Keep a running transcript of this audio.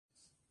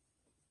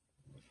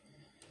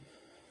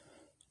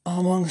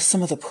Among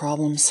some of the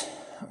problems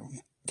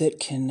that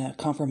can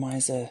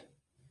compromise a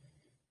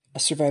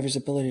survivor's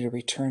ability to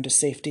return to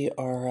safety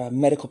are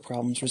medical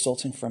problems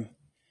resulting from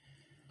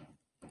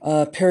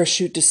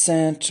parachute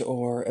descent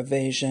or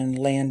evasion,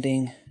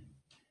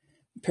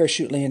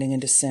 parachute landing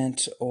and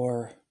descent,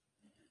 or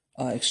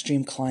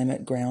extreme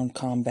climate, ground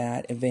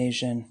combat,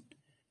 evasion,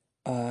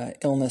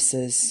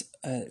 illnesses,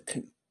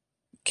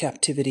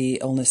 captivity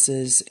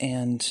illnesses,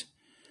 and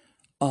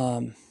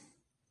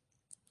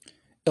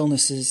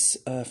illnesses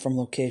from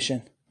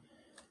location.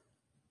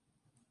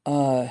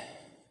 Many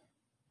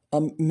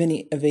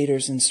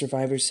evaders and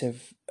survivors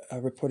have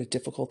reported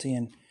difficulty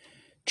in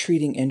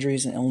treating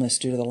injuries and illness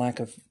due to the lack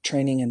of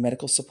training and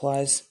medical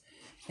supplies,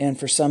 and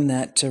for some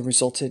that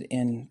resulted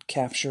in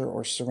capture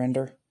or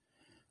surrender,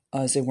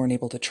 as they weren't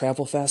able to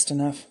travel fast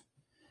enough,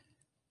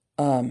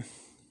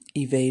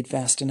 evade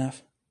fast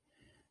enough.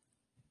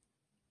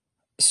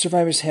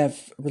 Survivors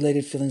have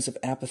related feelings of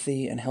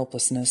apathy and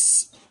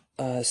helplessness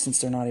since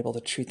they're not able to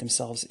treat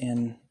themselves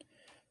in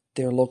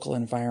their local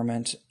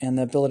environment, and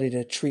the ability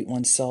to treat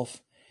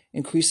oneself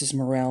increases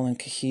morale and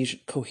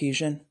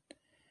cohesion,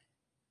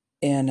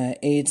 and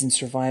aids in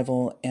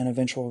survival and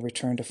eventual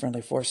return to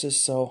friendly forces.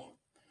 So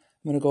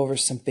I'm going to go over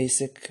some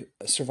basic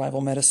survival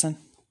medicine.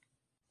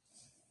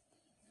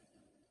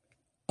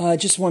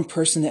 Just one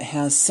person that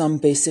has some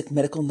basic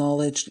medical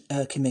knowledge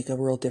can make a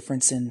real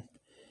difference in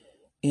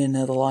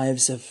the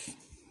lives of,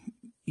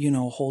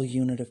 a whole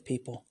unit of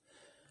people.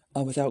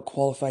 Without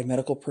qualified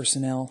medical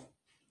personnel,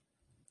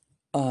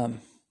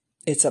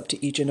 it's up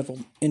to each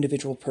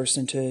individual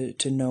person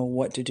to know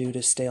what to do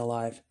to stay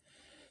alive.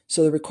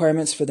 So the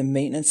requirements for the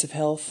maintenance of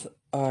health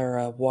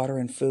are water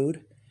and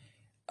food.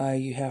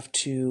 You have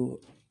to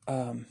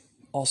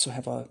also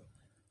have a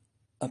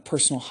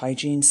personal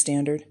hygiene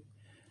standard.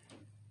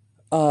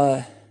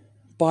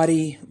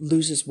 Body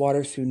loses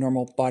water through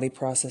normal body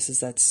processes.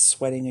 That's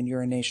sweating and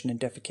urination and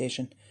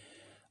defecation.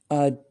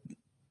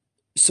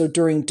 So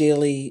during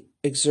daily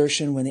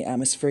exertion, when the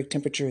atmospheric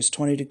temperature is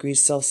 20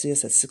 degrees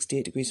Celsius, that's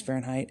 68 degrees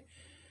Fahrenheit,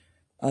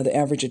 the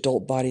average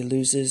adult body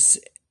loses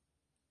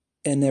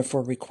and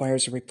therefore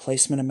requires a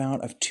replacement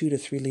amount of 2 to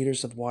 3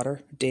 liters of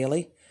water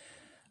daily.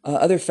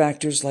 Other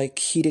factors like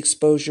heat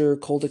exposure,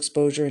 cold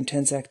exposure,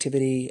 intense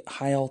activity,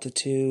 high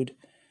altitude,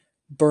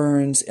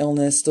 burns,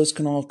 illness, those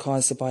can all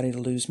cause the body to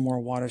lose more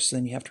water, so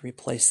then you have to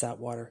replace that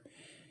water.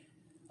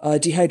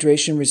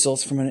 Dehydration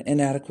results from an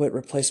inadequate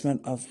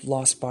replacement of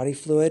lost body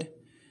fluid.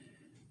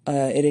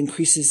 It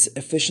increases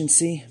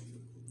efficiency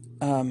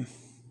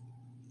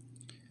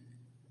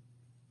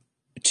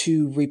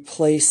to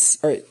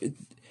replace, or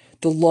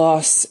the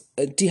loss,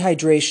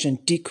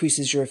 dehydration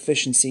decreases your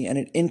efficiency, and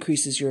it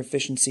increases your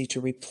efficiency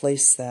to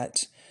replace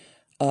that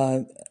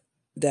lost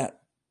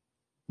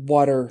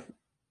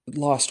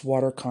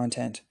water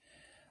content.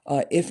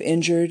 If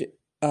injured,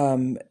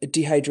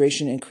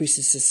 dehydration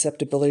increases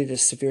susceptibility to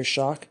severe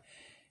shock,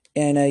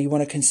 and you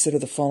want to consider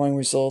the following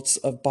results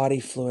of body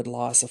fluid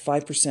loss. A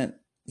 5%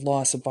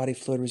 loss of body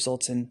fluid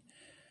results in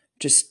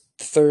just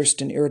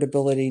thirst and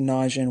irritability,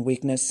 nausea, and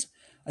weakness.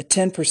 A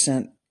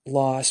 10%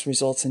 loss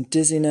results in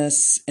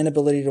dizziness,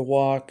 inability to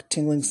walk,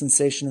 tingling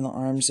sensation in the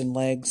arms and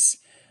legs,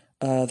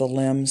 the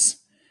limbs,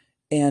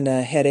 and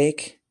a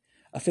headache.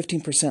 A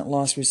 15%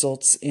 loss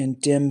results in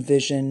dim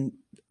vision,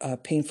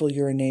 painful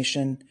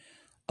urination,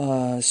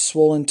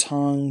 swollen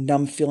tongue,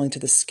 numb feeling to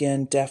the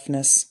skin,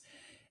 deafness,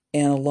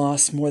 and a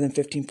loss more than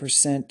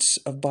 15%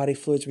 of body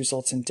fluids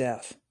results in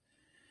death.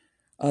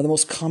 The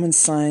most common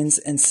signs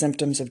and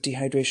symptoms of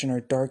dehydration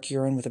are dark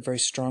urine with a very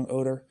strong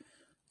odor,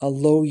 a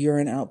low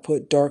urine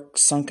output, dark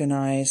sunken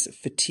eyes,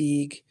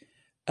 fatigue,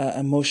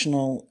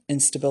 emotional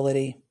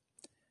instability,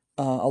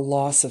 a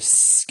loss of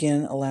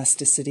skin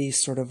elasticity,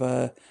 sort of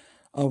a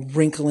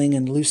wrinkling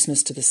and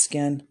looseness to the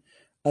skin,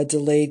 a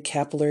delayed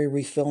capillary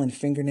refill in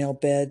fingernail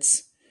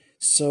beds.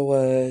 So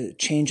a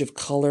change of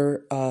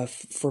color,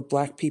 for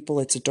black people,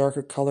 it's a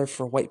darker color.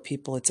 For white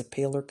people, it's a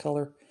paler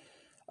color.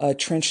 A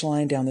trench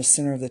line down the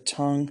center of the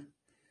tongue.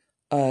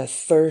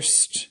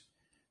 Thirst.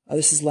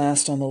 This is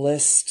last on the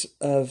list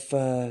of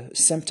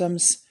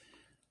symptoms.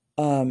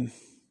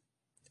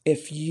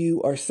 If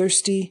you are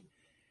thirsty,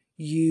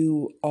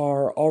 you've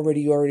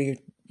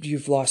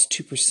lost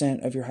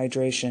 2% of your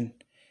hydration,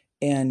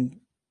 and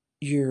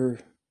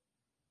you're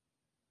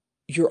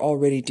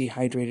already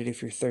dehydrated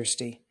if you're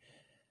thirsty.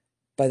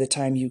 By the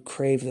time you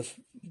crave the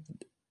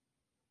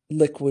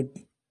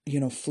liquid,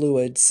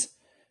 fluids,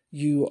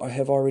 you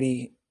have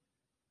already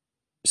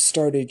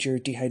started your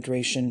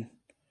dehydration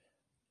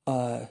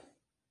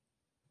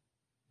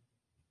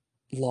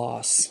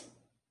loss,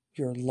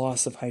 your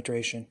loss of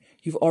hydration.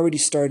 You've already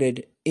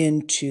started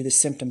into the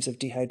symptoms of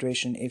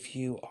dehydration if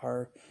you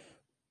are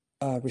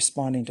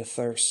responding to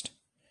thirst.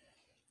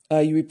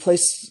 You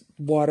replace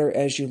water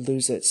as you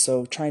lose it,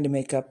 so trying to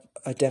make up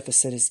a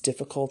deficit is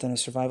difficult in a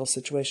survival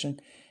situation,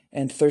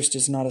 and thirst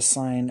is not a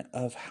sign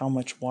of how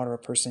much water a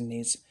person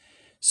needs.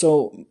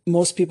 So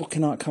most people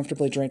cannot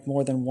comfortably drink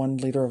more than 1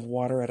 liter of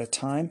water at a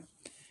time.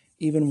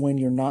 Even when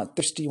you're not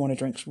thirsty, you want to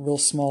drink real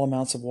small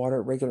amounts of water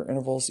at regular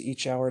intervals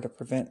each hour to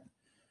prevent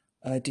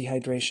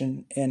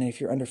dehydration. And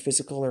if you're under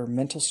physical or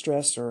mental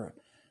stress, or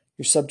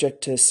you're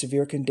subject to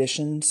severe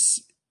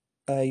conditions,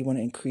 you want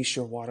to increase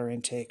your water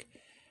intake.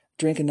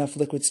 Drink enough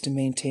liquids to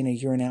maintain a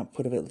urine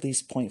output of at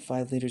least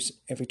 0.5 liters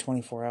every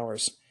 24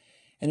 hours.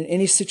 And in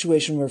any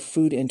situation where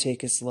food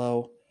intake is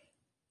low,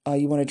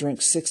 you want to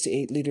drink 6 to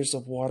 8 liters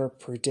of water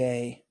per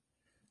day.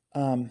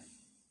 In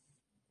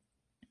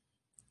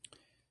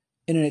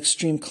an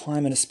extreme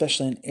climate,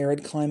 especially an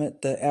arid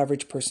climate, the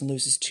average person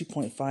loses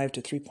 2.5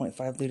 to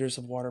 3.5 liters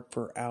of water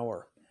per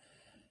hour,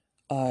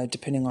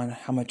 depending on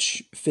how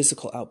much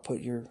physical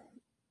output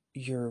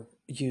you're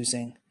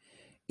using.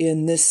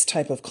 In this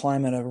type of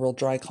climate, a real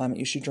dry climate,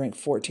 you should drink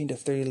 14 to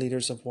 30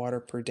 liters of water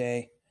per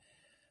day.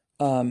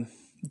 Don't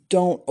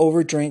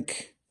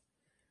overdrink.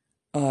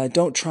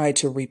 Don't try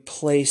to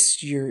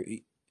replace your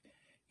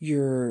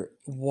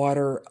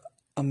water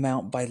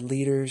amount by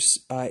liters.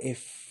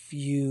 If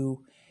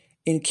you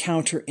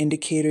encounter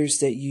indicators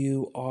that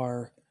you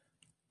are,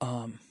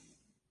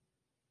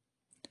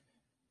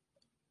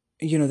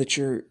 that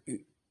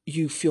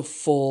you feel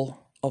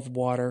full of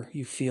water,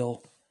 you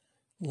feel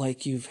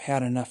like you've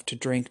had enough to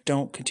drink,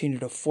 don't continue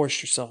to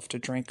force yourself to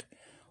drink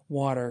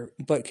water,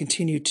 but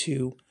continue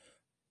to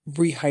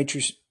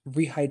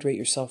rehydrate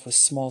yourself with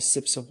small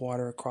sips of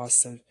water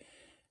across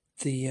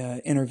the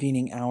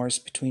intervening hours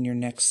between your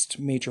next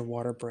major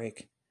water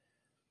break.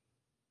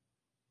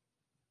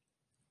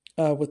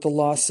 With the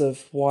loss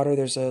of water,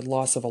 there's a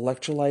loss of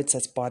electrolytes,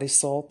 that's body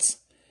salts.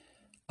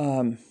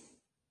 The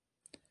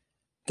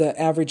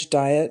average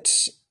diet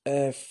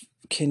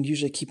can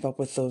usually keep up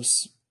with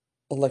those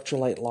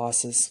electrolyte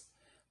losses,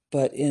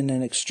 but in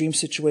an extreme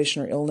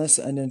situation or illness,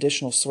 an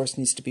additional source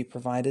needs to be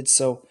provided.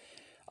 So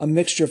a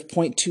mixture of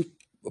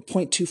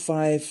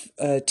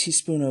 0.25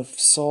 teaspoon of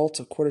salt,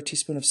 a quarter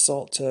teaspoon of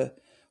salt to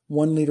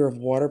 1 liter of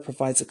water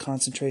provides a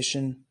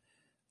concentration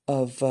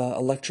of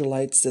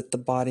electrolytes that the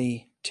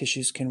body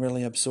tissues can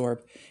really absorb.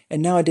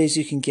 And nowadays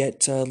you can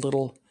get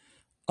little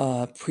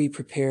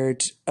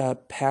pre-prepared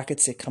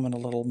packets. They come in a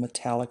little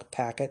metallic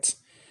packet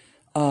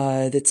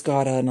that's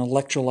got an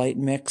electrolyte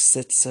mix.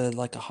 It's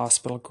like a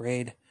hospital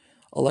grade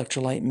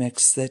electrolyte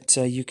mix that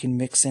you can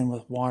mix in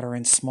with water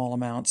in small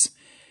amounts.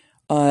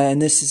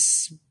 And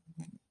this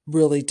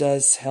really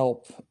does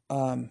help.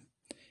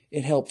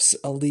 It helps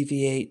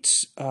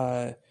alleviate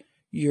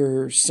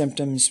your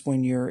symptoms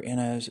when you're in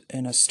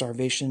a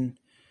starvation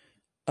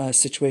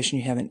situation.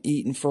 You haven't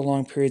eaten for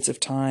long periods of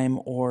time,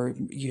 or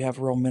you have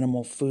real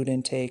minimal food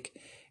intake,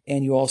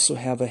 and you also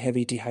have a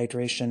heavy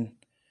dehydration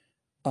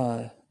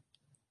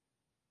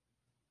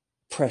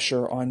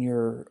pressure on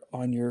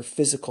your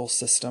physical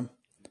system.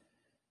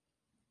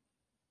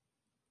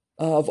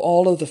 Of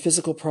all of the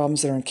physical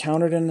problems that are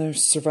encountered in a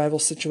survival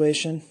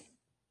situation,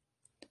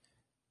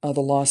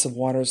 the loss of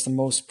water is the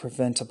most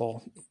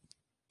preventable,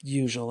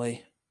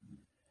 usually.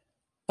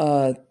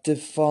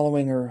 The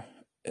following are,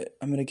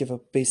 I'm going to give a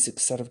basic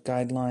set of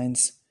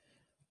guidelines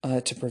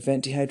to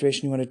prevent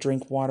dehydration. You want to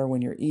drink water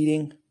when you're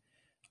eating.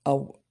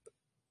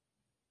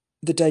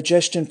 The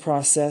digestion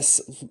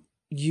process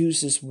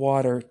uses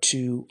water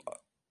to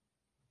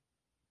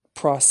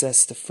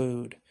process the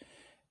food.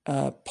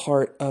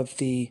 Part of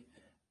the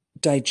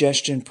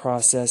digestion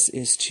process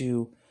is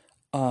to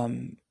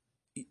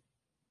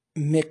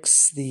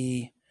mix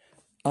the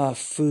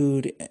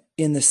food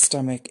in the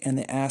stomach and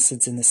the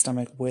acids in the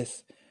stomach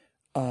with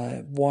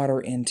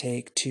water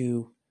intake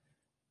to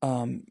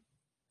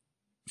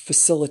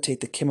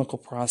facilitate the chemical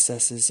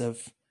processes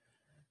of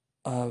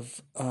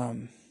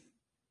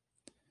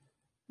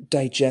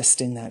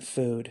digesting that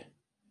food.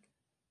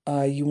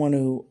 You want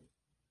to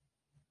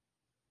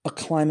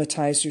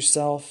acclimatize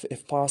yourself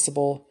if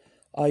possible.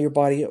 Your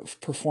body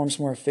performs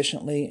more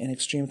efficiently in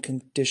extreme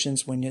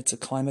conditions when it's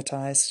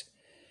acclimatized.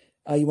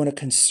 You want to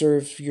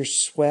conserve your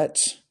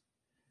sweat,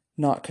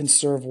 not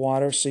conserve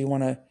water. So you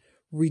want to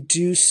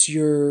reduce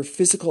your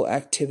physical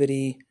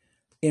activity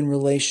in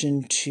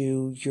relation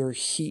to your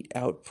heat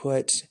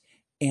output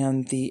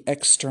and the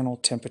external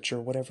temperature,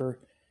 whatever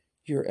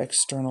your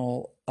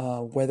external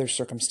weather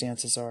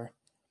circumstances are.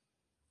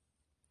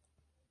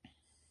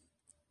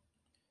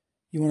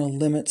 You want to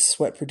limit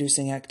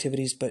sweat-producing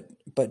activities,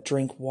 but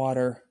drink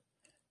water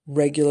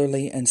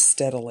regularly and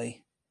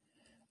steadily.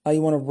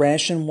 You want to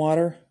ration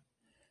water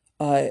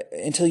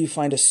until you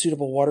find a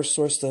suitable water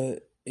source.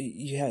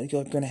 You're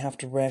going to have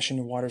to ration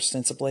your water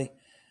sensibly.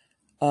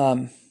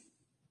 A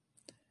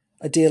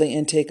daily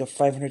intake of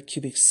 500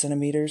 cubic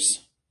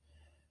centimeters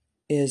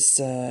is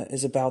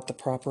about the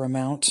proper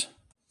amount.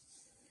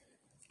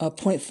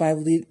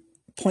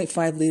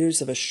 0.5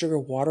 liters of a sugar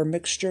water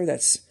mixture,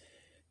 that's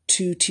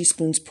 2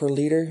 teaspoons per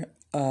liter,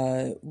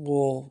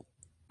 will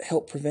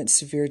help prevent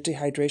severe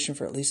dehydration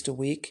for at least a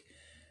week,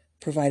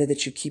 provided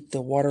that you keep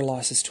the water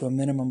losses to a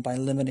minimum by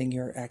limiting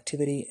your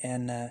activity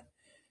and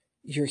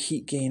your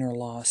heat gain or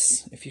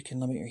loss, if you can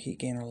limit your heat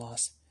gain or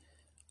loss.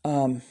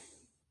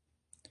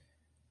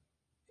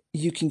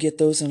 You can get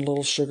those in a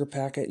little sugar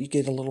packet. You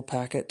get a little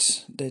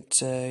packet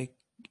that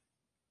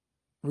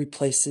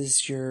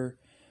replaces your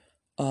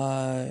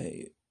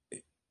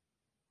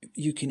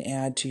you can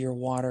add to your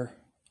water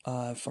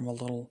from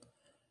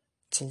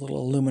it's a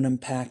little aluminum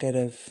packet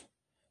of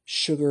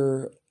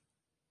sugar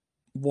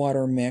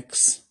water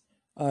mix.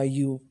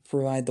 You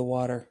provide the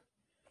water.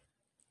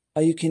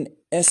 You can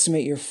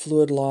estimate your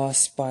fluid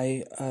loss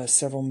by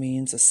several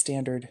means. A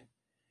standard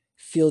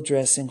field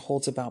dressing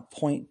holds about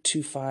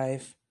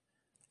 0.25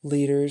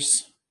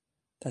 liters.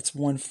 That's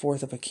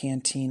 1/4 of a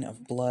canteen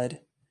of blood.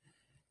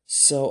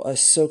 So a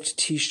soaked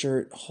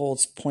t-shirt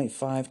holds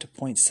 0.5 to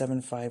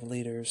 0.75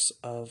 liters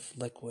of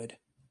liquid.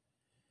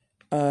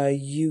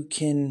 You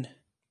can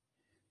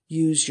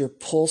use your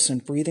pulse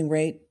and breathing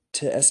rate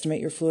to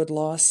estimate your fluid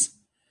loss.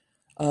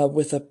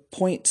 With a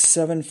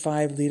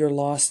 0.75 liter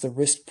loss, the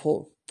wrist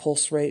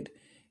pulse rate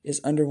is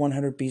under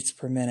 100 beats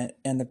per minute,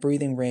 and the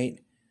breathing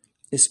rate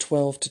is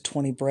 12 to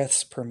 20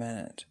 breaths per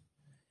minute.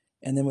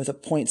 And then with a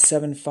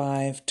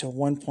 0.75 to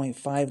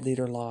 1.5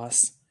 liter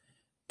loss,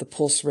 the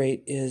pulse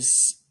rate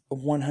is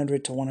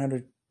 100 to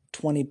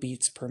 120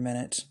 beats per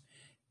minute,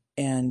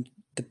 and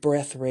the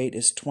breath rate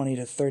is 20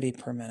 to 30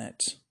 per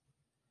minute.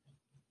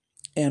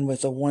 And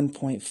with a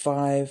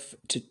 1.5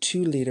 to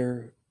 2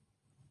 liter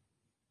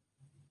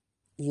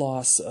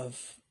loss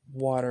of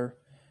water,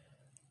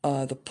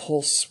 the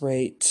pulse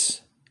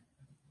rate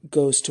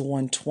goes to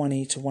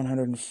 120 to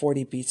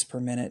 140 beats per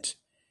minute,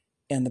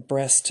 and the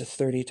breaths to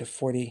 30 to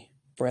 40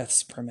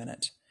 breaths per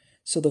minute.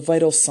 So the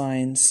vital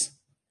signs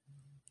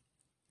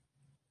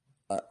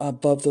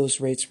above those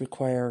rates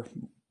require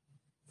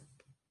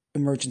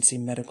emergency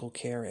medical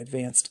care,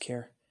 advanced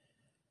care.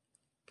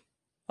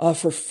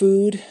 For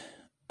food,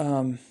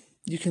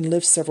 you can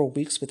live several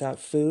weeks without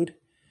food.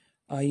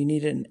 You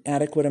need an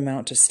adequate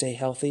amount to stay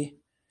healthy.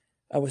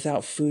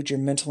 Without food, your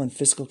mental and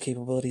physical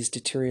capabilities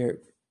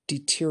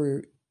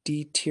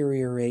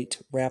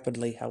deteriorate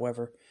rapidly,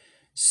 however.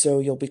 So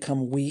you'll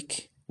become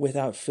weak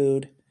without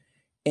food,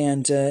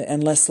 and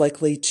less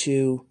likely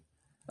to,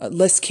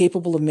 less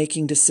capable of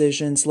making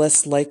decisions,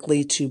 less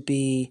likely to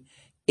be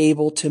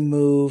able to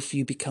move.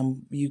 You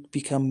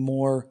become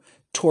more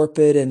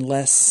torpid and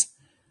less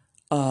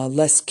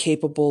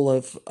capable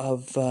of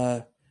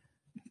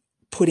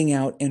putting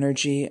out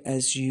energy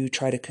as you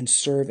try to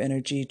conserve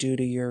energy due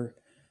to your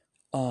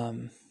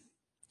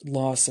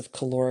loss of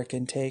caloric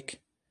intake.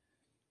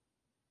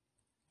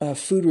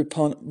 Food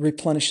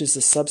replenishes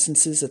the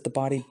substances that the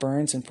body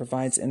burns and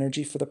provides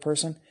energy for the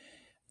person.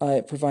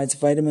 It provides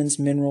vitamins,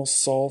 minerals,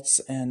 salts,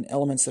 and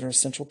elements that are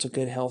essential to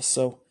good health.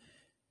 So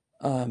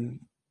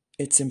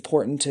it's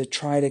important to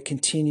try to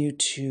continue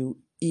to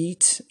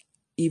eat,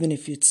 even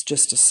if it's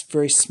just a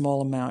very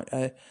small amount.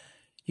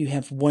 You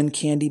have one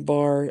candy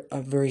bar,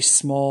 a very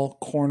small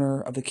corner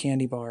of the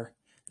candy bar.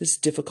 This is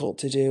difficult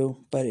to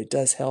do, but it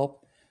does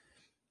help.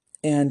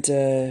 And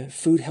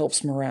food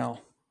helps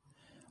morale.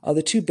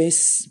 The two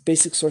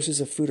basic sources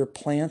of food are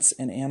plants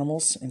and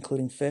animals,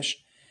 including fish.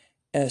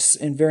 As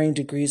in varying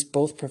degrees,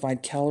 both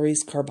provide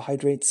calories,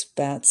 carbohydrates,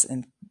 fats,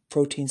 and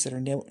proteins that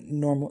are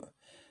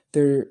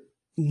they're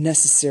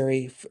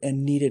necessary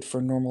and needed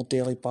for normal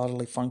daily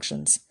bodily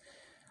functions.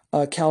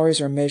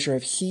 Calories are a measure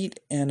of heat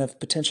and of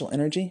potential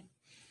energy.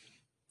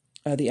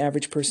 The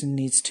average person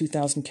needs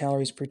 2,000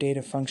 calories per day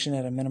to function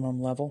at a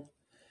minimum level.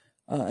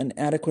 An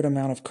adequate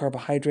amount of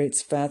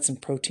carbohydrates, fats,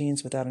 and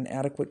proteins without an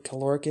adequate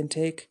caloric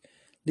intake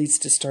leads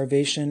to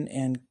starvation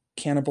and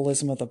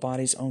cannibalism of the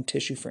body's own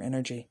tissue for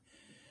energy.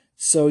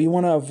 So you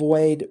want to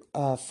avoid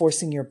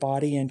forcing your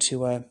body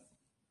into a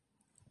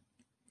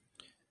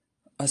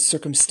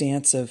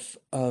circumstance of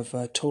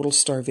total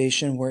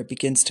starvation where it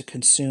begins to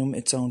consume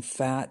its own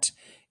fat,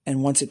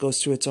 and once it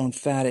goes through its own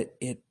fat,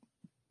 it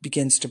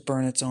begins to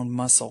burn its own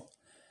muscle.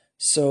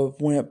 So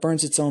when it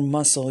burns its own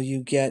muscle,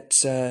 you get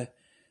the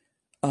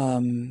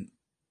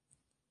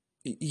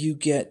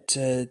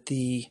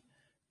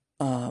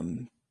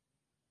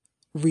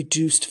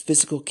reduced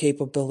physical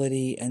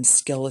capability and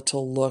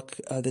skeletal look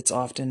that's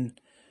often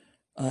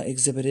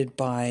exhibited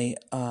by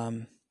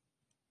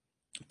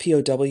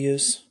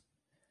POWs.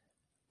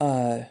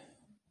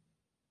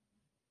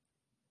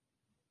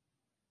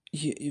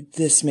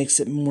 This makes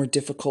it more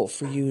difficult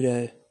for you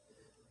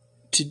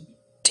to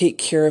take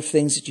care of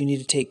things that you need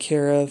to take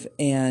care of,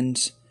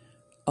 and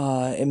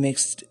it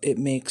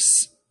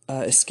makes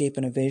escape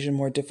and evasion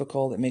more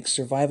difficult. It makes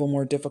survival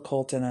more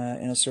difficult in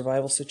a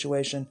survival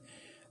situation.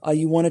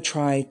 You want to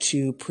try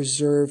to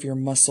preserve your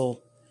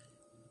muscle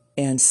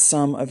and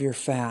some of your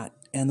fat,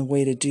 and the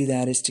way to do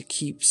that is to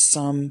keep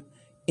some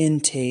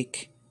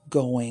intake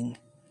going,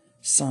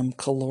 some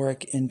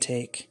caloric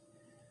intake,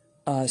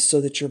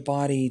 so that your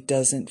body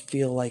doesn't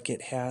feel like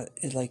it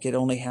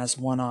only has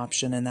one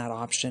option, and that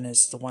option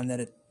is the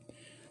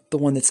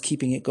one that's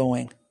keeping it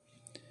going.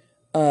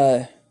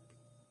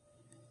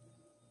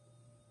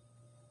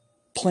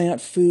 Plant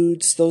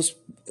foods,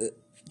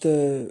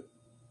 the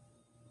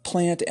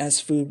plant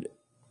as food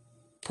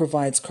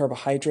provides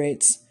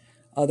carbohydrates.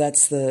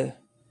 That's the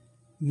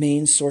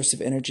main source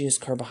of energy, is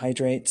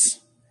carbohydrates.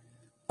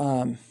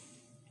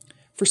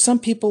 For some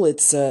people,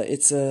 it's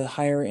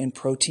higher in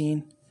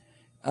protein.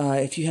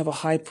 If you have a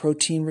high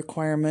protein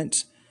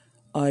requirement,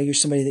 You're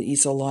somebody that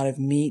eats a lot of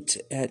meat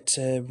at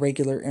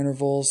regular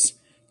intervals.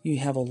 You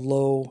have a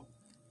low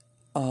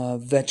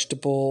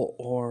vegetable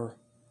or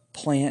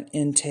plant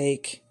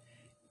intake,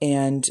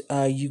 and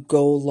you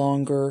go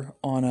longer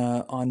on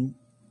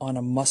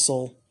a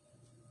muscle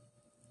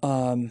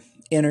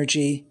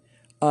energy,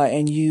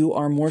 and you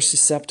are more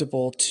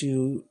susceptible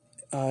to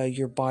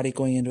your body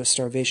going into a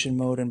starvation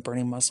mode and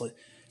burning muscle.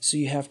 So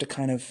you have to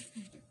kind of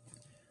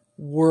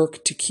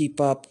work to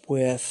keep up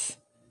with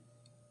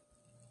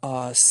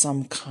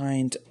some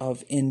kind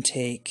of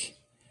intake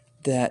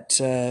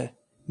that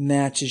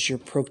matches your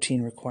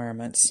protein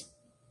requirements.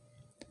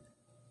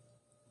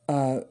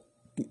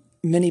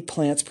 Many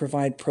plants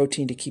provide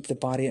protein to keep the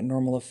body at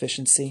normal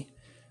efficiency.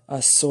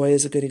 Soy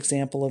is a good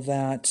example of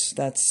that.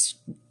 That's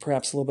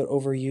perhaps a little bit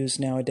overused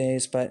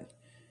nowadays, but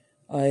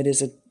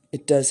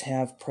it does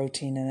have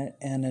protein in it,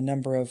 and a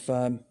number of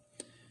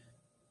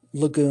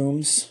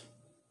legumes.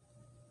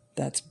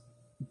 That's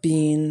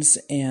beans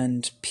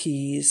and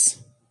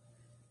peas.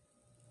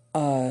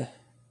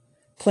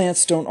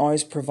 Plants don't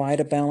always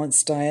provide a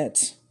balanced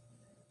diet,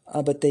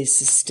 but they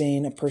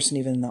sustain a person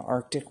even in the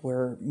Arctic,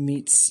 where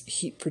meat's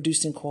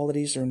heat-producing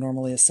qualities are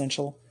normally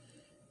essential.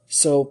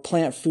 So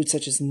plant foods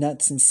such as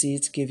nuts and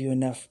seeds give you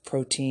enough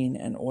protein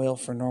and oil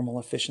for normal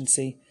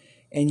efficiency.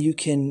 And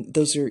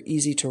those are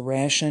easy to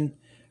ration.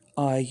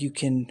 You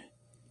can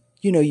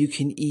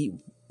eat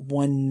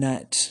one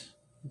nut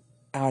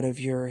out of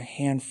your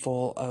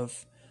handful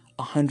of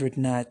 100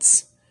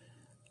 nuts,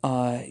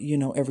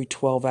 every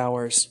 12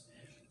 hours.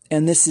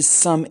 And this is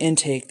some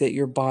intake that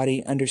your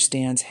body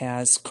understands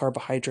has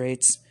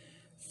carbohydrates,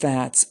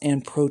 fats,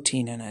 and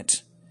protein in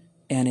it.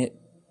 And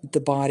the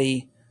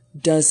body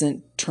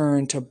doesn't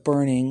turn to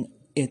burning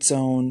its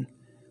own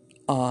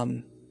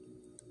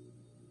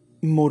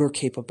motor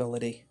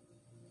capability.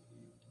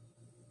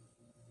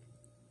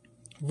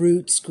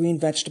 Roots, green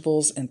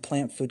vegetables, and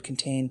plant food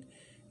contain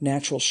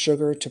natural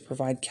sugar to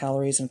provide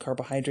calories and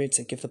carbohydrates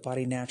that give the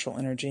body natural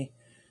energy.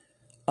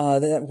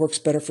 That works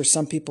better for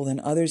some people than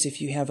others.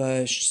 If you have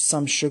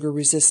some sugar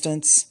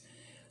resistance,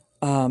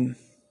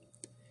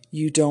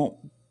 you don't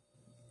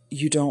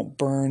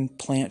burn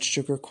plant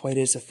sugar quite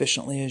as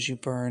efficiently as you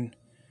burn.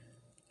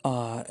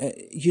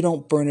 You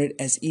don't burn it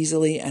as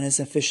easily and as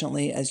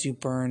efficiently as you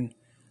burn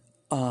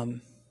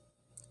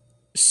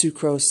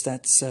sucrose.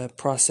 That's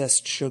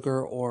processed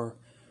sugar or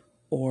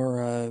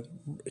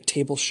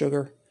table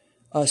sugar.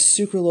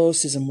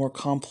 Sucralose is a more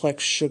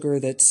complex sugar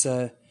that's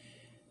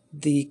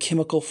the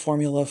chemical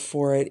formula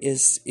for it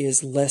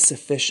is less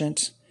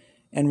efficient,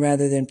 and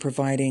rather than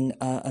providing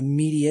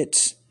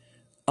immediate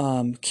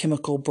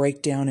chemical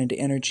breakdown into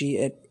energy,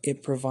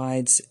 it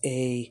provides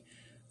a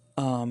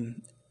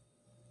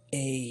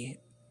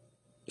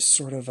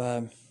sort of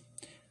a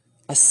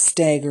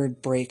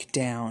staggered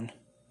breakdown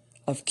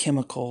of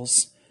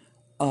chemicals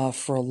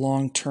for a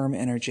long-term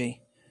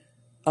energy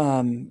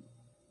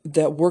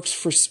that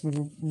works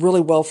really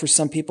well for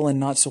some people and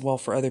not so well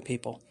for other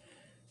people.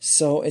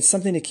 So it's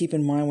something to keep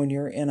in mind when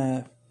you're in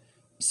a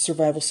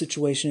survival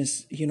situation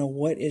is,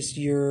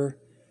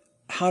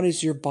 how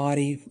does your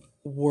body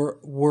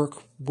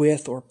work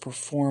with or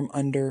perform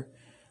under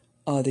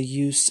the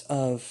use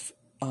of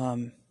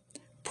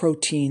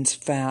proteins,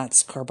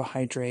 fats,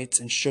 carbohydrates,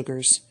 and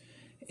sugars,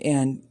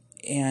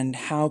 and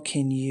how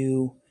can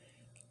you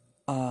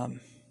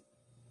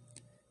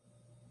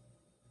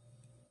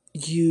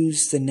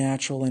use the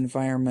natural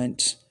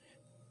environment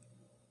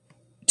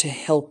to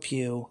help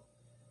you,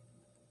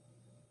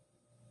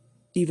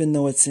 even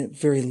though it's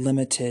very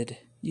limited.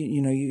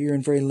 You're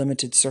in very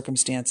limited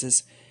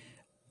circumstances.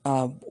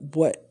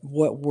 What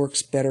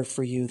works better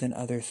for you than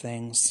other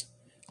things?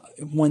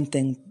 One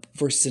thing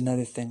versus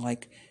another thing,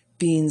 like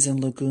beans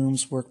and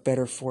legumes work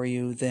better for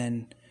you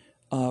than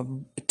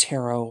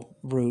taro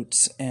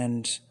roots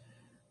and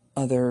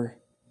other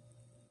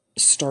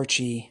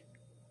starchy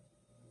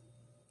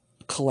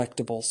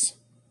collectibles.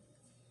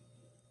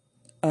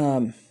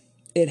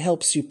 It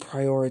helps you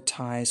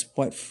prioritize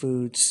what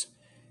foods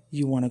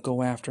you want to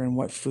go after and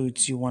what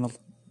foods you want to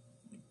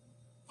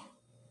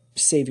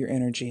save your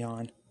energy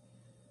on.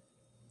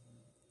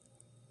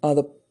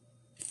 The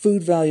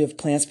food value of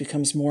plants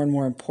becomes more and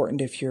more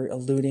important if you're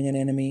eluding an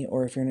enemy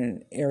or if you're in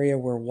an area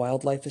where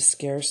wildlife is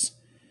scarce.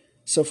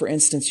 So, for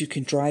instance, you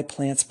can dry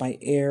plants by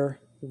air,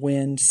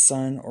 wind,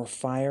 sun, or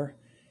fire,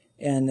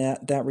 and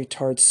that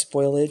retards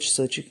spoilage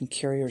so that you can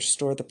carry or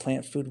store the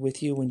plant food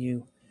with you when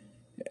you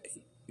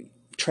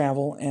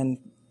travel and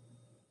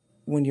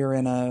when you're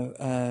in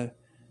a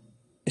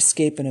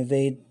escape and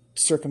evade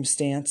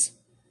circumstance,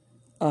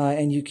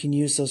 and you can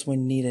use those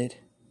when needed.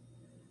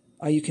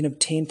 You can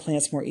obtain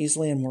plants more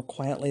easily and more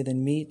quietly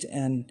than meat,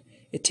 and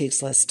it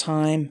takes less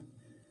time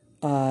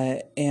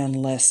and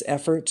less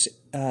effort.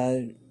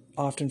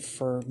 Often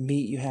for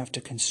meat, you have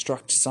to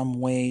construct some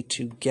way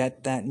to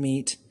get that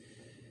meat,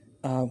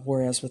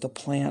 whereas with a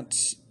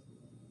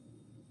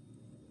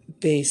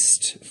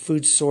plant-based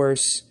food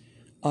source,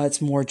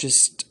 it's more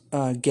just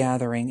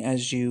gathering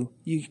as you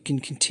can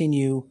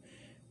continue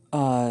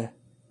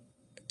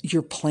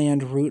your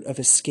planned route of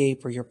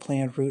escape or your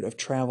planned route of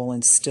travel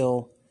and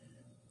still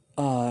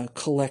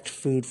collect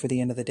food for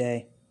the end of the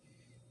day.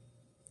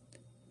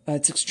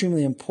 It's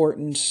extremely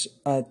important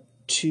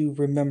to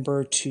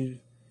remember to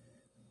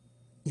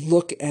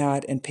look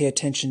at and pay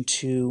attention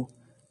to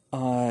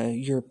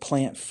your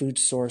plant food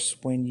source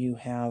when you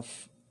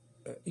have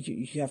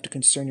you have to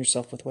concern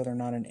yourself with whether or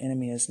not an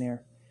enemy is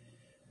near.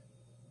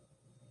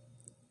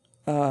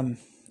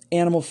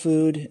 Animal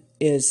food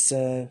is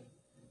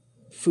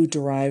food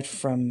derived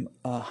from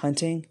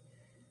hunting,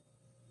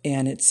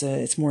 and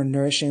it's more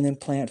nourishing than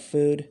plant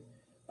food.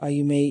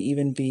 You may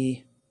even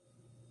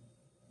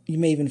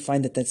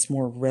find that that's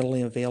more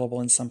readily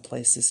available in some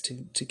places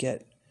to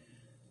get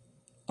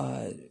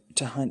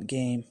to hunt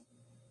game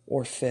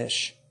or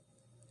fish.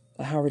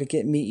 However, to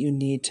get meat, you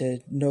need to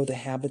know the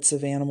habits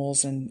of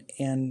animals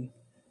and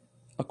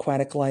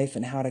aquatic life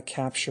and how to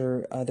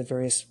capture the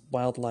various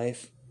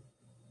wildlife,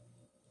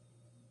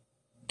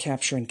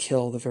 capture and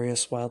kill the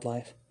various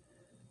wildlife.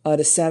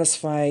 To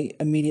satisfy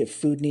immediate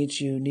food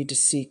needs, you need to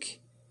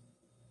seek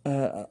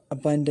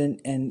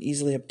abundant and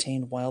easily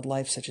obtained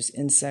wildlife such as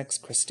insects,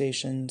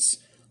 crustaceans,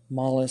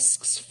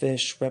 mollusks,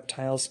 fish,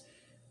 reptiles.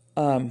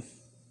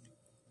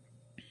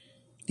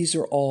 These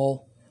are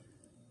all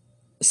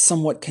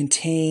somewhat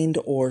contained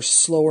or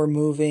slower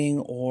moving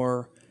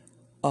or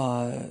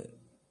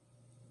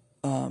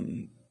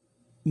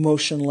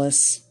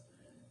motionless,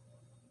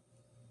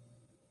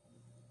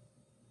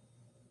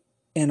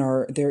 and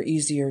they're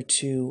easier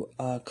to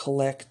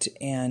collect,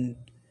 and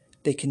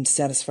they can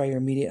satisfy your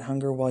immediate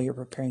hunger while you're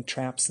preparing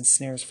traps and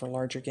snares for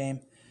larger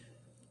game.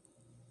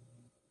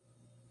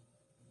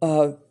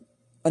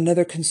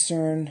 Another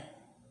concern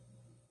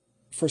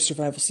for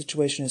survival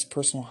situation is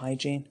personal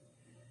hygiene.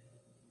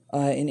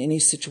 In any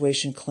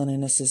situation,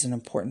 cleanliness is an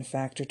important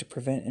factor to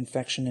prevent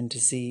infection and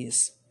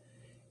disease.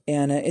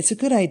 And it's a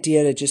good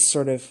idea to just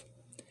sort of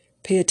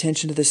pay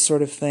attention to this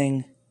sort of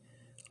thing,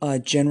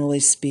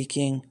 generally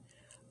speaking,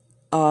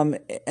 and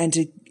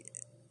to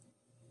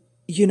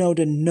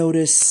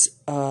notice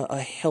a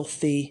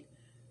healthy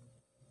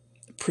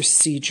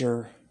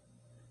procedure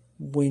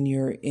when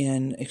you're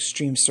in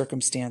extreme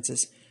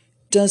circumstances.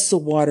 Does the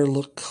water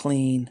look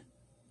clean?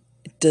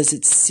 Does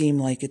it seem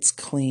like it's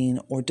clean,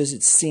 or does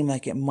it seem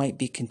like it might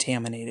be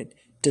contaminated?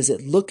 Does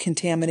it look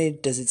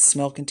contaminated? Does it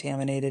smell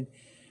contaminated?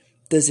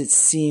 Does it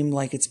seem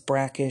like it's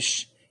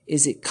brackish?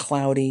 Is it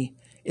cloudy?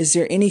 Is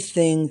there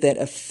anything that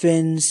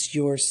offends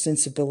your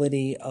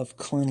sensibility of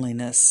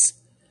cleanliness?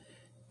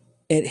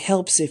 It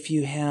helps if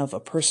you have a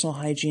personal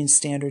hygiene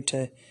standard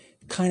to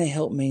kind of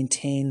help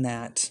maintain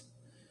that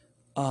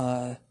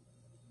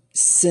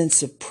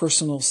sense of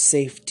personal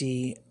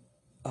safety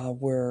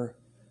where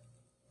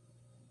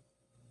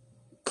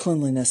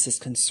cleanliness is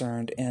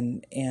concerned,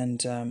 and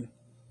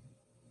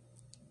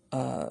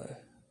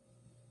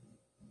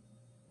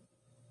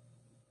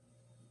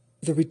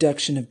the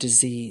reduction of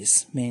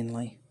disease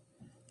mainly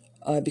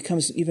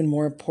becomes even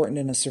more important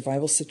in a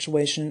survival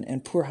situation,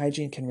 and poor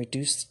hygiene can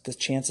reduce the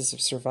chances of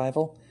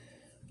survival.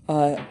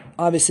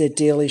 Obviously, a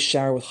daily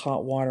shower with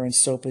hot water and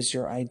soap is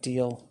your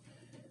ideal,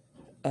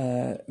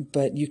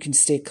 but you can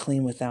stay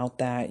clean without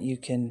that. You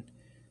can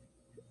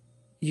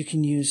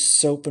use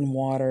soap and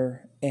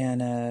water,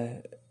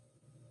 and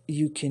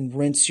you can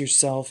rinse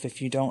yourself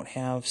if you don't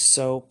have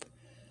soap.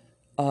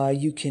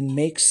 You can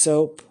make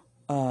soap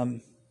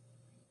in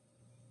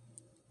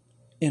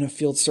a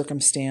field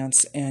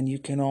circumstance, and you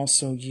can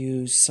also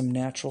use some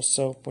natural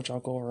soap, which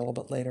I'll go over a little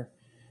bit later.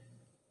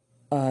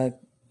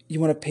 You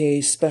want to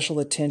pay special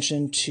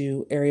attention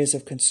to areas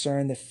of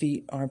concern: the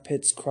feet,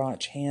 armpits,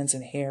 crotch, hands,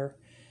 and hair,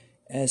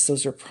 as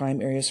those are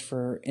prime areas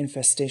for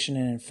infestation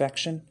and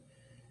infection.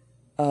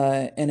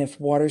 And if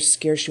water's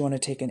scarce, you want to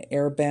take an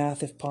air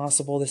bath if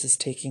possible. This is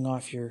taking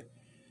off your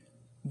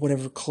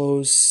whatever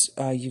clothes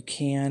you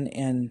can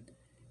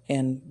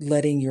and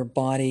letting your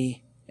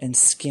body and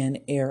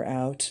skin air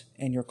out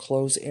and your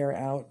clothes air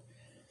out.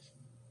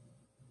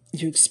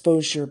 You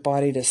expose your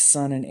body to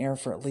sun and air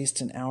for at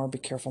least an hour. Be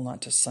careful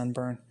not to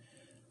sunburn.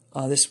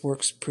 This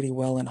works pretty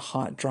well in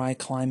hot, dry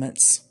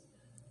climates,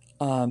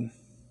 and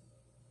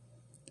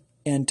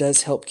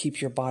does help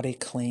keep your body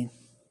clean.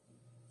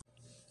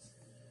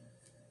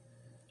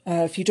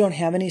 If you don't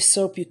have any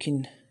soap, you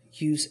can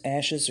use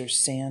ashes or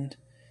sand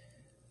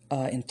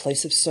in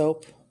place of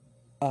soap.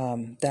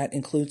 That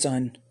includes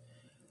on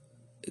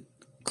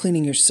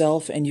cleaning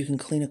yourself, and you can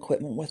clean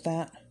equipment with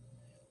that.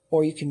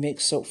 Or you can make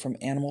soap from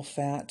animal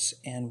fat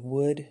and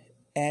wood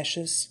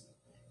ashes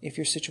if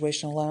your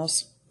situation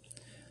allows.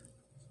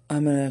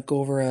 I'm going to go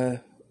over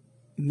a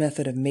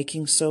method of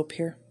making soap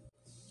here.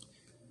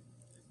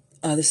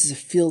 This is a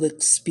field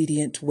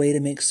expedient way to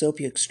make soap.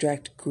 You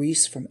extract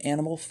grease from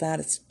animal fat.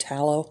 It's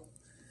tallow.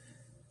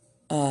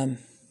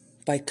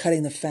 By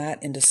cutting the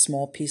fat into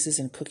small pieces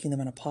and cooking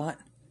them in a pot.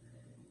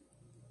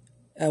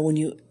 When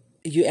you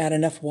add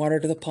enough water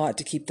to the pot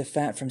to keep the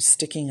fat from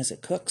sticking as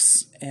it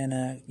cooks,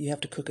 and you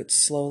have to cook it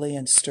slowly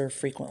and stir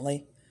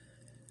frequently.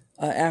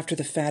 After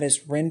the fat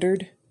is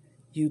rendered,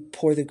 you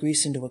pour the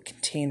grease into a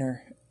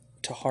container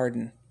to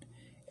harden.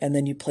 and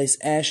then you place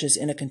ashes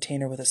in a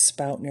container with a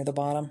spout near the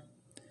bottom,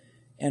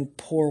 and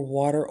pour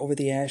water over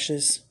the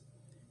ashes,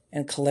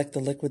 and collect the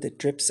liquid that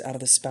drips out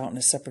of the spout in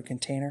a separate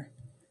container.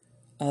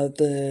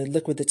 The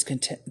liquid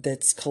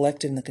that's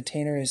collected in the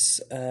container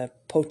is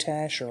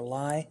potash or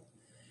lye.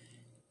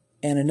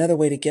 And another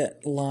way to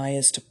get lye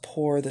is to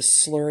pour the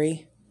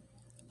slurry.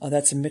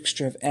 That's a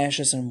mixture of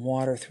ashes and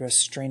water through a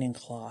straining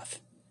cloth.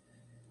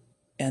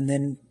 And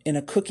then in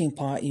a cooking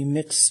pot, you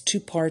mix 2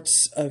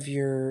 parts of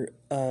your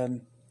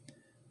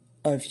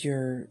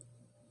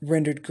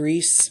rendered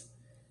grease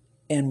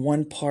and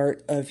 1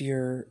 part of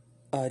your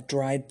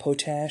dried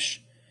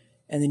potash.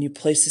 And then you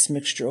place this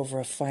mixture over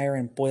a fire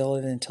and boil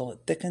it until it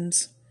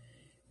thickens.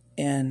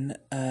 And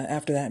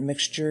after that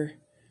mixture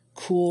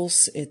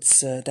cools,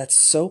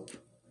 that's soap.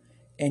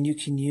 And you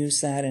can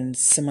use that in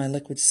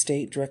semi-liquid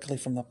state directly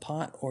from the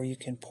pot, or you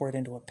can pour it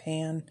into a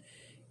pan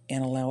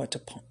and allow it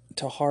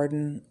to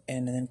harden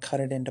and then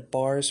cut it into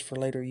bars for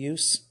later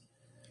use.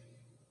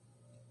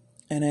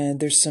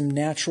 And there's some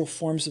natural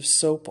forms of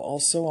soap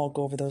also. I'll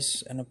go over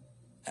those in a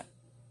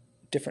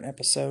different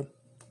episode.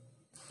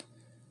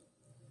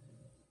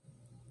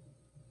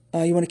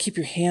 You want to keep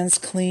your hands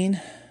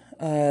clean.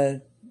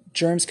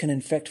 Germs can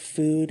infect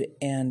food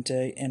and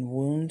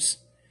wounds.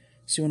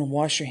 So you want to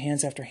wash your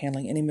hands after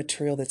handling any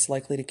material that's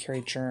likely to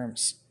carry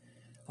germs.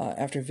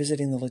 After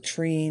visiting the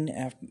latrine,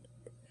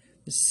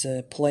 this is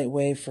a polite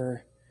way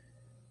for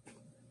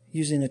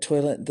using the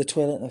toilet in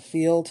the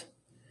field.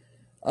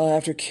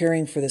 After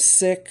caring for the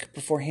sick,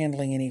 before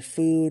handling any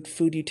food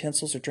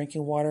utensils, or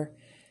drinking water,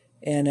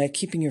 and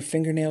keeping your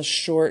fingernails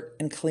short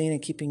and clean,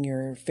 and keeping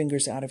your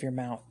fingers out of your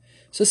mouth.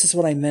 So this is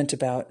what I meant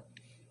about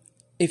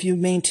if you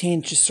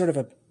maintain just sort of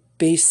a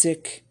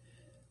basic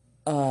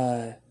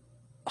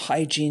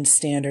hygiene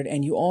standard,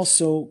 and you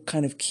also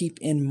kind of keep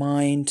in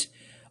mind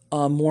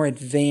more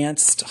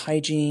advanced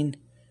hygiene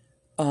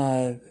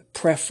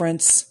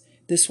preference,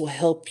 this will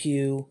help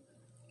you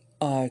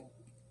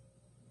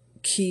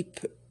keep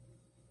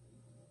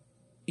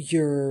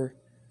your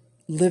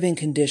living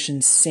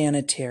conditions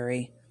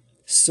sanitary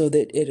so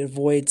that it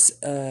avoids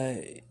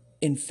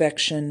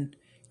infection.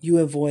 You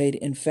avoid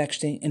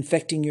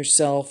infecting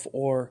yourself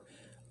or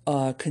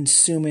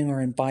consuming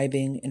or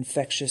imbibing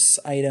infectious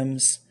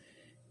items,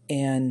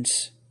 and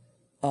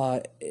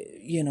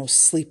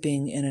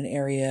sleeping in an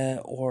area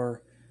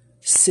or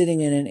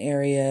sitting in an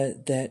area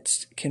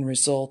that can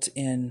result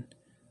in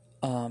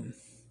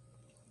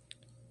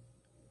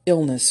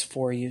illness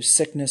for you,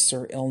 sickness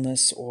or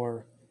illness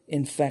or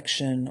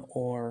infection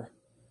or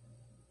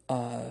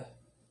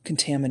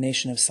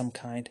contamination of some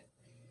kind.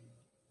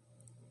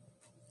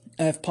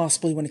 If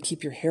possible, you want to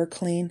keep your hair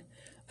clean.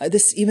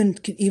 This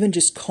even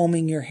just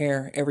combing your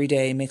hair every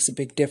day makes a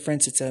big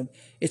difference.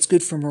 It's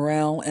good for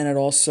morale, and it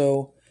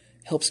also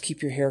helps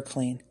keep your hair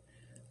clean.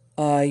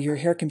 Your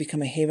hair can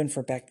become a haven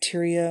for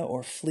bacteria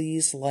or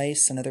fleas,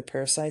 lice, and other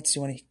parasites.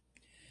 You want to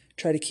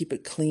try to keep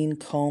it clean,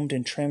 combed,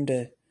 and trimmed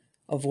to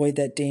avoid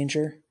that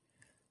danger.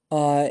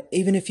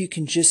 Even if you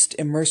can just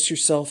immerse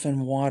yourself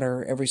in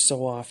water every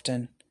so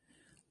often,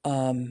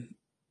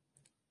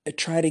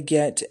 try to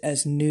get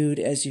as nude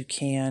as you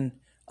can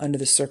under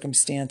the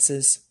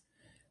circumstances.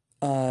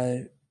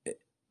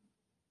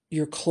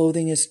 Your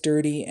clothing is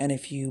dirty, and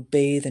if you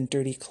bathe in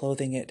dirty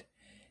clothing,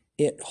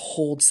 it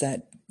holds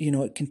that,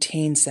 it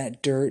contains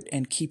that dirt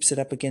and keeps it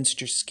up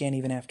against your skin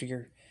even after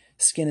your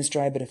skin is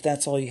dry. But if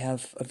that's all you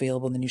have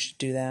available, then you should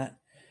do that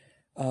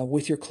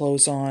with your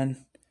clothes on.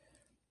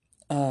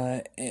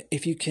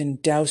 If you can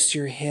douse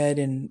your head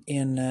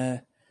in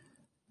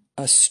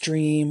a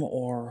stream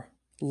or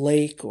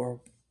lake or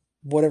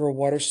whatever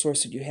water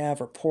source that you have,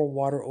 or pour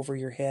water over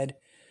your head,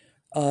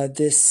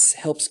 this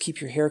helps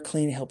keep your hair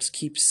clean. It helps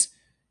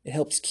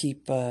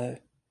keep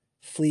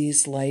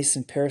fleas, lice,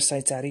 and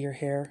parasites out of your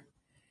hair,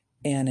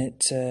 and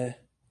it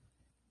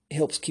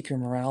helps keep your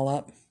morale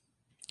up.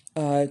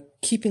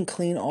 Keeping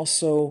clean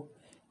also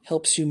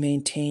helps you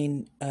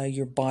maintain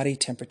your body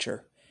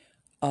temperature.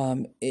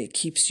 It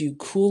keeps you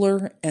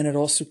cooler, and it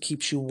also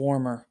keeps you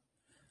warmer.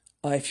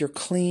 If you're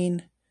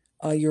clean,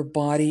 your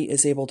body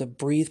is able to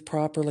breathe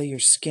properly. Your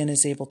skin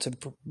is able to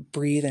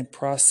breathe and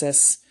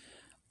process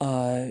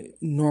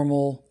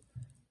normal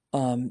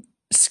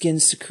skin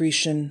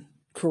secretion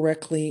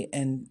correctly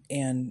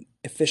and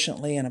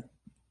efficiently,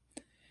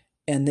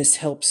 and this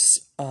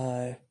helps.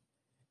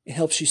 It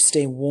helps you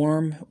stay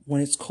warm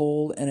when it's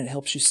cold, and it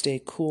helps you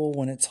stay cool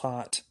when it's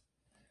hot.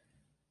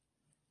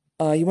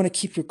 You want to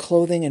keep your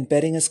clothing and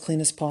bedding as clean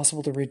as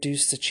possible to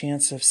reduce the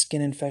chance of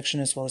skin infection,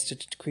 as well as to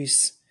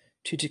decrease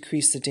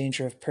the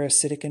danger of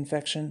parasitic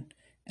infection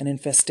and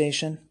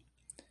infestation.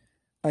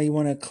 You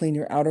want to clean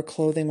your outer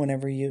clothing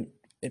whenever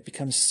it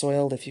becomes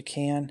soiled, if you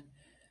can.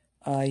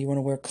 You want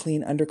to wear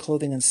clean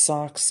underclothing and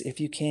socks if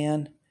you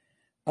can.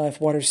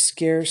 If water's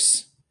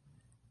scarce,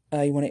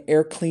 you want to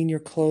air clean your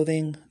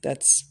clothing.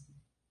 That's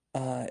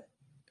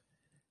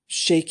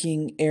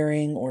shaking,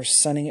 airing, or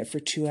sunning it for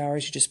 2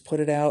 hours. You just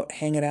put it out,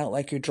 hang it out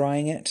like you're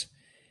drying it,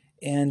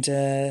 and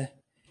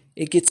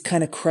it gets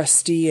kind of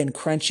crusty and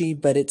crunchy,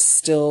 but it's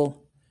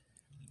still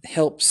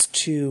helps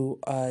to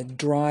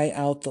dry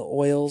out the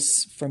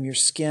oils from your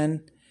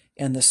skin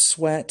and the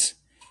sweat,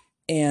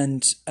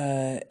 and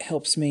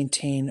helps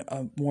maintain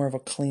more of a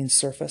clean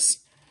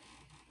surface.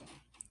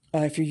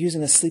 If you're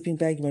using a sleeping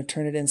bag, you want to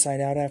turn it inside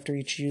out after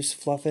each use,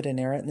 fluff it and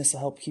air it, and this will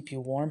help keep you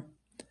warm.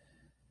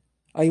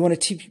 You want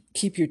to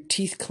keep your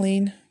teeth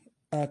clean.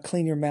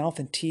 Clean your mouth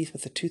and teeth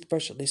with a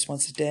toothbrush at least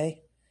once a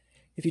day.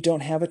 If you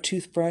don't have a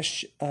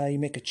toothbrush, you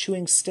make a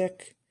chewing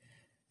stick.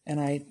 And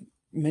I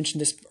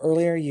mentioned this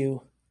earlier.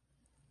 You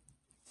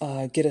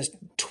get a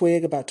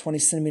twig about 20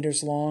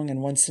 centimeters long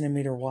and 1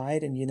 centimeter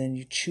wide, and then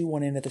you chew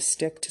one end of the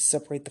stick to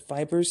separate the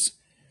fibers.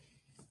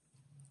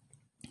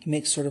 You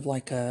make sort of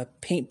like a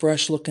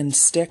paintbrush-looking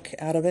stick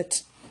out of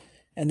it,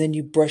 and then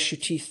you brush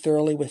your teeth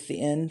thoroughly with the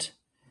end.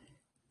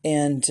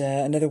 And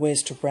another way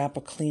is to wrap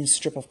a clean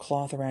strip of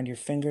cloth around your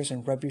fingers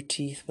and rub your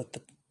teeth with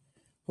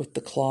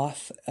the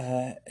cloth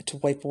to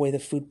wipe away the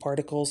food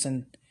particles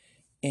and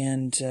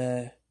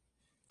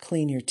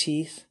clean your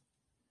teeth.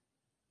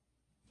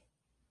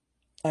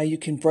 You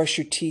can brush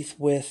your teeth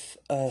with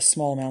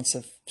small amounts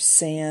of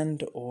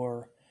sand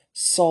or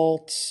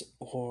salt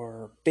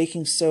or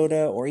baking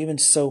soda or even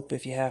soap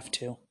if you have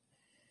to.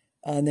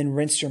 And then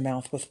rinse your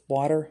mouth with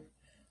water.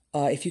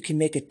 If you can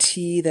make a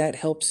tea, that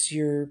helps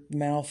your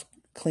mouth,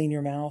 clean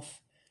your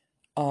mouth.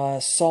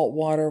 Salt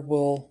water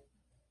will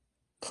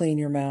clean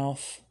your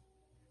mouth.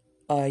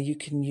 You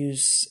can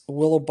use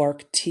willow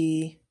bark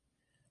tea.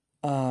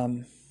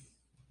 And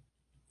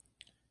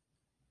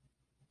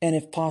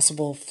if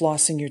possible,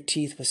 flossing your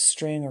teeth with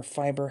string or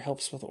fiber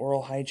helps with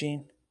oral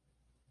hygiene.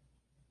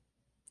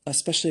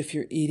 Especially if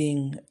you're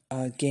eating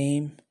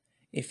game,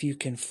 if you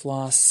can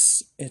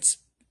floss, it's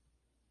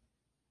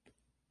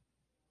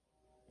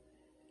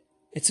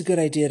a good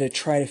idea to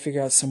try to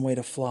figure out some way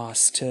to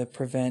floss to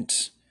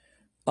prevent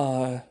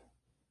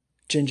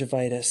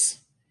gingivitis.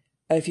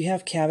 If you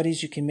have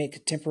cavities, you can make a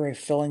temporary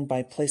filling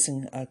by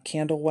placing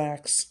candle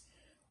wax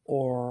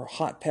or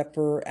hot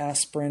pepper,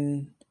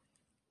 aspirin,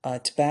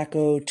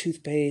 tobacco,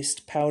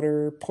 toothpaste,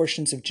 powder,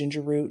 portions of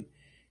ginger root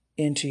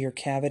into your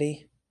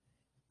cavity.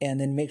 And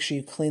then make sure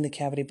you clean the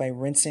cavity by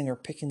rinsing or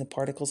picking the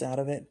particles out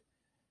of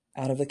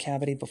the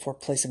cavity before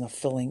placing a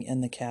filling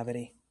in the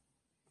cavity.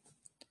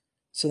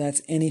 So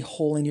that's any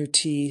hole in your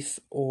teeth,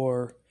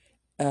 or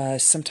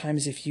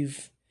sometimes if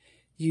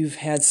you've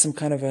had some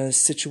kind of a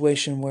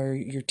situation where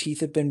your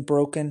teeth have been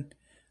broken,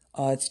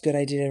 it's a good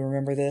idea to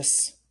remember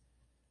this.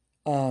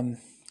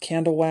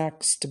 Candle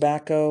wax,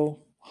 tobacco,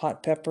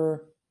 hot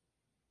pepper,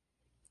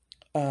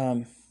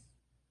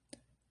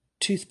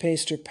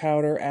 toothpaste or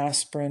powder,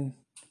 aspirin,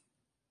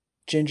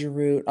 ginger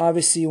root.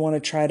 Obviously, you want to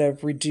try to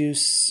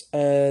reduce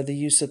the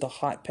use of the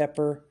hot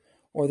pepper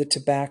or the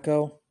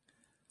tobacco.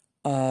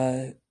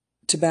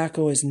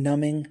 Tobacco is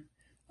numbing.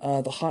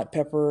 The hot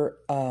pepper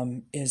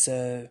is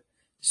a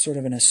sort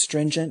of an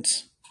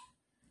astringent.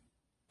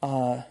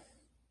 You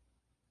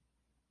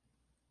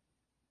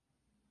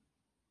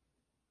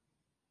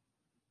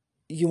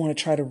want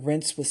to try to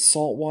rinse with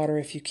salt water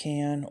if you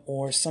can,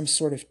 or some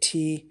sort of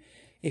tea.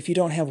 If you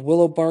don't have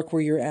willow bark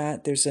where you're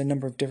at, there's a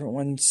number of different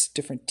ones,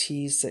 different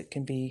teas that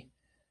can be,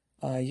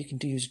 you can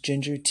use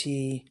ginger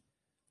tea.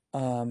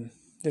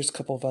 There's a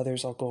couple of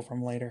others, I'll go over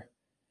them later.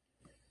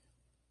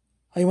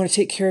 You want to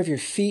take care of your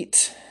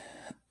feet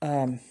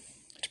to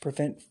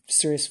prevent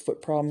serious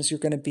foot problems. You're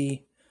going to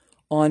be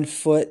on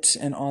foot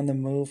and on the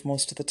move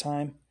most of the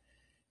time.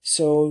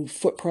 So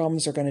foot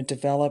problems are going to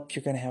develop.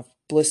 You're going to have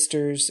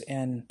blisters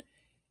and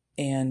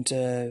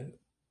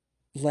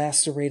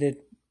lacerated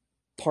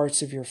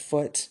parts of your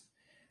foot.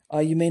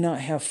 You may not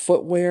have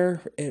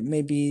footwear. It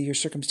may be your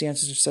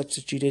circumstances are such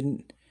that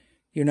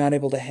you're not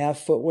able to have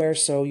footwear.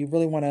 So you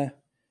really want to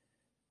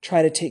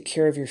try to take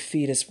care of your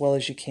feet as well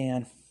as you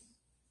can.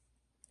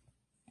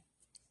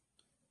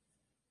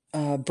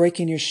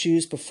 Breaking your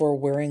shoes before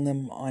wearing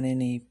them on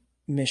any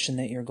mission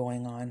that you're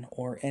going on,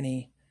 or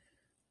any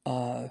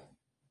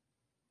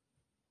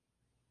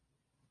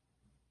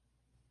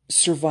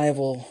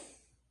survival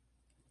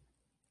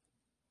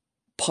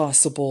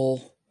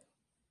possible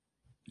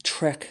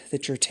trek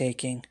that you're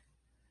taking.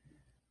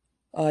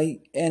 And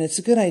it's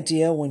a good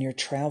idea when you're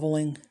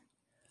traveling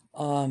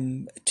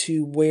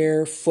to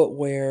wear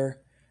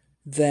footwear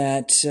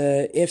that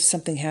if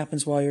something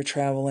happens while you're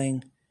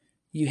traveling,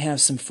 you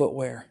have some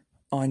footwear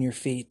on your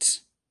feet,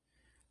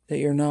 that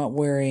you're not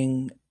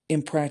wearing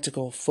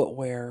impractical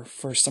footwear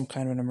for some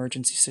kind of an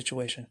emergency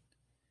situation.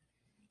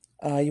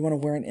 You want to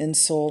wear an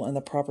insole and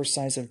the proper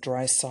size of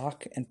dry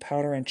sock and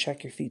powder, and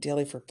check your feet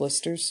daily for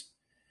blisters.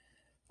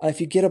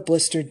 If you get a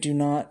blister, do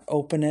not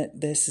open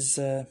it. This is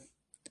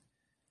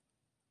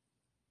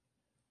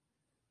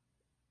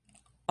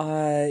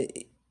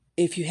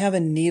if you have a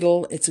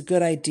needle, it's a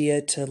good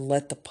idea to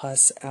let the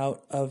pus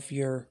out of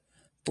your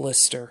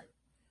blister.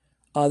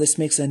 This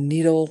makes a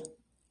needle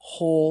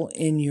hole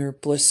in your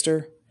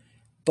blister,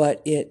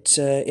 but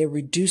it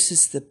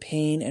reduces the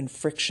pain and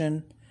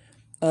friction.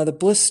 A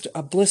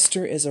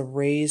blister is a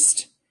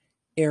raised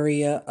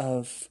area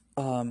of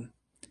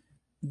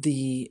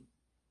the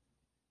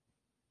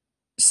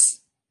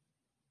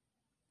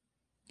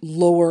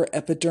lower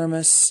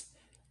epidermis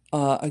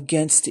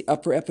against the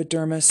upper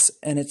epidermis,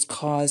 and it's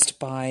caused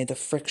by the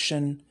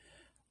friction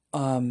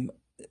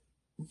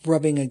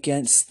rubbing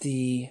against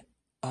the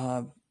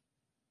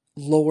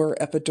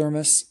lower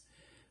epidermis,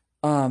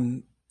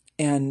 and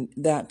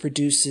that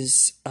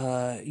produces,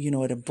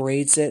 it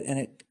abrades it,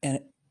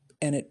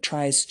 and it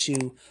tries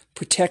to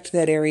protect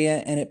that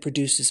area, and it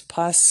produces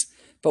pus.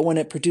 But when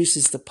it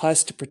produces the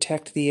pus to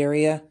protect the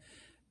area,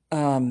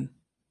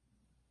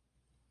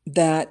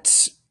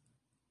 that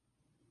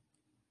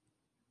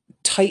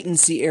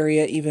tightens the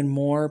area even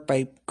more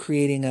by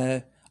creating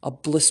a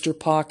blister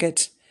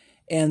pocket,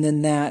 and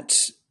then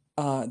that's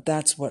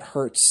what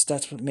hurts.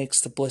 That's what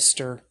makes the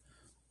blister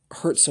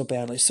hurt so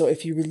badly. So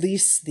if you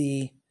release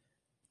the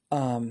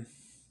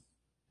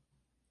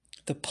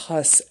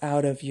pus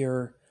out of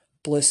your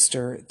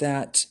blister,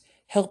 that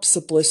helps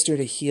the blister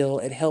to heal.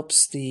 It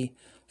helps the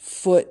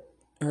foot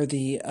or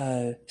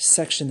the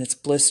section that's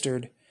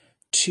blistered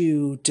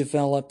to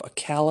develop a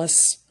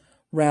callus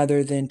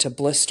rather than to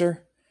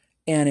blister,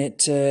 and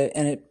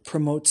it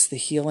promotes the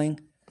healing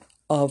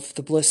of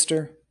the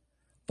blister.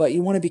 But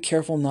you want to be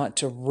careful not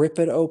to rip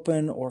it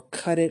open or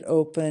cut it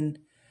open.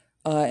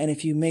 And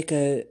if you make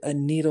a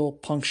needle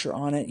puncture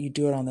on it, you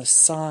do it on the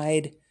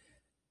side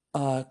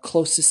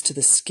closest to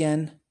the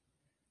skin.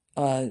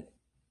 From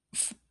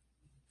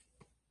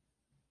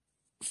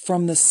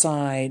the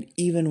side,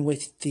 even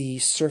with the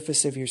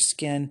surface of your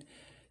skin,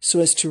 so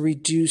as to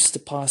reduce the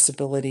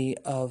possibility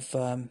of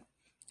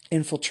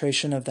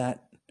infiltration of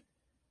that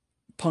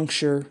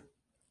puncture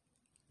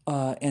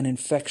and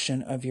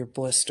infection of your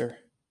blister.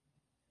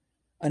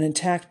 An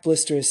intact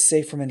blister is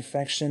safe from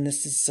infection.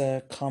 This is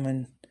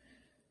common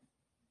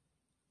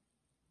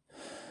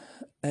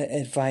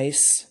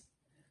advice,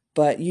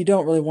 but you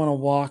don't really want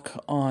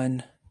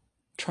to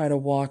try to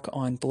walk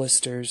on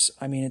blisters.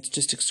 I mean, it's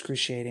just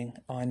excruciating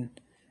on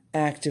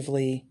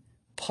actively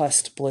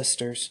pussed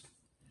blisters.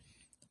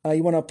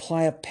 You want to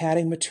apply a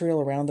padding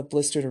material around the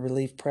blister to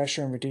relieve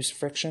pressure and reduce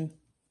friction.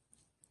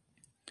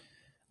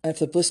 If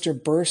the blister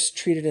bursts,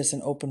 treat it as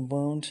an open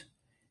wound,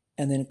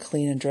 and then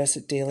clean and dress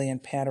it daily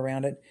and pad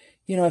around it.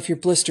 If your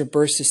blister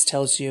bursts, this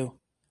tells you,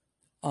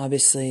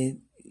 obviously,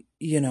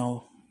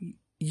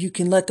 you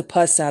can let the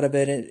pus out of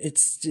it.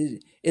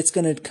 It's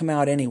going to come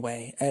out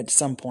anyway at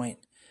some point.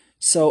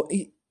 So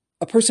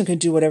a person can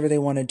do whatever they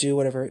want to do,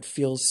 whatever it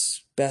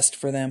feels best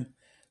for them.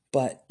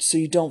 But so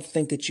you don't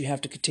think that you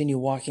have to continue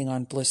walking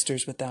on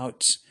blisters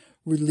without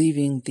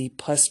relieving the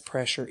pus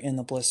pressure in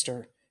the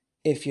blister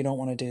if you don't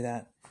want to do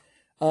that.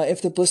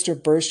 If the blister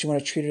bursts, you want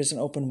to treat it as an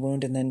open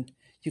wound, and then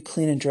you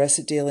clean and dress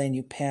it daily and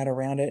you pad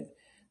around it.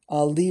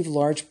 Leave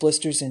large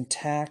blisters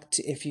intact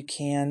if you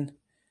can.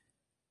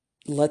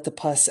 Let the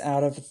pus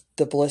out of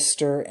the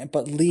blister,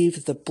 but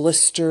leave the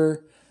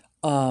blister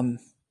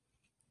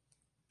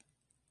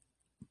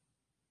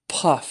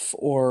puff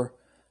or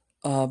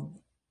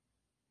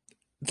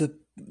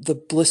the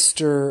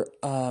blister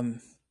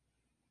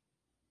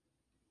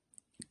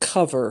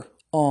cover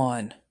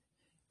on,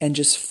 and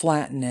just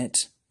flatten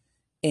it,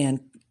 and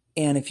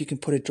if you can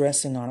put a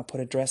dressing on it, put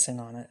a dressing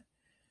on it.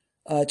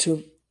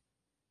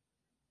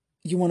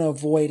 You want to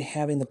avoid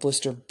having the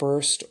blister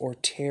burst or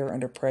tear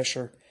under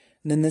pressure,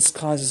 and then this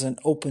causes an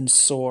open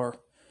sore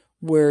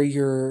where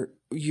your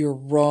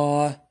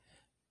raw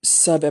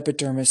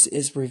subepidermis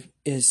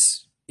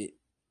is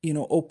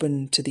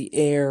open to the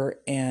air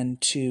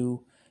and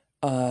to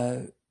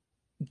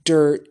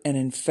dirt and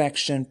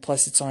infection,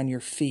 plus it's on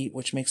your feet,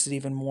 which makes it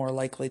even more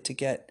likely to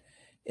get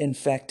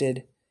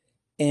infected.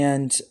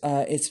 And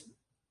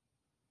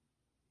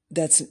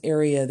that's an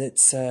area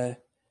that's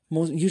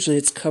usually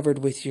it's covered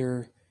with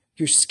your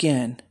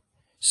skin,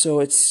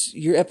 so it's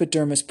your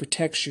epidermis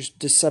protects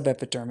the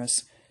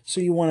subepidermis. So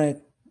you want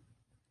to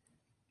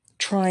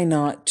try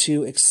not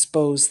to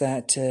expose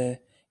that to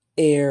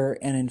air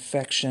and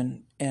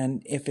infection.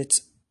 And if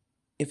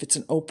it's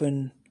an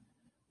open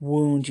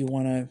wound, you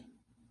want to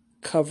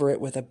cover it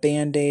with a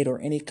Band-Aid or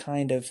any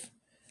kind of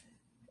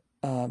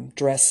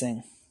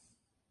dressing.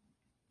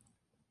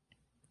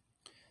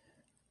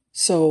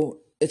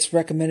 So it's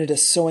recommended a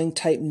sewing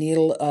type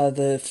needle,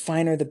 the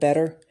finer the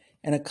better,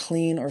 and a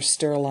clean or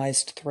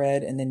sterilized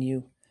thread, and then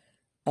you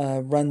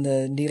run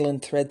the needle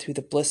and thread through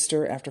the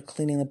blister after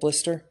cleaning the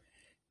blister.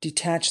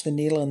 Detach the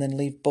needle and then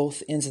leave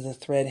both ends of the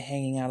thread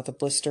hanging out of the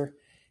blister,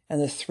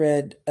 and the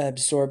thread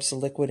absorbs the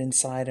liquid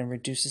inside and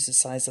reduces the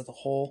size of the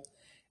hole,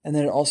 and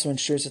then it also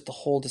ensures that the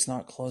hole does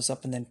not close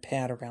up, and then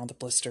pad around the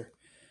blister.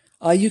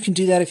 You can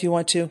do that if you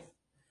want to.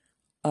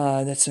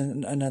 That's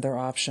another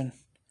option.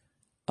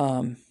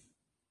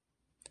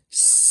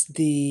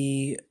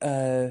 The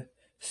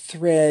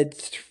thread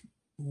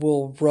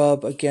will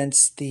rub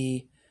against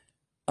the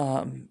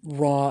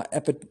raw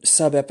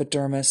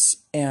subepidermis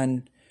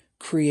and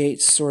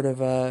create sort of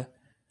a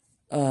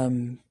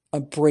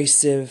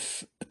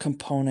abrasive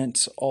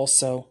component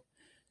also.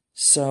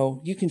 So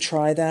you can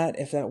try that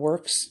if that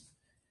works.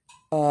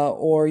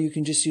 Or you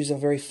can just use a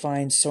very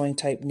fine sewing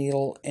type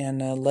needle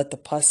and let the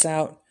pus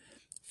out.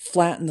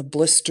 Flatten the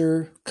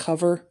blister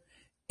cover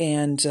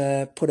and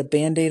put a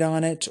Band-Aid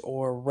on it,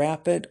 or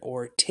wrap it,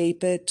 or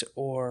tape it,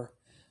 or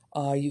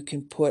you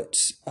can put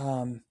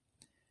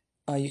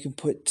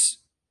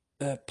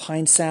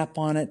pine sap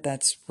on it.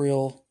 That's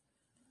real.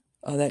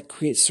 That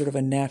creates sort of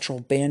a natural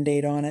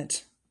Band-Aid on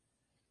it.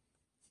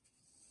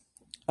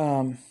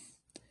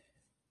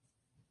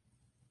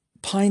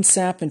 Pine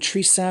sap and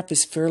tree sap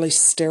is fairly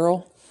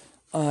sterile.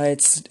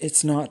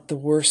 It's not the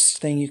worst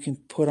thing you can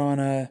put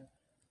on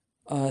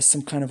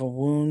some kind of a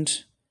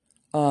wound.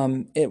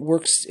 It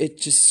works. It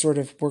just sort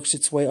of works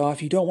its way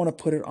off. You don't want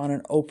to put it on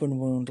an open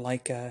wound,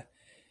 like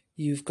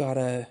you've got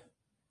a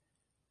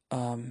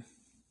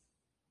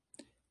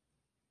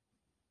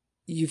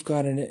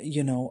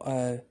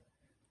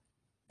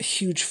a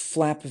huge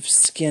flap of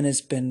skin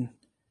has been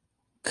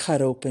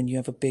cut open. You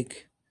have a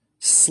big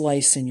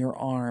slice in your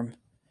arm.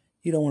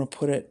 You don't want to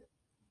put it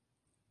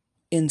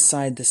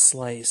inside the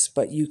slice,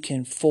 but you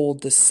can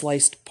fold the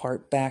sliced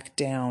part back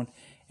down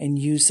and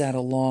use that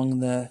along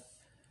the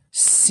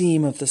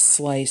seam of the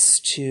slice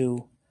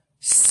to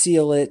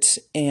seal it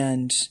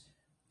and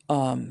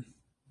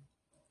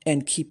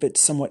keep it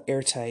somewhat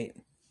airtight.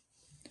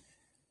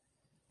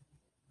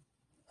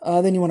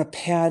 Then you want to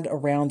pad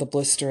around the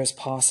blister as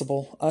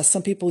possible.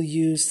 Some people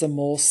use the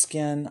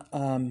moleskin.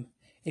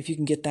 If you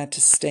can get that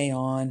to stay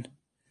on,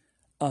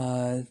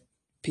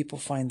 people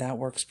find that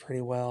works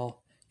pretty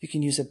well. You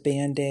can use a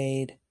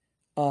Band-Aid.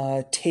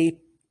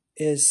 Tape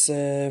is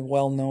a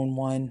well-known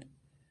one.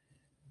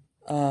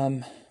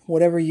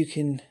 Whatever you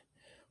can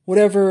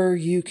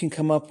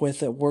come up with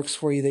that works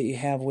for you, that you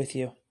have with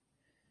you.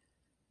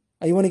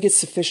 You want to get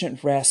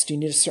sufficient rest. You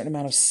need a certain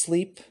amount of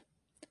sleep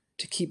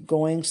to keep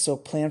going, so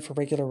plan for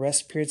regular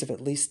rest periods of at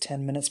least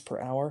 10 minutes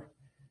per hour,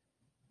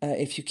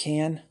 if you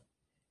can.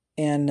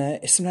 And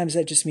sometimes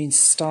that just means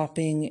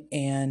stopping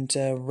and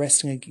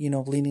resting,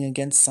 leaning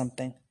against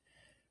something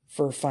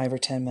for 5 or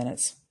 10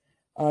 minutes.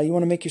 You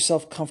want to make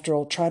yourself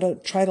comfortable. Try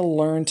to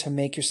learn to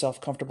make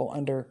yourself comfortable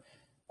under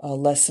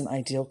less than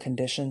ideal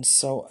conditions.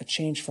 So a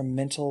change from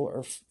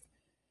mental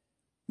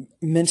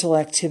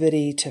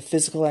activity to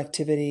physical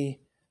activity,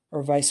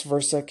 or vice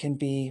versa, can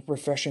be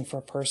refreshing for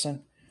a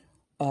person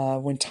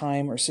when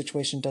time or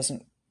situation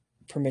doesn't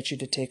permit you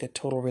to take a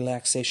total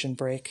relaxation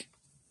break.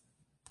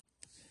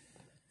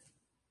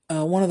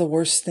 One of the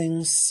worst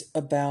things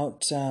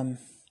about a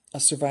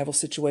survival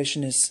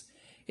situation is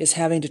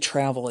having to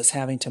travel, is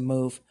having to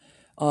move.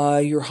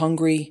 You're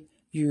hungry,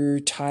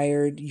 you're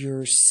tired,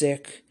 you're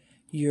sick,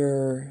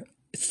 you're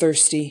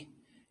thirsty,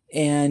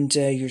 and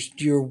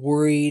you're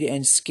worried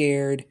and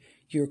scared.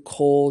 You're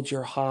cold,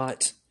 you're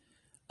hot.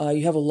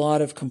 You have a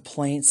lot of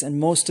complaints,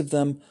 and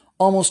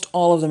almost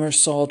all of them are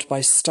solved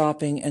by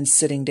stopping and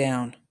sitting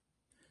down.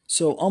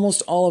 So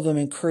almost all of them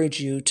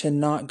encourage you to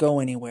not go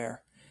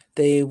anywhere.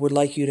 They would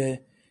like you to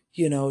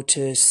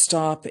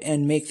stop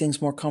and make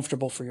things more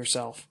comfortable for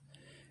yourself.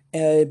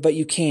 But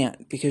you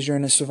can't, because you're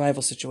in a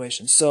survival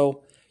situation.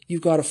 So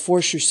you've got to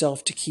force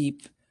yourself to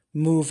keep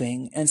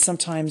moving. And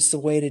sometimes the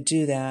way to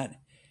do that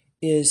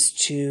is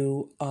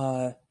to,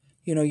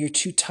 you're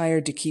too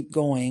tired to keep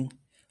going,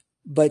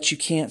 but you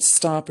can't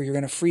stop or you're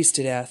going to freeze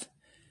to death,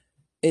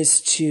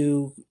 is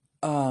to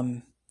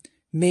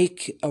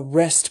make a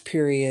rest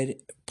period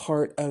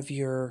part of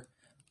your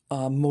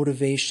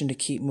motivation to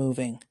keep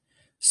moving.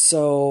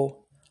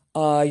 So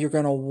you're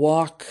going to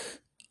walk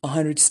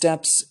 100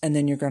 steps, and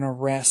then you're going to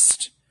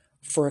rest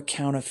for a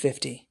count of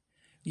 50.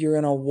 You're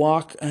going to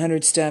walk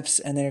 100 steps,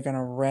 and then you're going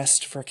to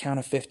rest for a count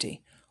of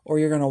 50. Or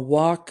you're going to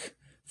walk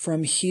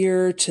from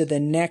here to the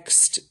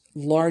next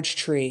large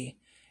tree,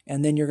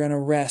 and then you're going to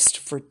rest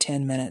for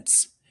 10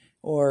 minutes.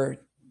 Or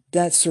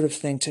that sort of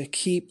thing, to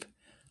keep,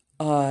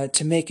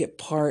 to make it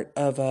part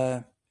of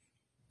a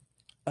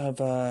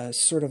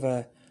sort of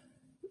a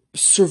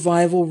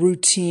survival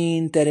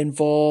routine that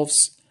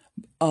involves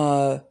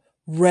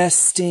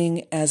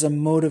resting as a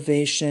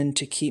motivation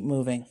to keep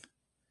moving.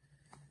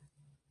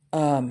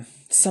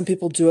 Some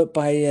people do it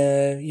by,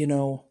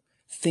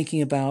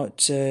 thinking about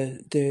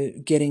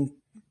the getting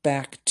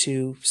back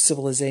to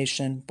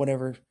civilization,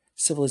 whatever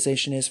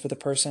civilization is for the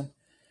person,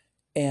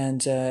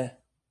 and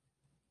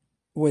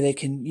where they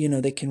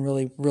can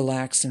really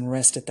relax and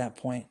rest at that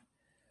point.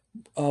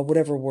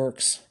 Whatever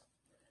works.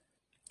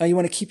 You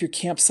want to keep your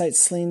campsite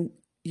clean.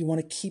 You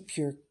want to keep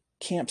your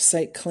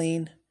campsite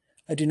clean.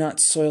 Do not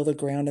soil the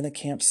ground in the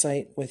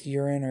campsite with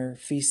urine or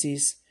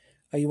feces.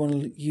 You want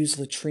to use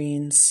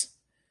latrines.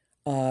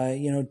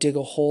 Dig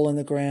a hole in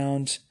the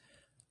ground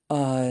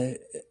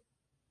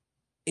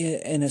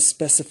in a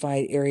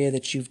specified area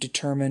that you've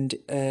determined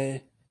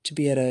to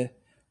be at a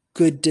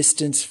good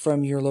distance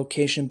from your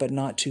location, but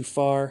not too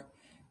far,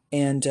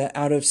 and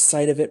out of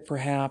sight of it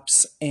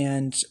perhaps,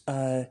 and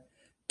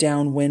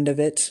downwind of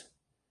it,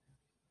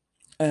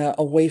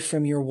 away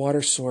from your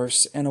water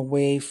source and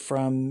away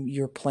from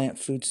your plant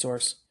food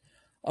source.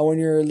 When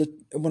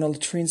a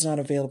latrine's not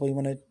available, you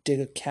want to dig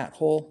a cat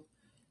hole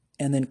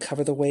and then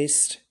cover the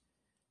waste.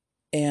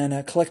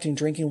 And collecting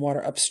drinking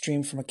water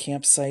upstream from a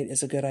campsite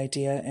is a good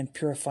idea, and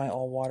purify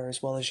all water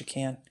as well as you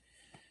can.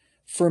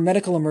 For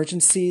medical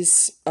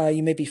emergencies,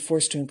 you may be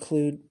forced to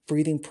include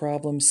breathing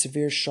problems,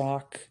 severe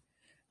shock,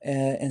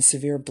 and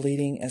severe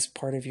bleeding as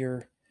part of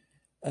your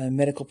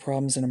medical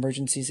problems and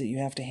emergencies that you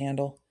have to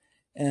handle.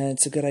 And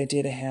it's a good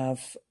idea to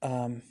have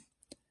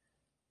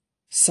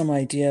some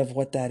idea of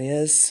what that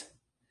is.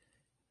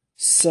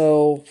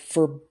 So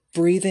for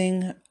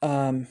breathing,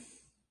 any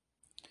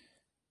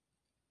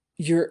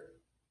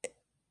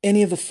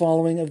of the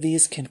following of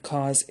these can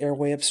cause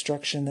airway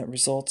obstruction that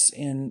results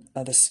in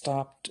the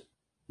stopped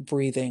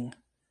breathing,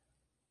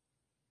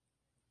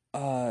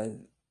 the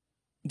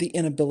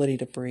inability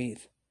to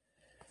breathe.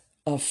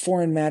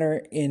 Foreign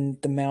matter in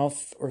the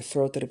mouth or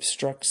throat that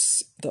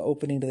obstructs the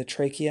opening to the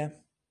trachea.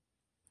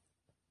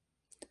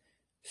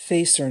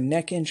 Face or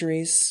neck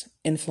injuries,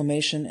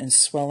 inflammation and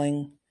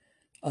swelling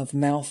of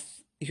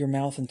your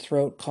mouth and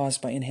throat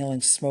caused by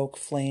inhaling smoke,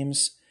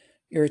 flames,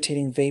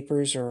 irritating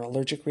vapors, or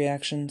allergic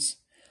reactions.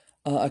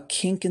 A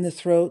kink in the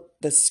throat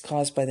that's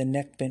caused by the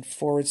neck bent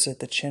forward so that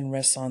the chin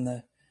rests on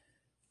the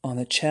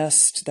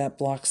chest. That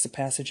blocks the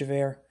passage of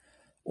air.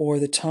 Or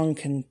the tongue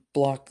can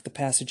block the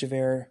passage of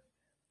air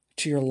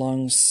to your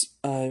lungs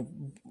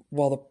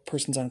while the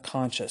person's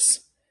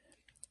unconscious.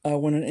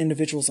 When an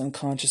individual is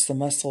unconscious, the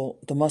muscle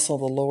of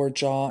the lower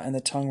jaw and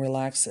the tongue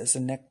relax as the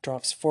neck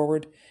drops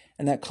forward,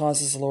 and that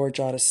causes the lower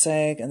jaw to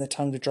sag and the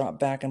tongue to drop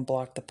back and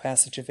block the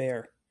passage of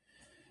air.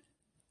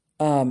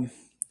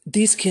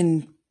 These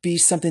can be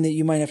something that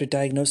you might have to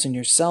diagnose in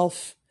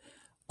yourself.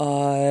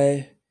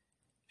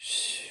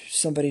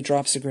 Somebody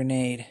drops a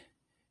grenade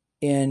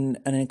in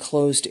an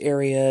enclosed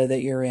area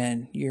that you're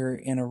in. You're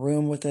in a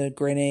room with a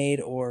grenade,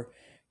 or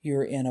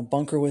you're in a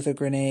bunker with a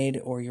grenade,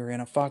 or you're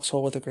in a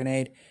foxhole with a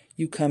grenade.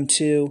 You come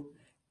to,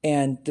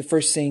 and the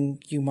first thing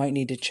you might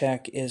need to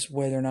check is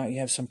whether or not you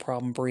have some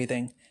problem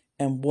breathing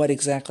and what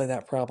exactly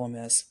that problem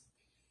is.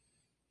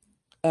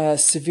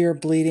 Severe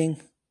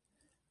bleeding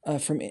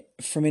from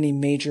any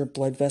major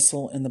blood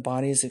vessel in the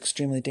body is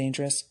extremely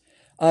dangerous.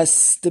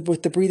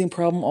 With the breathing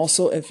problem,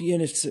 also, if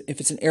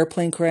it's an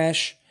airplane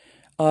crash,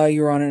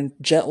 you're on a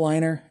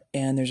jetliner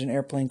and there's an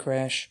airplane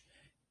crash,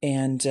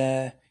 and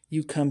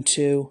you come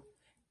to,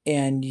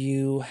 and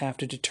you have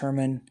to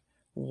determine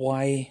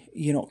why,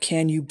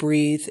 can you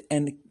breathe,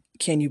 and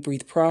can you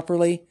breathe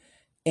properly,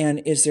 and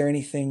is there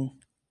anything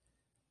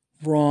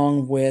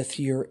wrong with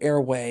your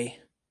airway?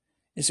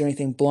 Is there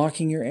anything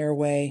blocking your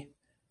airway?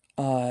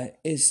 Do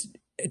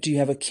you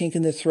have a kink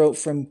in the throat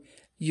from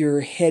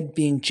your head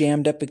being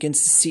jammed up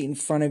against the seat in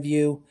front of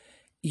you?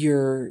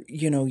 Your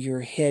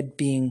head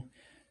being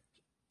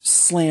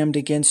slammed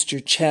against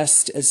your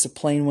chest as the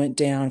plane went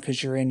down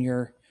because you're in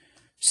your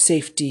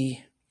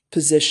safety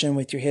position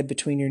with your head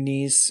between your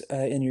knees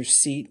in your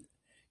seat,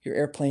 your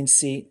airplane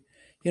seat.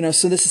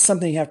 So this is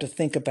something you have to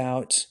think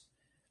about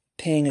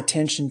paying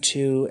attention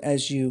to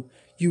as you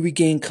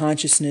regain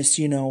consciousness,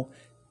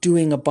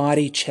 doing a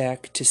body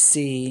check to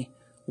see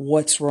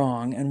what's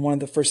wrong. And one of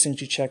the first things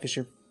you check is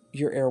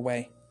your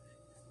airway.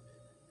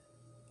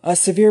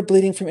 Severe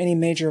bleeding from any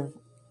major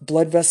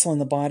blood vessel in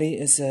the body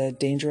is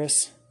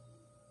dangerous.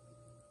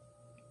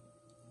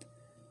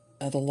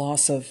 The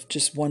loss of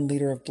just 1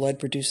 liter of blood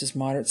produces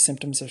moderate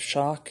symptoms of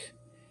shock,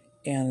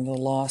 and the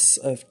loss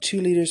of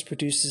 2 liters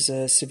produces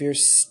a severe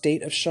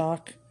state of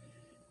shock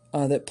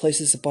that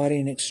places the body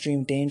in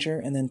extreme danger,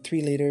 and then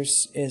 3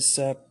 liters is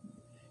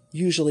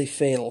usually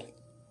fatal.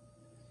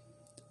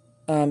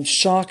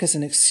 Shock is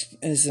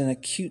an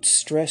acute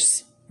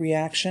stress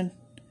reaction.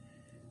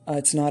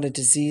 It's not a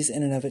disease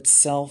in and of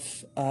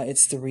itself.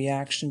 It's the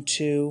reaction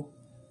to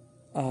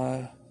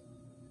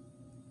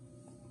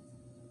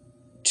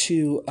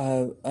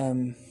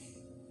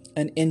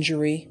an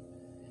injury.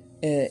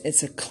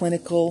 It's a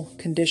clinical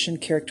condition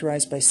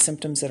characterized by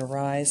symptoms that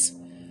arise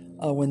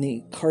when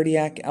the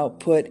cardiac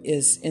output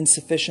is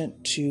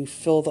insufficient to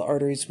fill the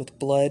arteries with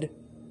blood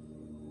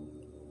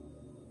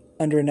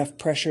under enough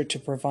pressure to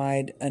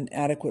provide an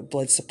adequate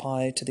blood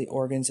supply to the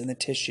organs and the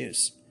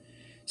tissues.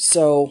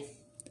 So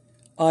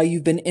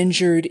you've been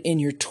injured in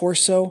your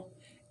torso,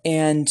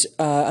 and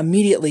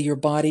immediately your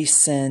body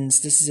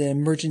sends, this is an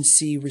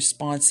emergency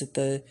response that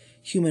the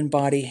human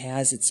body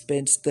has.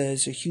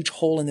 There's a huge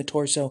hole in the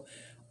torso.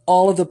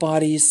 All of the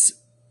body's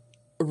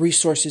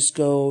resources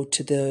go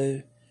to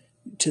the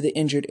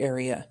injured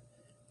area,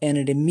 and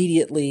it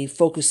immediately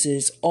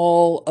focuses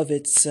all of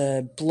its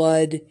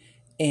blood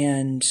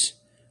and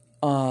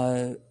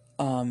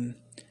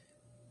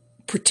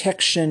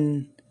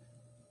protection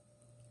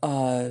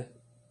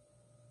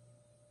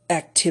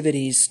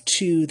activities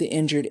to the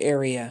injured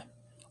area.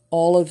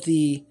 All of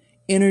the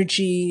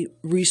energy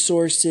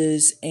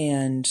resources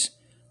and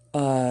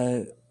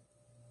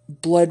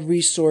blood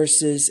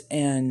resources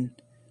and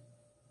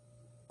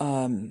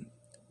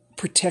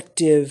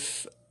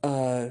protective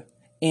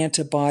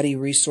antibody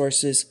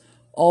resources,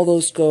 all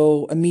those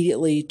go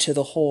immediately to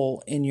the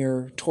hole in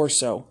your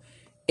torso,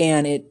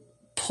 and it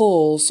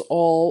pulls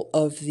all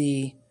of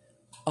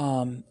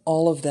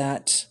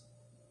that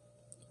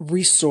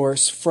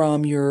resource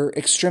from your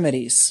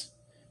extremities.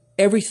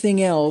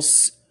 Everything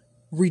else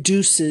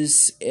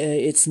reduces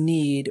its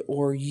need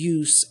or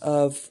use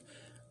of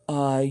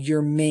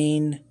your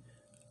main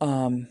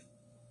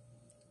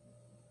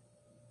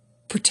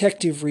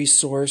protective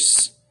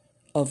resource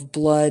of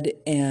blood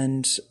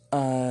and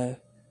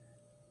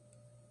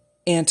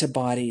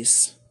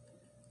antibodies,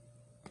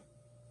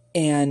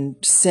 and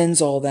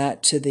sends all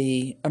that to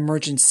the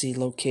emergency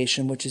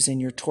location, which is in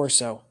your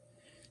torso.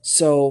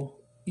 So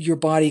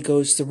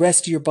the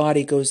rest of your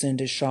body goes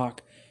into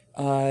shock.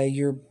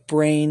 Your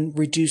brain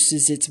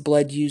reduces its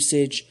blood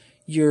usage.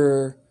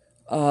 Your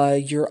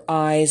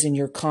eyes and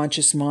your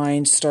conscious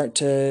mind start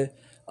to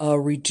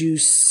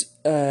reduce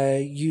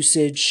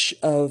usage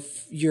of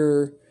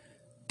your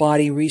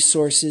body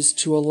resources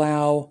to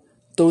allow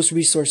those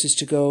resources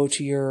to go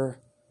to your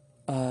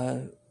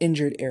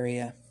injured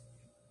area.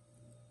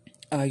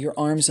 Your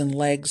arms and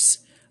legs,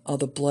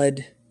 the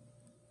blood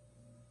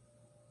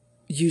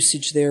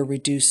usage there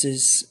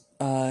reduces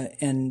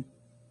and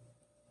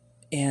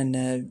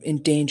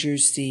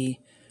endangers the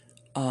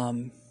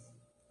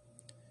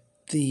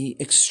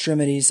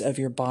extremities of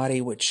your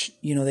body, which,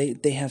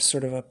 they have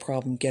sort of a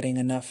problem getting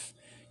enough.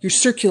 Your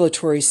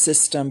circulatory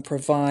system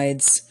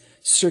provides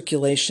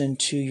circulation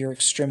to your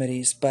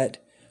extremities, but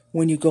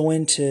when you go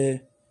into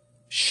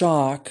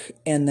shock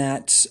and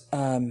that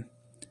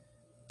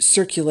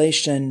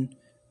circulation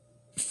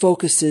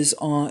focuses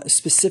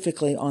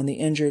specifically on the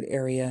injured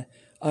area,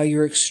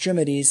 your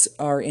extremities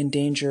are in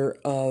danger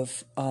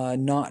of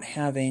not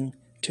having,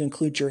 to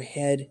include your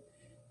head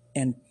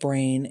and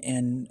brain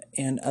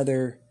and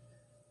other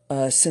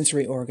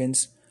sensory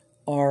organs,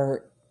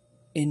 are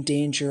in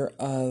danger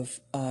of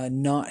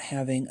not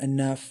having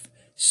enough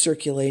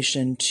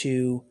circulation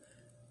to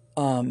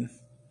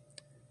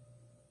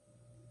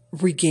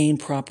regain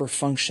proper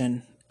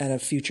function at a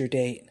future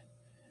date.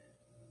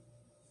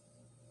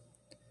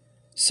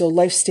 So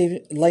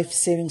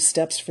life-saving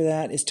steps for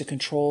that is to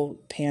control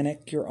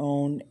panic, your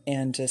own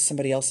and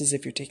somebody else's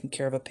if you're taking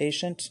care of a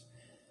patient.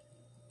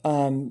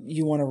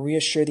 You want to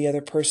reassure the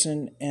other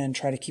person and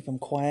try to keep them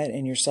quiet,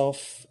 and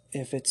yourself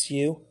if it's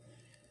you.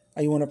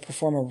 You want to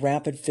perform a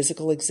rapid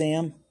physical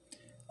exam,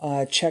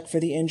 check for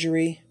the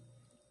injury,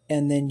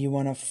 and then you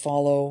want to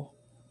follow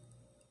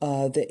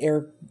the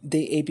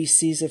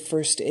ABCs of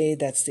first aid.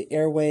 That's the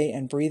airway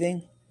and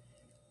breathing,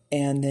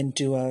 and then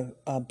do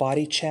a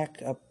body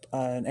check,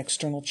 an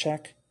external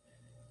check.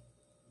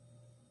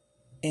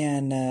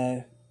 And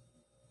a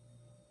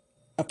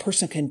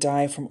person can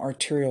die from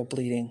arterial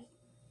bleeding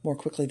more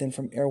quickly than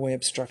from airway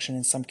obstruction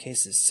in some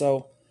cases.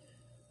 So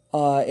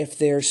if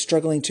they're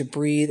struggling to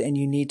breathe and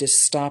you need to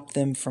stop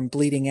them from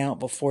bleeding out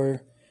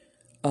before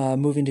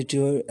moving to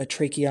do a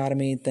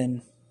tracheotomy,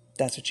 then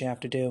that's what you have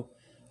to do.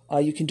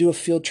 You can do a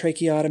field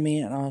tracheotomy,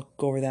 and I'll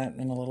go over that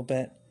in a little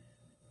bit.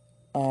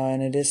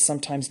 And it is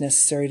sometimes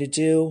necessary to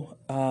do.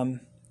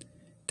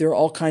 There are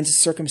all kinds of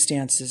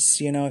circumstances.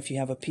 If you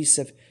have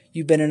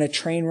you've been in a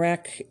train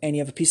wreck and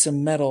you have a piece of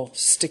metal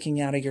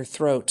sticking out of your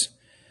throat,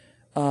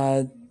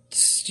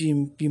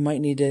 you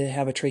might need to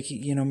have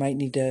might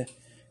need to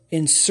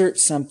insert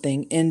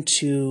something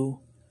into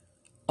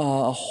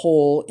a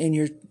hole in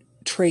your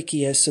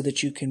trachea so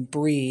that you can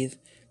breathe,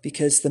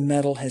 because the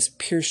metal has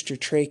pierced your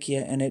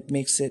trachea and it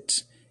makes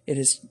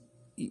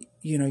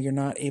you're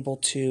not able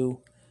to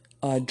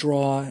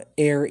draw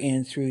air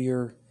in through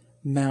your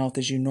mouth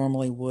as you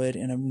normally would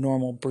in a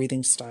normal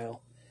breathing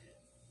style.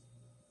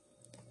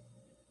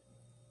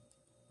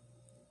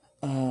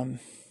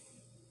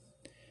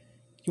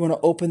 You want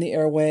to open the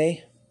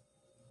airway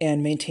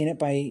and maintain it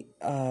by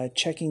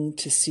checking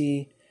to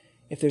see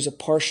if there's a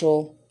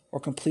partial or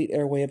complete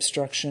airway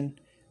obstruction.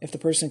 If the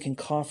person can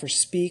cough or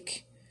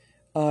speak,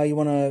 you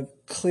want to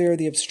clear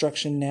the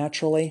obstruction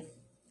naturally.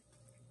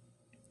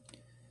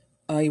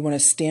 You want to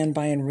stand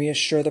by and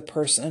reassure the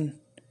person,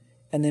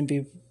 and then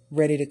be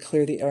ready to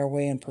clear the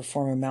airway and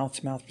perform a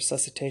mouth-to-mouth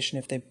resuscitation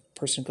if the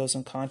person goes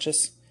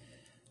unconscious.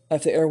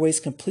 If the airway is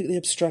completely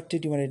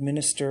obstructed, you want to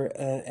administer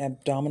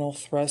abdominal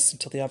thrusts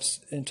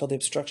until the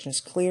obstruction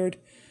is cleared,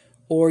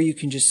 or you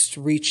can just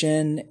reach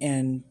in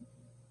and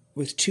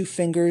with 2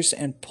 fingers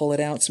and pull it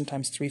out,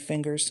 sometimes 3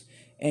 fingers,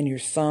 and your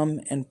thumb,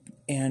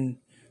 and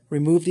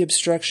remove the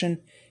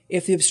obstruction.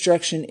 If the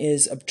obstruction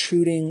is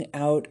obtruding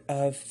out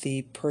of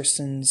the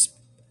person's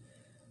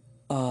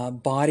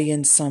body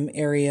in some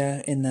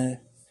area, in the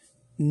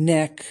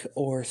neck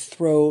or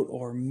throat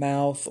or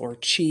mouth or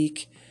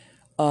cheek,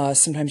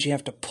 sometimes you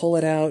have to pull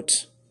it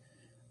out.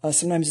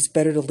 Sometimes it's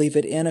better to leave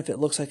it in if it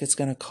looks like it's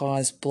going to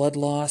cause blood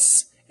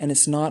loss and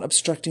it's not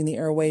obstructing the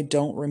airway.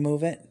 Don't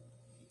remove it.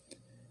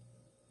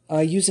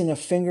 Using a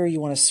finger, you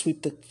want to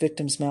sweep the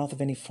victim's mouth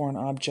of any foreign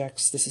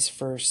objects. This is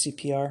for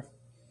CPR.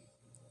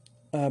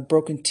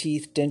 Broken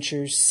teeth,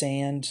 dentures,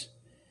 sand.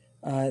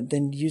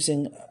 Then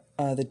using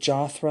the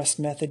jaw thrust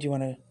method, you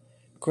want to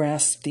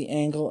grasp the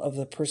angle of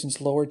the person's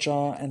lower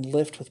jaw and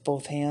lift with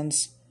both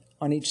hands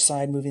on each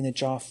side, moving the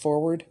jaw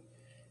forward.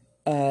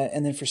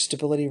 And then for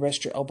stability,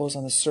 rest your elbows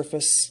on the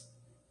surface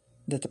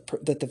that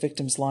the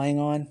victim's lying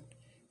on.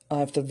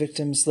 If the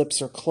victim's lips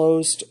are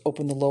closed,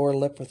 open the lower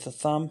lip with the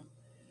thumb.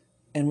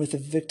 and with the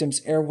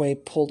victim's airway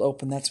pulled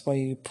open, that's why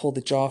you pull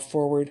the jaw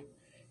forward.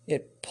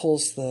 It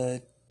pulls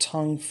the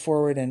tongue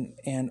forward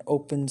and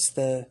opens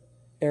the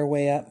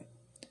airway up.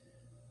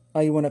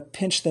 You want to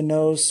pinch the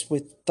nose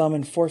with thumb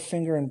and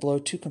forefinger and blow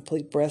 2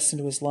 complete breaths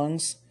into his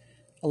lungs.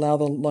 Allow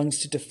the lungs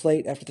to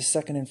deflate after the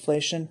second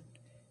inflation.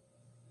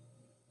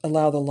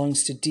 Allow the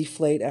lungs to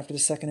deflate after the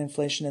second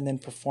inflation, and then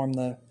perform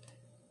the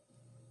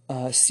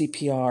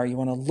CPR. You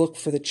want to look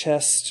for the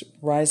chest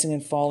rising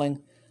and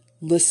falling.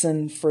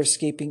 Listen for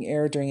escaping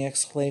air during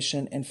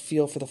exhalation, and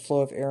feel for the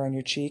flow of air on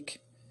your cheek.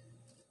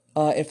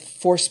 If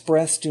forced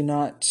breaths do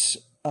not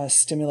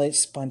stimulate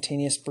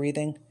spontaneous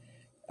breathing,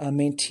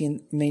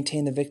 maintain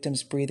the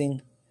victim's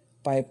breathing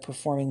by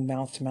performing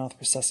mouth-to-mouth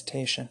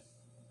resuscitation.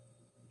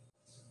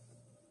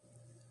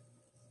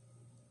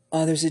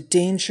 There's a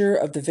danger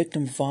of the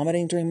victim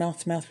vomiting during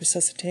mouth-to-mouth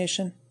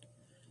resuscitation.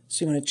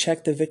 So you want to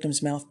check the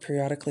victim's mouth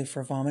periodically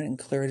for vomit and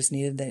clear it as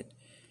needed. That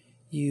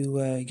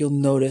you'll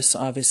notice,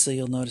 obviously,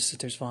 that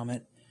there's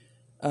vomit.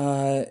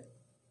 And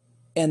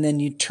then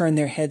you turn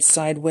their head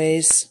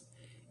sideways,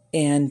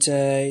 and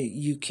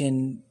you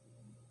can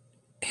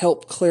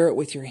help clear it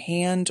with your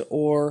hand,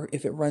 or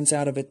if it runs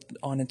out of it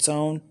on its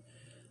own,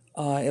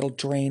 it'll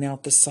drain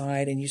out the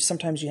side. And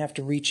sometimes you have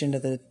to reach into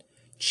the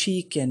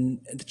cheek, and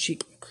the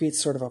cheek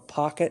creates sort of a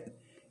pocket,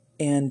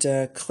 and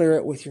clear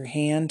it with your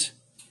hand,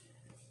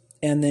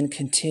 and then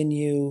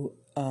continue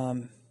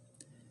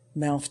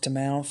mouth to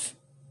mouth.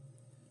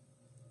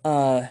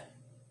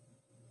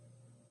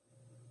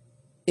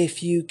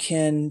 If you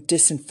can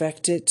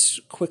disinfect it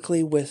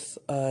quickly with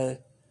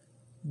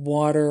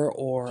water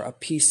or a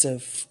piece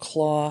of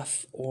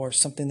cloth or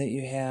something that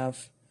you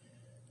have,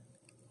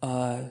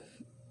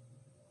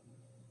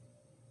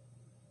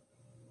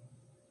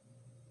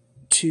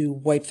 to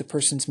wipe the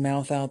person's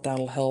mouth out,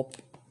 that'll help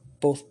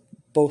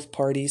both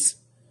parties.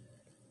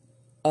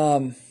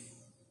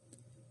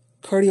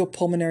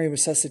 Cardiopulmonary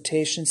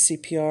resuscitation,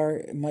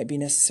 CPR, might be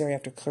necessary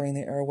after clearing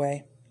the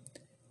airway,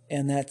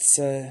 and that's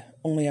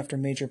only after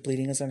major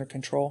bleeding is under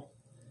control.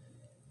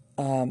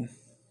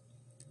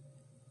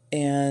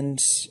 And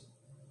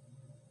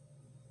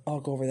I'll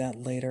go over that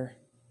later.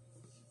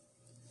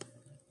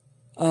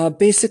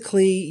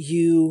 Basically,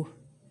 you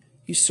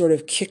sort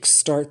of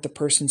kickstart the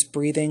person's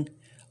breathing.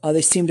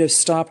 They seem to have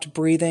stopped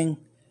breathing.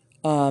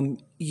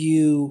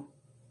 You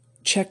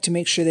check to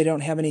make sure they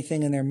don't have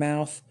anything in their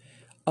mouth.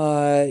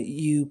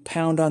 You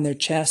pound on their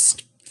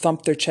chest,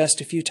 thump their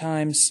chest a few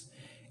times.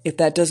 If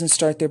that doesn't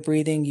start their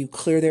breathing, you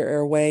clear their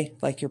airway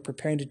like you're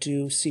preparing to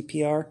do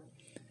CPR.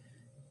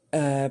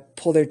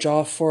 Pull their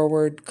jaw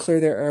forward, clear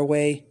their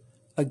airway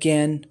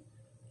again.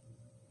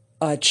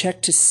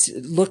 Check to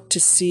look to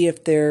see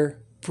if they're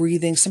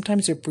breathing.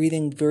 Sometimes they're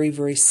breathing very,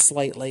 very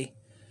slightly,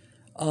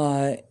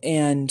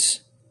 and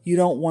you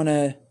don't want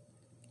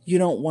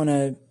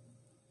to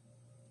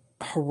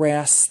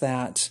harass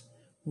that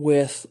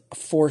with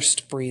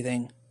forced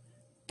breathing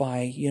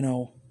by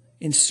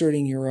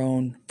inserting your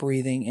own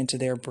breathing into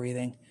their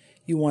breathing.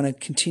 You want to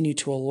continue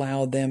to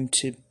allow them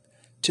to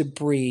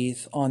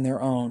breathe on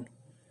their own.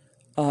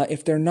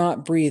 If they're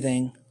not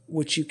breathing,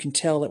 which you can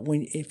tell that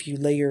if you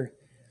lay your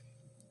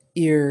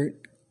ear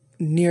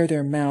near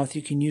their mouth,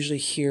 you can usually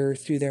hear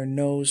through their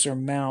nose or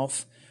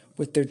mouth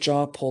with their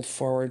jaw pulled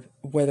forward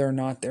whether or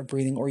not they're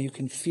breathing, or you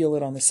can feel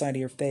it on the side of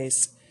your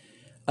face.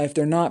 If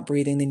they're not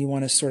breathing, then you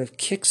want to sort of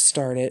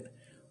kickstart it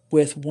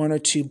with 1 or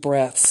 2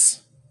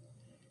 breaths.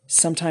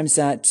 Sometimes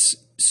that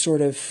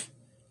sort of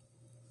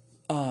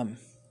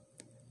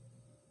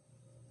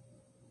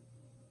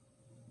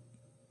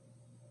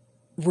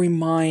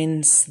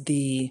reminds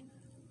the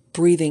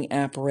breathing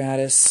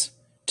apparatus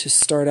to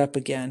start up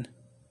again,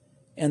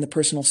 and the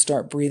person will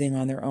start breathing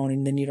on their own,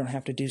 and then you don't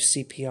have to do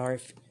CPR.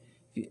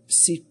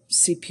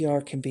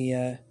 CPR can be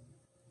a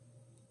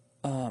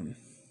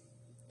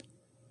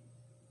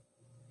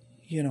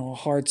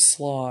hard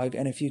slog,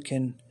 and if you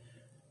can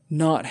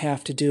not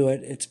have to do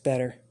it, it's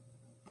better.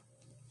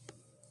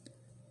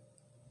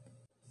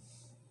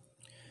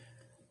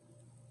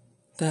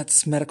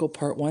 That's medical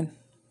part 1.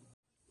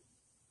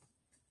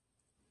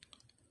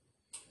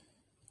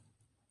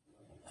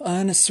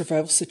 In a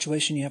survival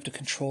situation, you have to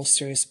control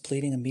serious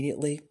bleeding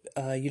immediately.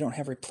 You don't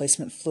have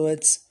replacement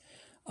fluids.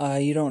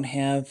 You don't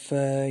have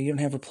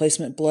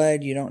replacement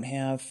blood. You don't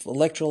have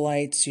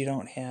electrolytes. You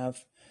don't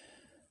have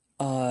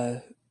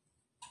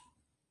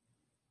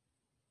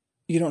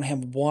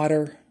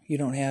water. You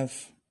don't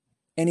have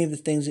any of the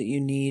things that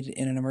you need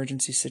in an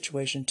emergency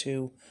situation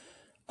to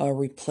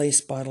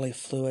replace bodily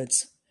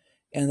fluids.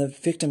 And the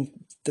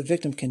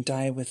victim can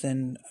die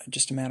within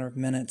just a matter of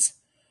minutes.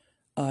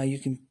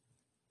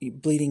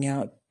 Bleeding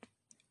out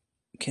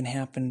can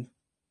happen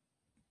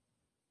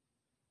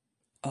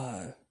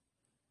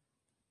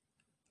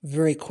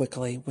very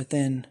quickly.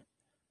 Within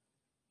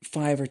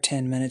 5 or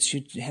 10 minutes,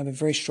 you have a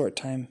very short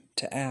time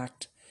to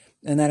act,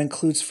 and that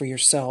includes for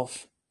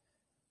yourself.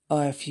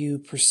 If you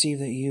perceive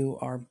that you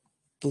are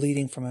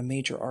bleeding from a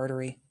major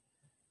artery,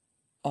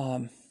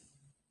 you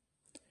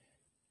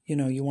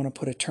want to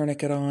put a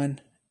tourniquet on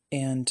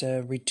and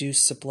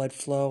reduce the blood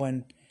flow,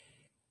 and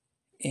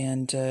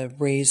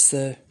raise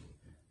the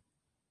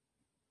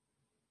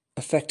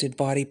affected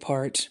body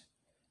part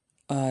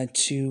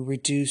to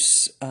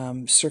reduce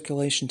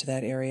circulation to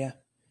that area.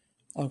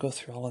 I'll go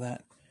through all of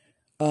that.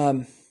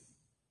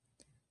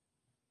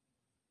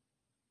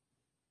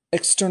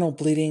 External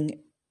bleeding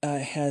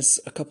has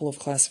a couple of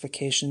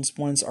classifications.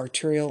 One's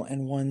arterial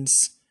and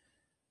one's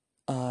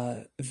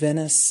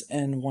venous,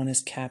 and one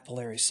is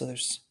capillary. So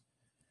there's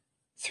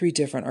three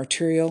different: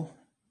 arterial,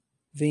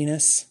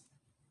 venous,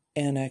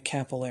 and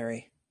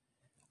capillary.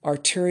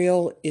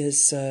 Arterial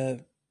is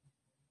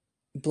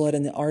blood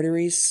in the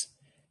arteries,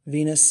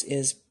 venous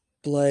is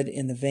blood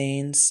in the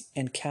veins,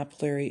 and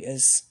capillary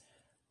is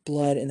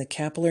blood in the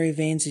capillary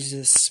veins. These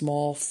are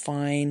small,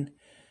 fine,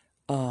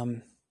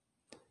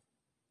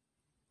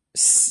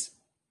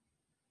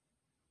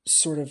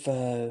 sort of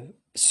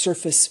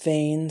surface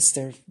veins.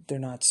 They're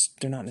not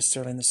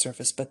necessarily in the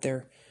surface, but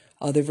they're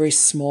very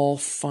small,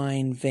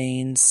 fine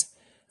veins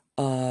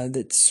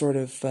that sort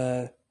of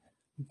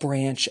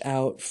branch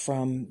out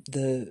from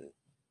the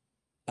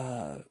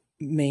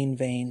main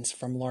veins,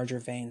 from larger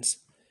veins.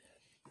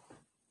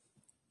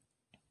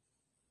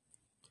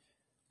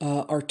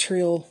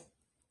 Arterial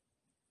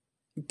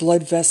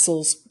blood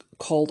vessels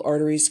called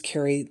arteries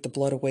carry the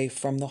blood away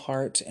from the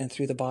heart and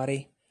through the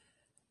body,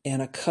 and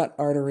a cut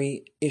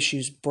artery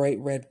issues bright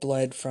red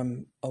blood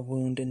from a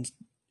wound in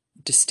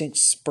distinct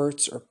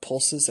spurts or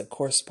pulses that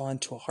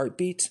correspond to a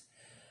heartbeat.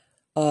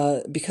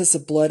 Because the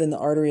blood in the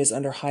artery is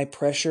under high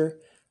pressure,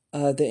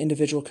 the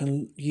individual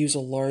can lose a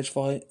large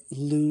volume.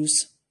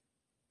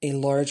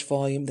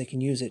 They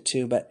can use it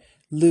too, but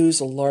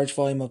lose a large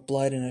volume of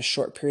blood in a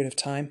short period of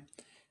time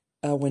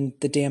when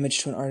the damage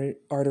to an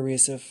artery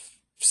is of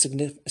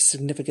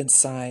significant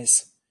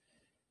size.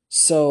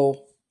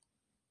 So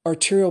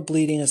arterial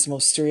bleeding is the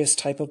most serious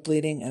type of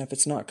bleeding, and if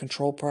it's not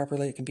controlled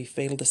properly, it can be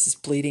fatal. This is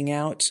bleeding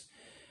out.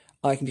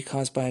 It can be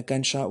caused by a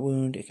gunshot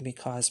wound. It can be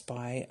caused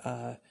by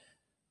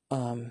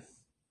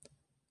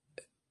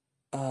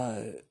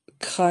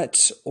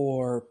cut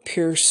or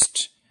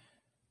pierced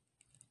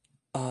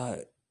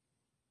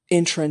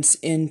entrance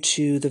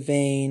into the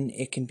vein.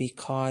 It can be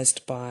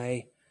caused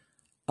by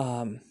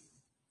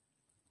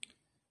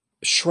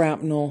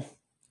shrapnel,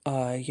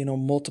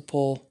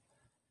 multiple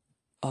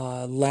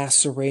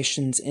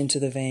lacerations into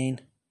the vein.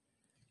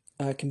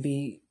 It can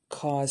be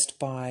caused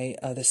by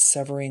the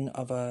severing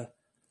of a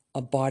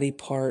body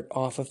part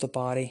off of the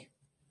body.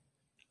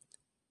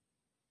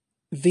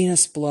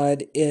 Venous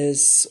blood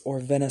is,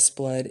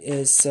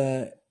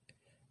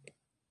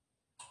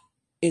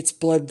 it's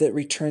blood that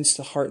returns to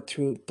the heart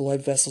through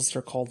blood vessels that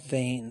are called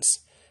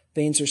veins.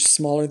 Veins are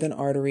smaller than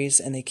arteries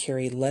and they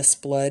carry less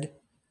blood.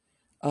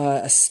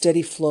 A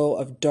steady flow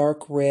of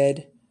dark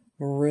red,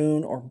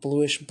 maroon, or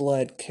bluish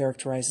blood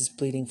characterizes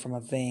bleeding from a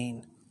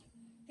vein.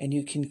 And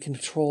you can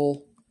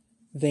control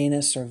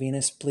venous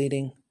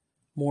bleeding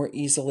more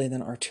easily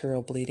than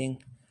arterial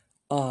bleeding.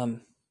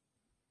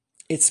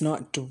 It's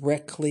not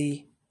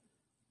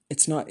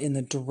in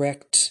the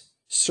direct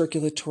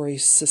circulatory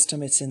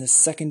system, it's in the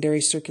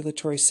secondary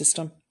circulatory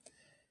system.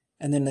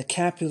 And then the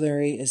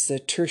capillary is the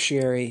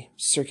tertiary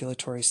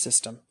circulatory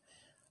system.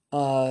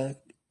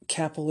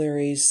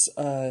 Capillaries,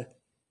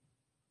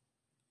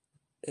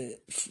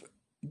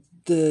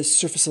 the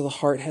surface of the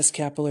heart has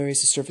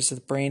capillaries, the surface of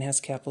the brain has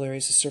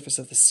capillaries, the surface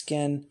of the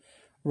skin,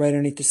 right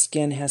underneath the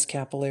skin, has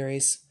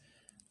capillaries.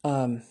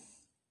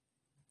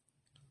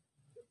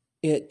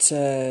 It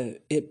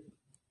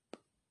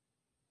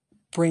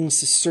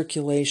brings the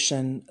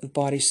circulation, the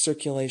body's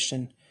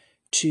circulation,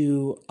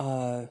 to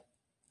the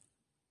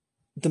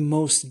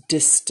most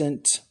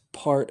distant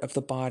part of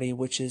the body,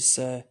 which is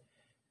the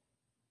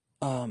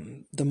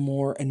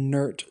more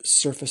inert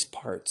surface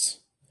parts.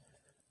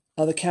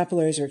 The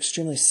capillaries are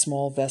extremely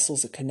small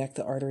vessels that connect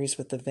the arteries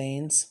with the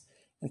veins,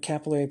 and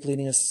capillary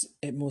bleeding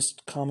it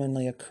most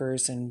commonly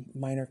occurs in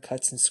minor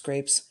cuts and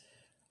scrapes.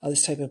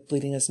 This type of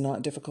bleeding is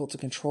not difficult to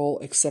control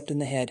except in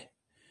the head.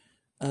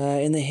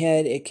 In the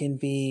head, it can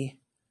be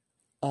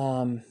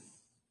some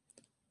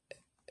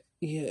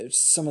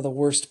of the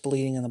worst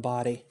bleeding in the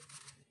body,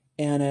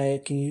 and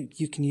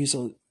you can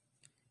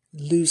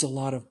lose a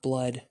lot of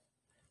blood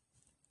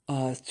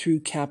through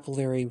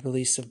capillary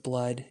release of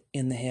blood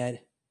in the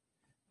head,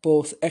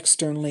 both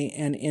externally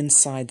and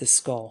inside the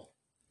skull.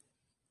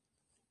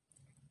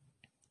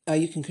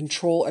 You can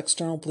control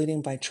external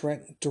bleeding by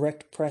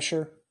direct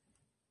pressure,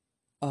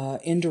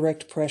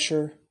 indirect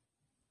pressure,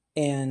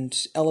 and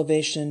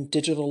elevation,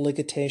 digital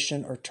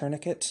ligatation, or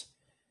tourniquet.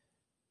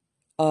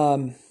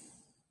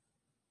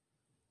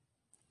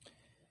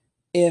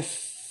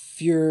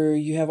 If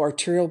you have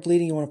arterial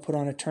bleeding, you want to put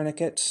on a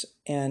tourniquet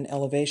and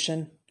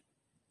elevation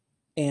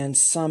and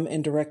some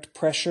indirect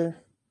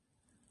pressure,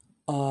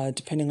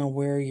 depending on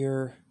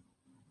where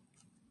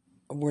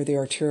the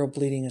arterial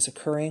bleeding is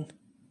occurring.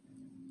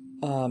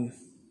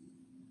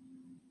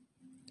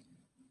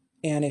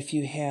 And if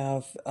you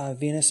have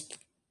venous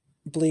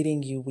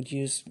bleeding, you would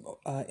use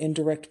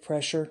indirect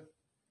pressure.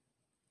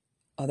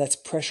 That's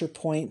pressure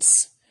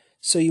points.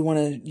 So you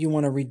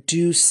want to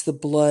reduce the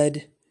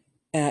blood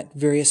at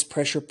various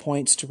pressure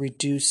points to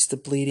reduce the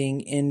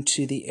bleeding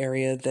into the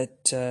area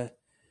that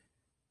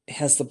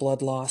has the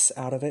blood loss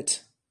out of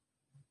it.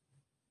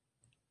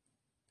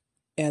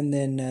 And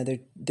then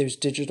there's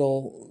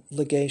digital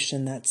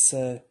ligation. That's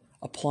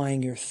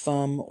applying your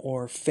thumb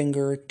or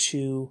finger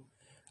to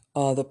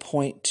the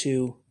point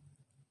to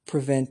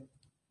prevent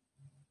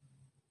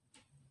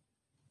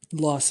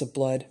loss of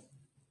blood,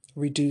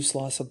 reduce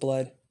loss of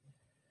blood.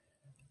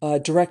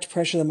 Direct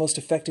pressure, the most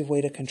effective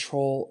way to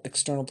control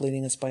external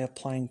bleeding is by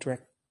applying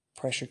direct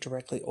pressure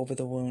directly over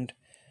the wound.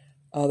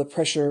 The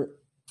pressure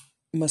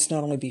must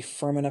not only be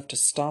firm enough to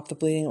stop the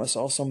bleeding, it must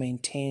also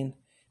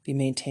be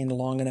maintained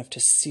long enough to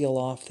seal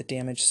off the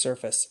damaged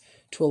surface,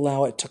 to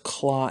allow it to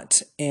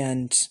clot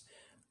and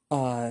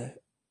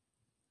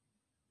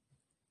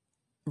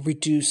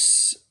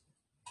reduce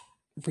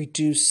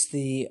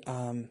the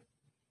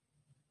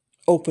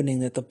opening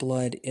that the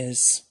blood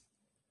is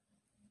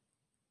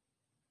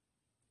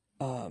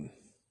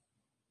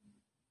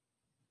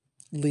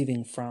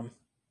leaving from.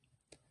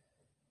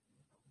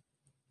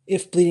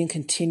 If bleeding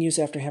continues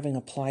after having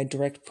applied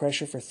direct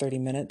pressure for 30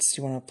 minutes,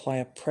 you want to apply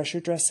a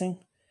pressure dressing.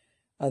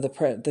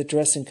 The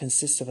dressing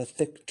consists of a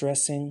thick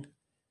dressing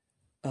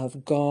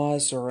of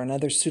gauze or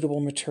another suitable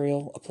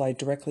material applied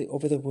directly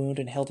over the wound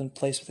and held in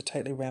place with a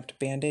tightly wrapped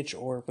bandage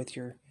or with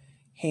your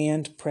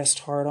hand pressed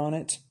hard on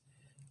it.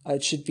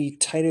 It should be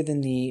tighter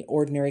than the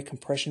ordinary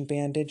compression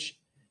bandage,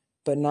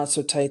 but not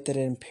so tight that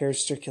it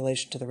impairs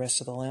circulation to the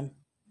rest of the limb.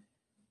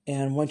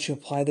 And once you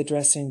apply the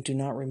dressing, do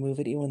not remove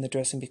it even when the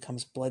dressing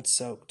becomes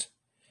blood-soaked.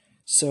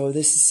 So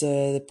this is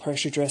the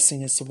pressure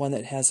dressing is the one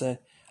that has a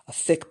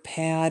thick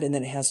pad, and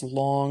then it has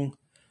long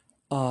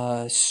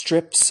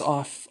strips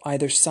off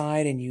either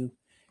side, and you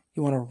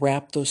want to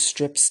wrap those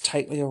strips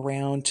tightly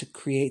around to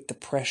create the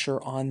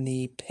pressure on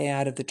the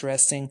pad of the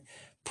dressing,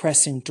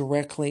 pressing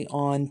directly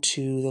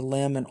onto the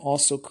limb and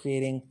also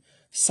creating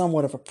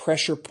somewhat of a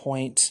pressure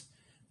point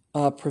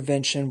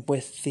prevention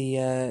with the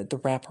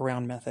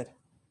wraparound method.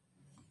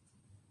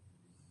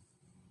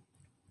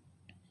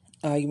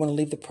 You want to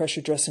leave the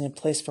pressure dressing in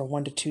place for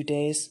 1 to 2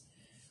 days,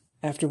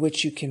 after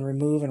which you can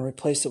remove and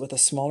replace it with a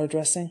smaller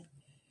dressing.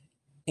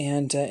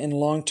 And in a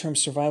long-term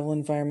survival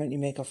environment, you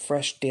make a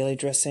fresh daily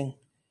dressing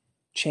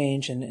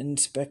change and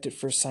inspect it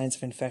for signs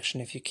of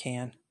infection if you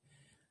can.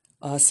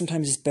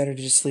 Sometimes it's better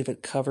to just leave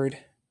it covered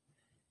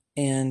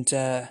and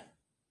try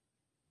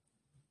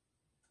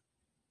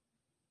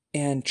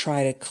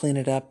to clean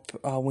it up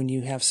when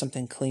you have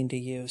something clean to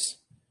use.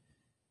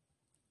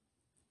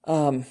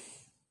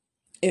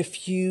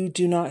 If you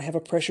do not have a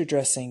pressure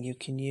dressing, you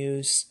can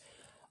use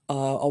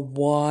a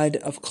wad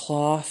of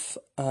cloth.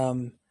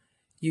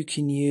 You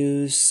can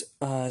use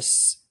a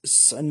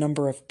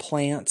number of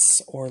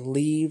plants or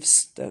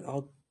leaves that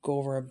I'll go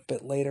over a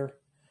bit later,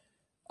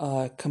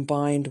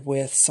 combined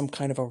with some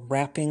kind of a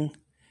wrapping.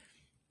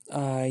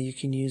 You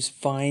can use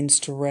vines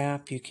to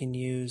wrap. You can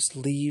use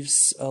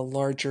leaves,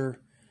 larger,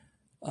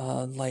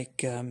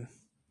 like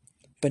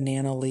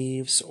banana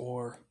leaves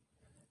or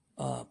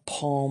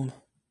palm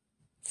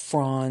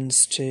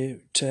fronds to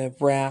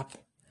wrap.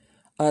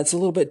 It's a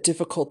little bit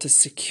difficult to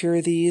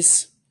secure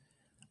these,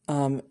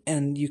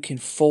 and you can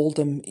fold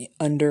them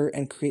under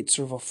and create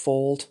sort of a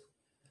fold.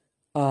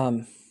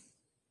 You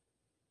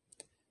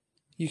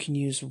can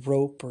use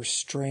rope or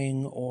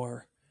string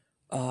or,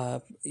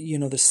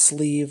 the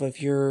sleeve of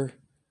your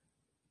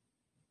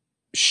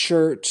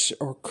shirt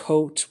or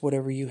coat,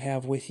 whatever you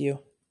have with you.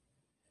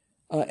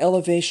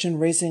 Elevation,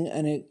 raising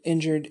an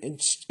injured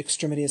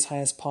extremity as high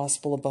as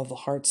possible above the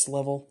heart's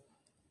level,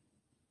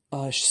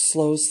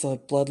 slows the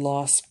blood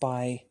loss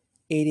by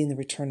aiding the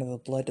return of the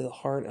blood to the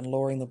heart and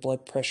lowering the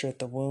blood pressure at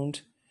the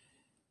wound.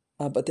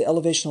 But the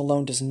elevation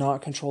alone does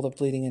not control the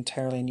bleeding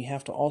entirely, and you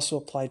have to also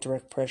apply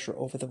direct pressure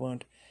over the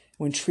wound.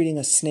 When treating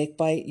a snake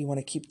bite, you want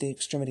to keep the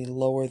extremity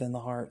lower than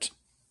the heart.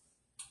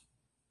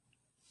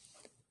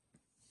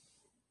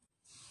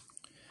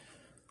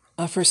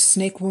 For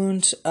snake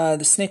wound,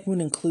 the snake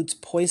wound includes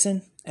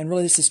poison, and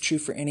really this is true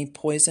for any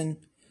poison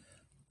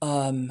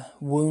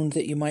wound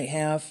that you might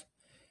have.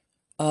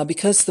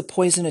 Because the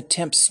poison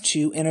attempts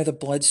to enter the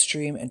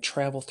bloodstream and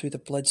travel through the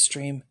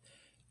bloodstream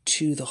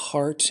to the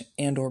heart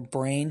and or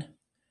brain,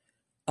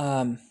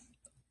 and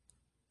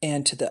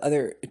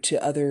to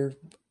other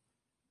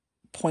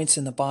points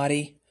in the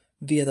body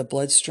via the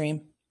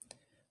bloodstream,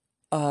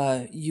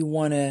 you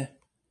want to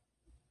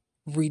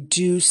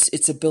reduce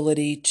its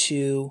ability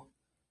to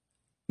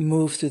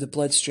move through the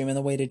bloodstream, and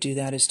the way to do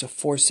that is to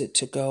force it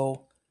to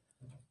go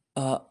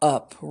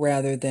up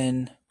rather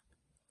than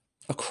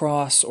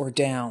across or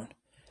down.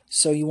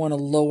 So you want to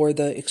lower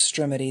the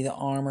extremity, the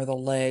arm or the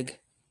leg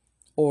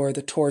or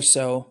the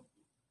torso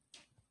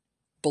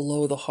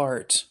below the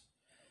heart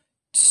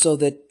so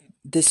that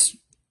this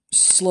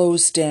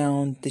slows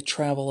down the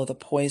travel of the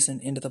poison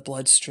into the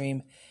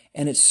bloodstream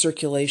and its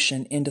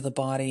circulation into the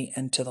body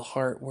and to the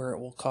heart, where it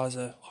will cause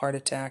a heart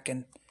attack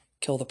and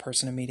kill the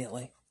person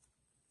immediately.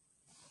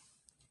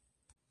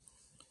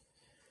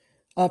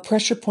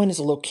 Pressure point is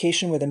a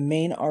location where the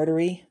main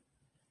artery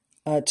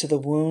to the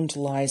wound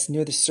lies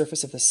near the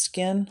surface of the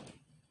skin,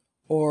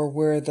 or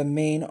where the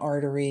main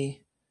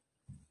artery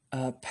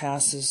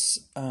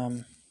passes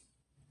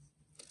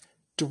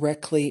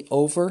directly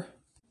over,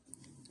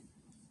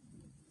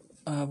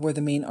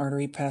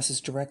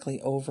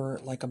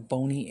 like a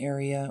bony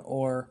area,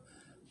 or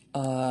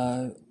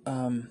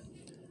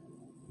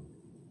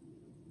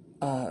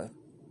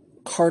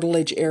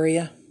cartilage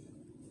area.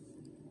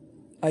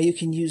 You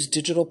can use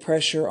digital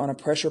pressure on a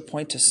pressure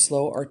point to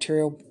slow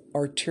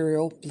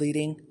arterial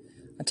bleeding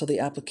until the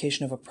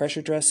application of a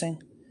pressure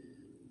dressing.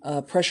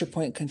 Pressure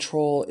point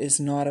control is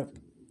not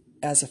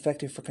as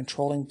effective for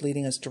controlling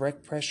bleeding as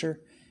direct pressure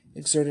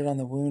exerted on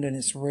the wound, and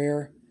it's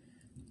rare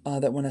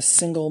that a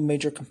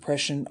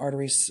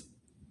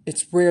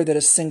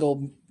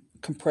single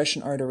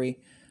compression artery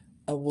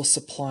will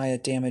supply a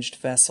damaged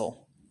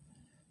vessel.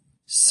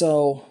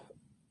 So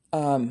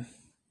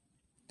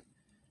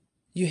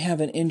you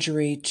have an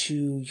injury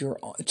to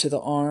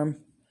the arm.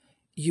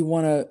 You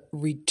want to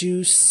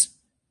reduce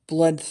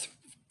blood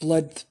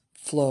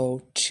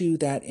flow to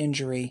that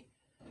injury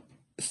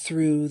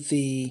through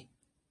the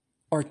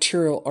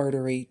arterial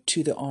artery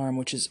to the arm,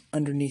 which is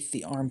underneath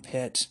the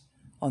armpit,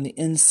 on the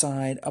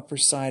inside upper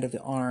side of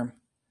the arm,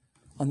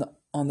 on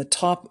the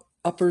top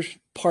upper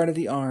part of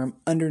the arm,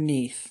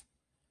 underneath,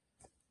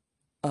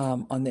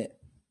 on the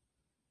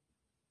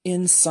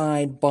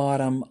inside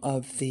bottom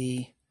of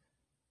the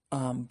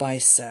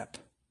bicep.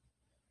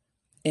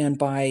 And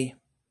by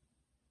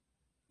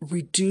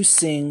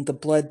reducing the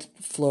blood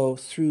flow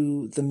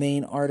through the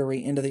main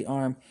artery into the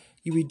arm,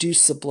 you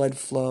reduce the blood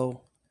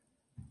flow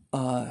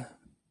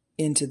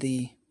into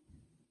the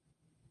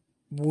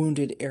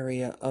wounded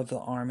area of the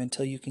arm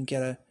until you can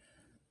get a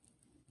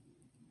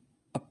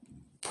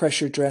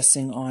pressure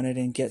dressing on it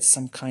and get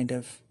some kind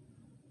of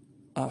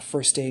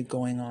first aid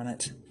going on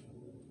it.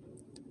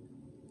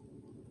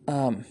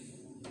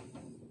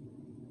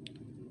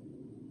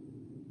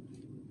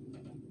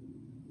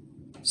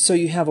 So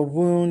you have a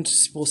wound,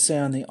 we'll say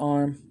on the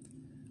arm.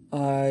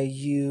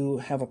 You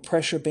have a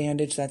pressure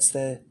bandage.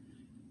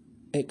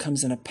 It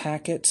comes in a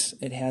packet.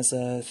 It has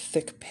a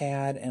thick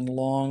pad and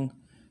long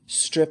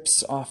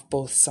strips off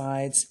both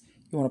sides.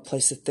 You want to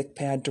place the thick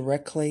pad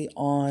directly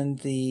on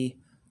the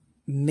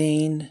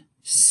main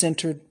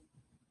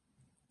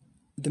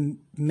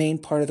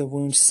part of the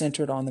wound,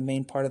 centered on the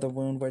main part of the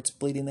wound where it's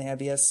bleeding the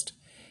heaviest,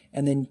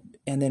 and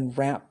then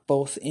wrap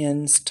both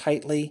ends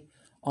tightly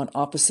on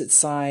opposite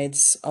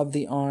sides of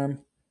the arm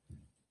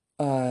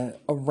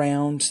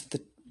around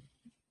the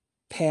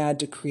pad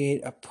to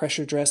create a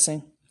pressure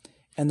dressing,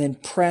 and then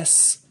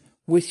press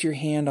with your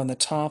hand on the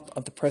top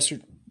of the pressure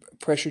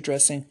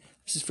dressing.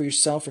 This is for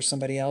yourself or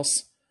somebody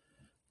else,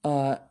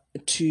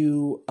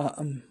 to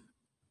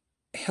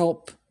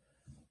help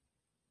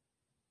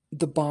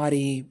the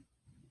body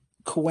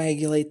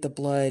coagulate the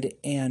blood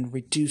and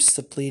reduce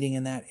the bleeding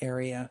in that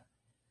area.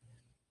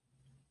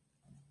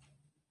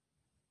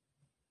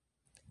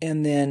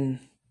 And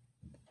then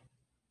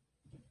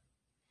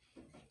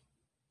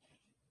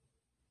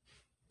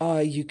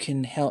you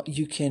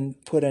can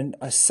put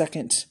a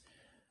second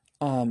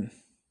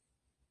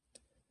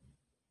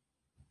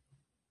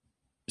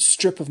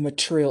strip of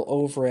material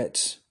over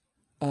it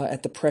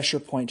at the pressure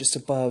point just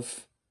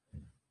above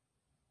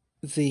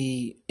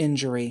the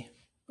injury,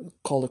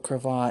 called a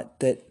cravat,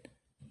 that,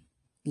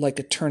 like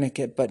a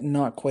tourniquet, but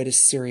not quite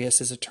as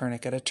serious as a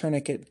tourniquet. A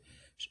tourniquet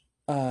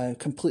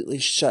completely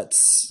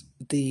shuts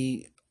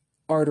the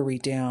artery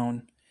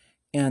down,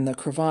 and the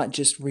cravat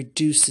just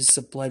reduces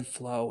the blood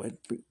flow. It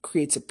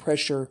creates a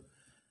pressure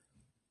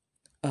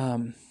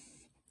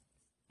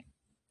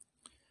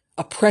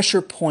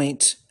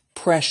point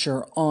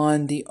pressure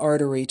on the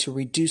artery to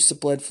reduce the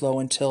blood flow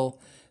until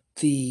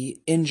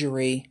the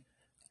injury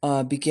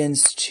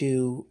begins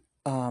to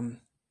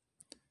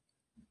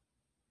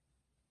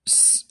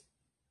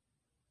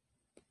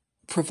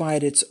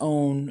provide its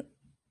own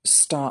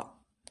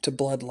stop to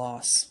blood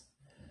loss.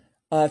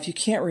 If you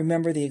can't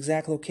remember the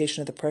exact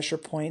location of the pressure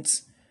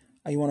points,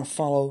 you want to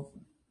follow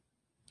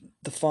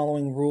the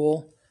following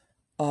rule.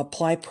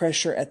 Apply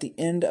pressure at the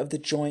end of the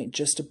joint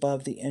just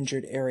above the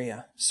injured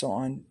area. So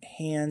on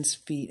hands,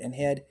 feet, and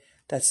head,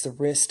 that's the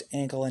wrist,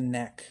 ankle, and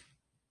neck,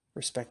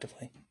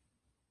 respectively.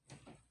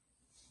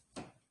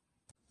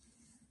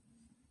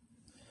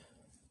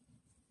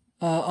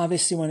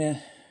 Obviously,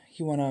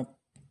 you want to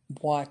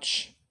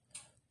watch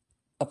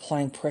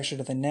applying pressure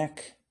to the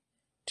neck.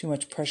 Too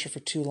much pressure for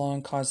too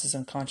long causes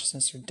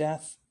unconsciousness or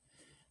death.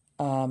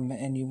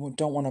 And you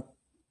don't want to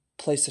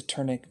place a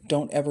tourniquet.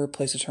 Don't ever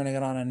place a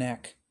tourniquet on a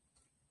neck.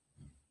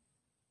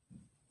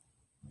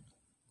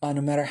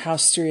 No matter how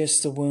serious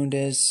the wound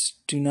is,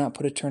 do not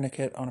put a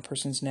tourniquet on a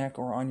person's neck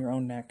or on your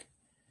own neck.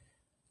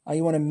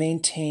 You want to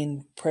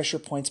maintain pressure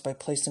points by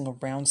placing a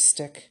round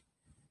stick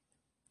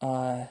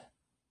in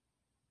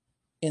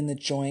the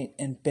joint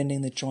and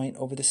bending the joint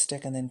over the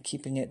stick, and then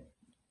keeping it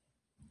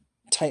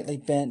tightly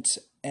bent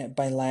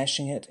by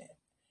lashing it.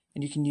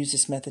 And you can use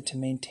this method to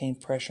maintain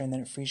pressure, and then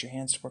it frees your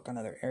hands to work on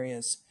other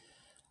areas.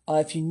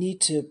 If you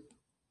need to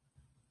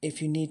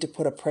if you need to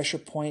put a pressure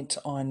point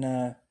on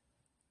a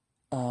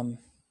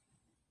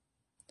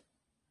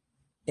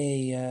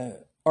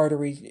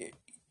artery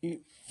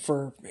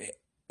for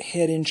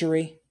head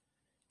injury,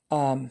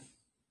 one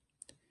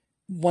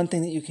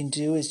thing that you can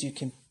do is you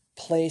can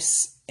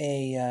place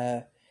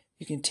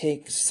you can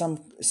take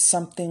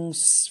something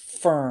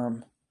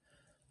firm,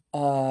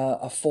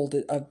 a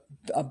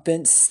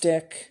bent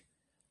stick,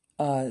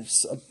 a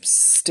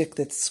stick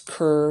that's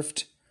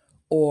curved,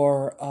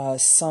 or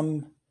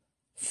some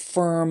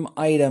firm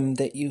item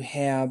that you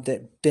have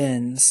that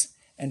bends,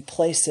 and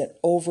place it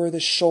over the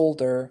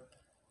shoulder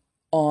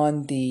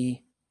on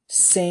the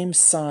same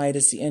side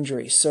as the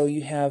injury. So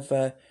you have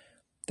the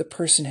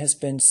person has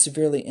been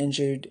severely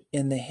injured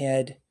in the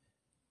head,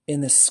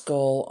 in the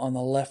skull, on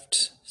the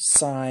left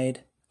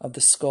side of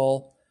the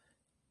skull.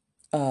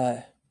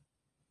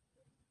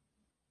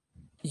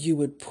 You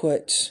would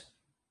put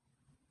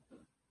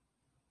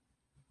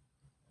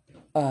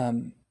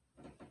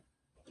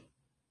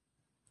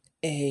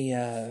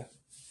a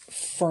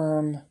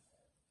firm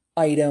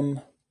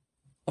item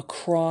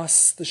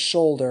across the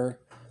shoulder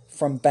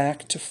from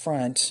back to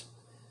front,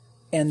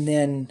 and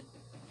then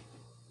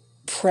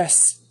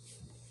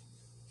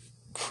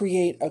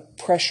create a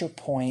pressure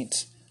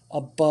point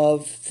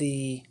above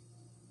the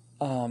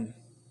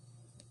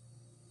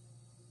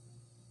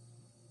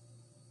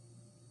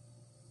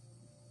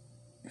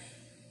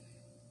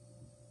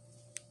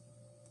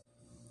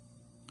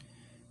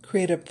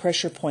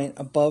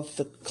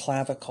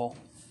clavicle.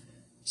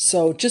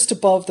 So just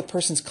above the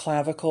person's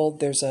clavicle,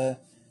 there's a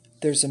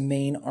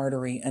main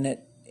artery, and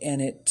it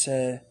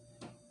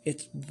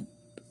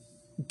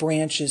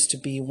branches to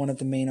be one of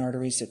the main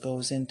arteries that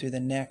goes in through the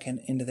neck and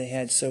into the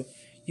head. So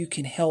you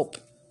can help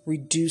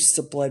reduce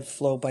the blood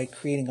flow by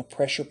creating a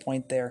pressure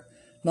point there.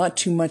 Not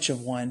too much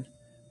of one,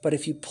 but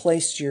if you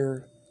place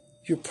your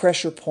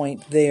pressure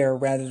point there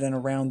rather than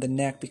around the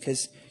neck,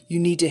 because you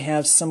need to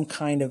have some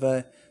kind of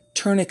a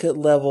tourniquet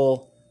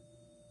level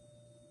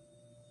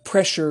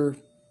pressure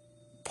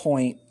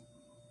point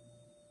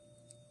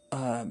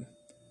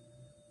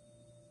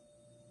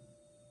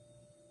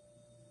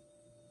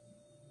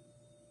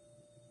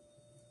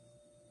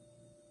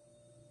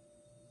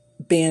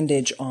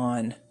bandage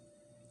on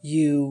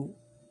you,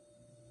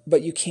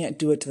 but you can't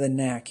do it to the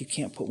neck. You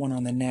can't put one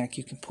on the neck.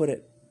 You can put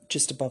it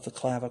just above the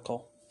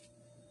clavicle.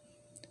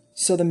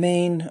 So the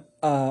main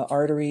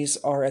arteries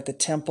are at the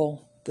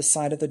temple, the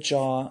side of the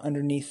jaw,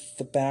 underneath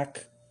the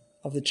back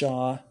of the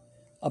jaw,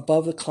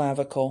 above the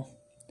clavicle,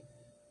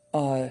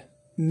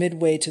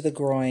 midway to the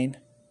groin,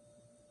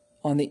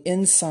 on the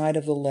inside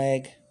of the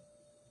leg,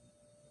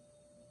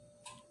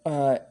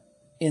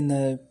 in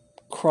the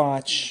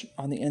crotch,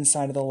 on the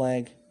inside of the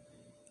leg,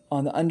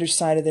 on the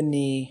underside of the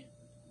knee,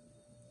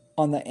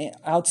 on the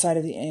outside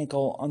of the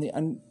ankle, on the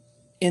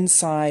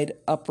inside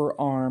upper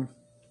arm,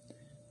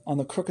 on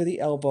the crook of the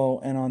elbow,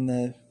 and on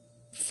the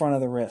front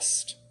of the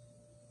wrist.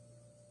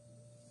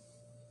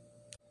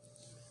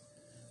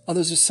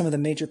 Those are some of the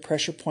major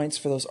pressure points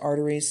for those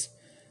arteries.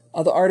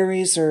 The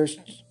arteries are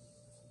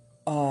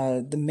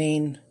the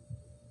main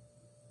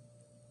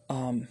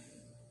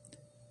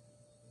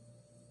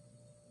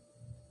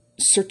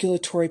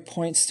circulatory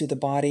points through the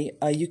body.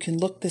 You can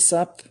look this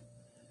up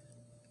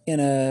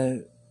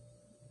in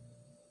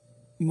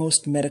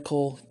most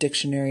medical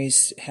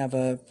dictionaries have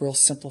a real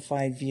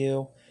simplified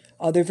view.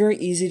 They're very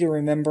easy to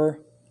remember.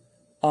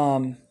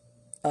 A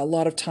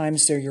lot of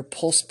times they're your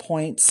pulse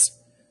points.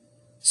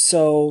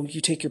 So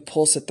you take your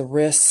pulse at the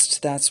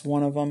wrist, that's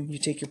one of them. You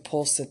take your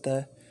pulse at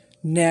the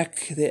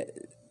neck,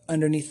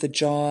 underneath the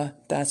jaw,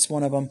 that's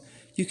one of them.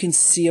 You can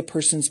see a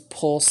person's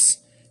pulse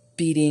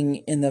beating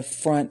in the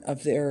front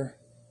of their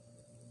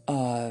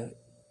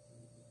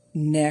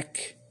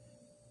neck,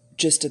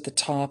 just at the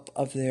top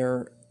of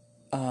their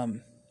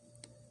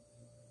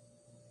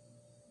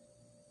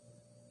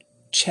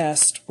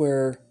chest,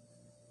 where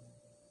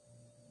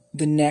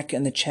the neck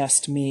and the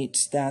chest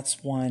meet.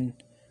 That's one.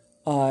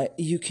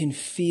 You can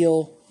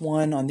feel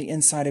one on the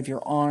inside of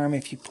your arm.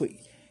 If you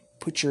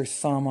put your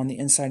thumb on the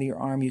inside of your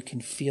arm, you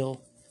can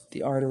feel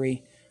the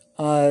artery.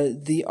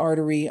 The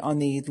artery on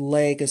the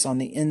leg is on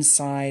the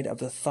inside of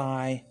the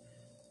thigh,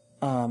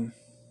 and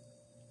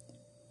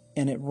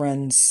it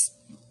runs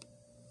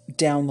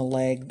down the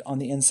leg, on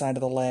the inside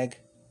of the leg,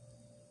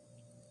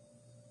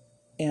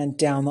 and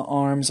down the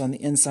arms on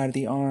the inside of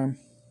the arm.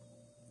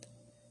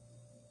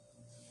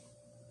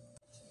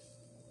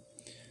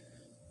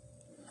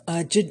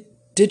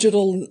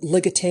 Digital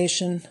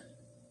ligation.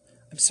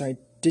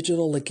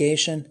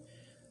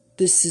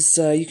 This is,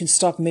 you can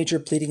stop major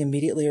bleeding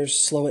immediately or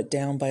slow it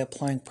down by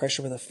applying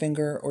pressure with a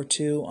finger or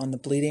two on the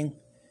bleeding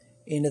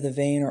into the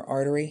vein or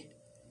artery,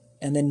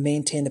 and then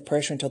maintain the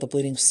pressure until the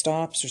bleeding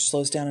stops or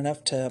slows down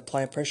enough to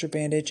apply a pressure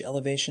bandage,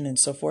 elevation, and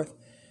so forth.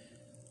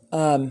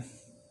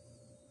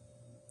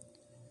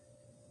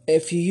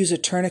 If you use a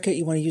tourniquet,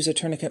 you want to use a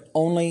tourniquet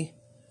only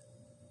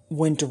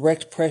when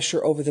direct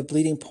pressure over the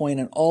bleeding point,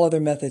 and all other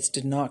methods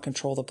did not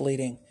control the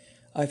bleeding.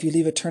 If you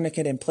leave a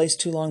tourniquet in place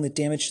too long, the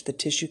damage to the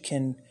tissue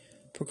can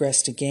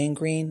progress to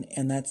gangrene,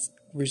 and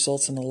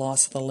results in the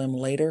loss of the limb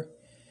later,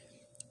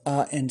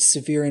 and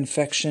severe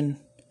infection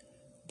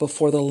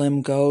before the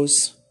limb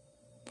goes,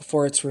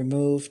 before it's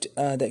removed,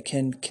 that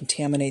can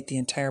contaminate the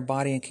entire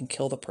body and can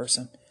kill the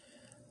person.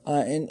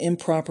 An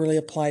improperly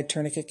applied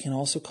tourniquet can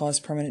also cause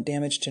permanent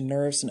damage to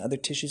nerves and other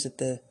tissues at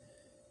the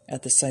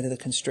site of the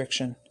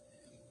constriction.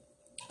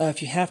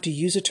 If you have to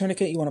use a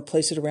tourniquet, you want to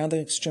place it around the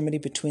extremity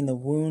between the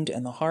wound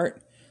and the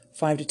heart,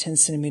 5 to 10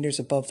 centimeters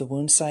above the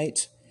wound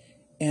site.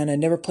 And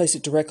never place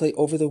it directly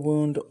over the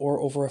wound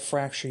or over a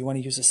fracture. You want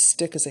to use a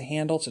stick as a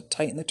handle to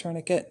tighten the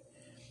tourniquet,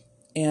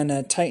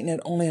 and tighten it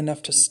only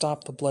enough to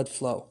stop the blood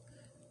flow.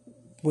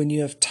 When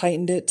you have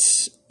tightened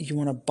it, you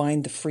want to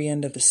bind the free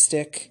end of the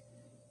stick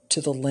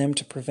to the limb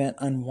to prevent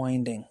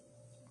unwinding.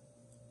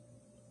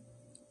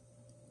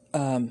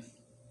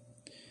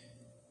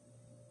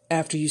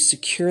 After you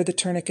secure the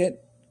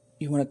tourniquet,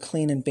 you want to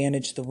clean and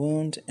bandage the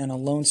wound, and a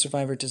lone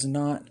survivor does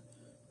not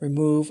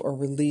remove or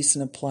release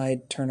an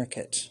applied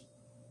tourniquet.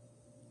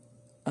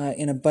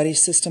 In a buddy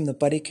system, the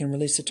buddy can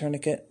release a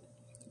tourniquet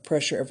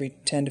pressure every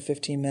 10 to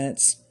 15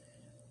 minutes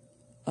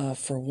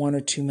for 1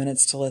 or 2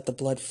 minutes to let the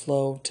blood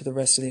flow to the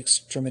rest of the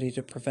extremity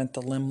to prevent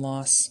the limb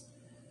loss.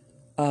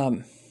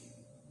 You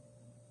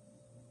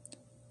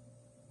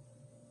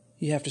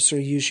have to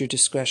sort of use your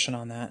discretion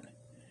on that.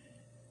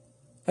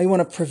 You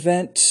want to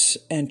prevent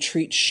and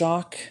treat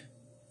shock.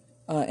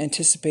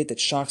 Anticipate that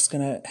shock's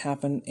going to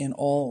happen in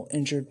all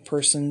injured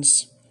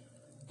persons,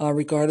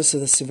 regardless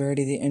of the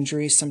severity of the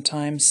injury.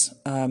 Sometimes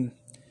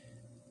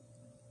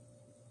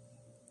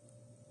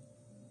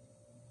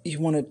you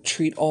want to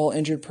treat all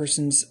injured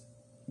persons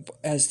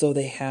as though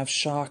they have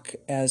shock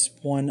as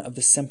one of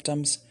the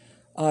symptoms.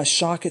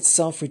 Shock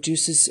itself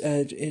reduces,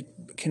 it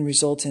can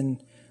result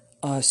in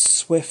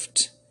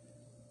swift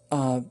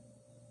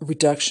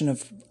reduction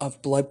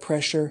of blood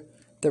pressure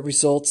that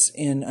results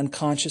in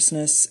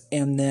unconsciousness,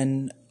 and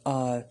then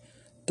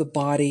the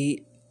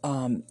body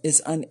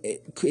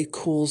it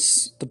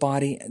cools the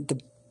body.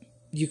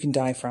 You can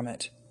die from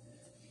it.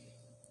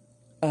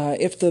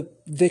 If the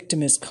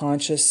victim is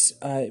conscious,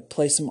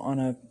 place them on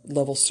a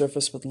level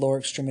surface with lower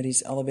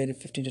extremities elevated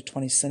 15 to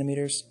 20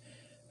 centimeters.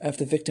 If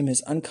the victim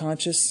is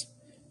unconscious,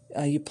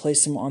 you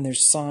place them on their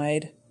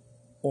side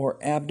or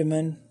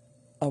abdomen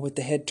with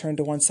the head turned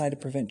to one side to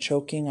prevent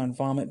choking on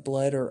vomit,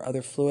 blood, or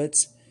other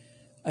fluids.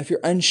 If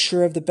you're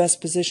unsure of the best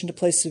position to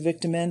place the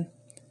victim in,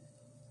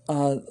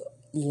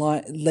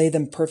 lay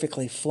them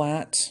perfectly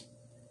flat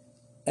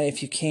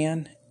if you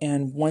can,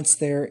 and once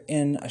they're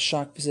in a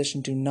shock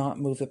position, do not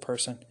move the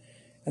person.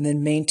 And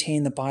then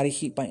maintain the body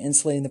heat by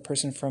insulating the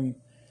person from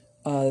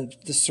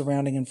the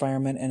surrounding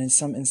environment, and in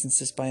some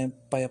instances by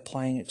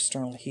applying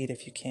external heat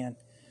if you can.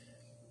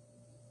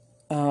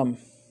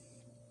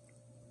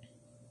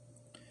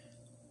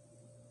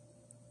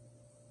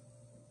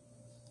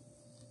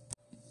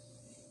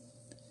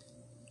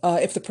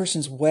 If the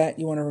person's wet,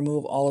 you want to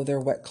remove all of their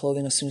wet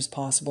clothing as soon as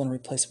possible and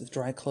replace it with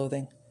dry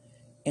clothing.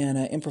 And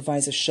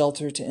improvise a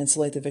shelter to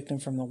insulate the victim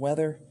from the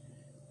weather.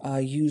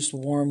 Use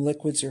warm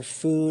liquids or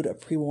food, a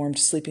pre-warmed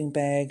sleeping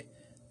bag,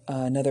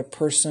 another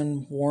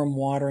person, warm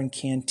water in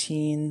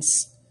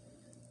canteens,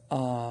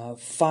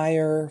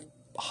 fire,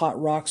 hot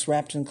rocks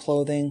wrapped in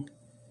clothing,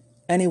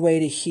 any way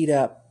to heat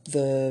up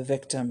the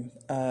victim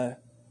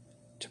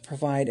to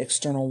provide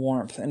external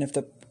warmth. And if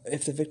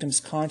the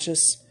victim's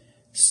conscious,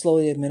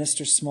 slowly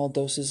administer small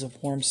doses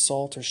of warm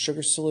salt or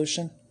sugar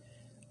solution.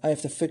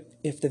 If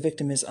the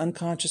victim is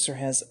unconscious or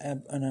has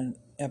an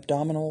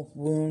abdominal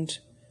wound,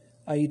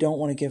 you don't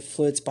want to give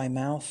fluids by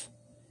mouth.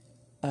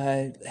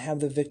 Have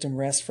the victim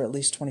rest for at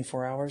least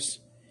 24 hours.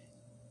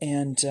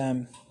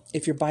 And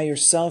if you're by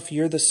yourself,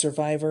 you're the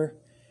survivor,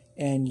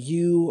 and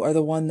you are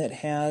the one that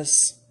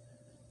has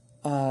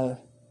the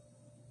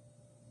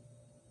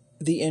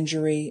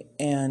injury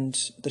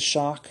and the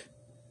shock,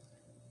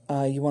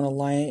 you want to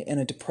lie in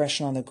a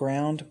depression on the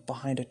ground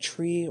behind a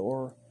tree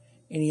or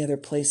any other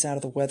place out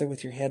of the weather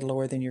with your head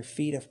lower than your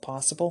feet if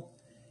possible.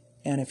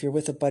 And if you're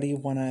with a buddy, you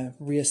want to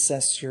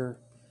reassess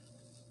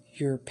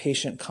your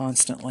patient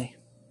constantly.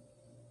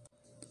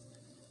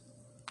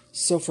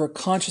 So for a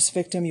conscious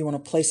victim, you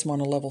want to place them on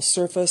a level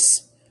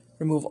surface,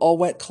 remove all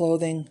wet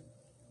clothing,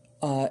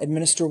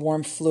 administer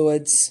warm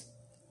fluids,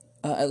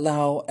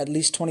 allow at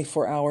least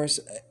 24 hours,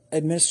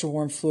 administer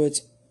warm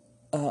fluids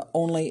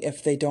only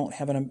if they don't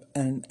have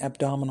an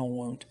abdominal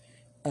wound.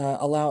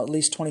 Allow at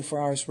least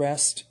 24 hours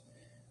rest.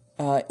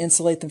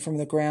 Insulate them from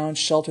the ground,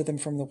 shelter them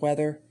from the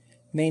weather,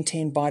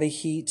 maintain body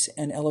heat,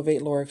 and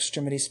elevate lower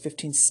extremities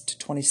 15 to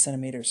 20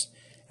 centimeters.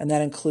 And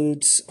that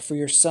includes for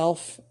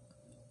yourself,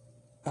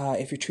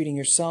 if you're treating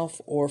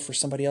yourself, or for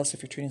somebody else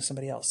if you're treating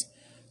somebody else.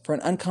 For an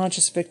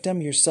unconscious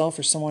victim, yourself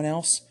or someone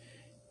else,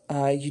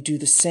 you do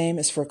the same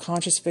as for a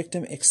conscious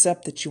victim,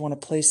 except that you want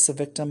to place the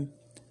victim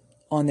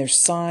on their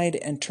side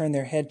and turn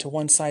their head to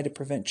one side to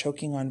prevent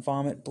choking on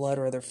vomit, blood,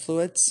 or other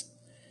fluids.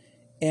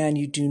 And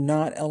you do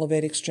not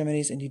elevate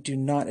extremities, and you do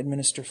not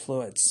administer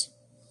fluids.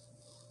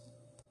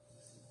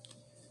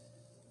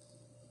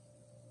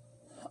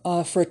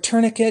 For a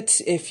tourniquet,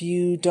 if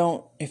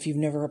you've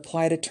never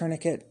applied a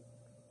tourniquet,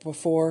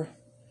 before,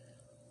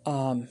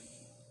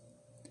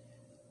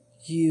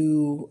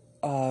 you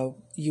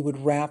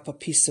would wrap a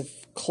piece of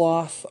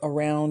cloth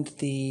around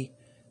the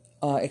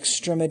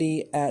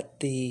extremity at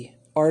the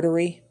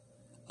artery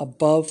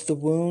above the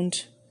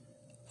wound,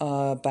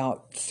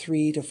 about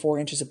 3 to 4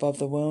 inches above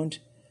the wound.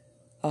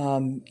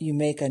 You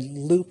make a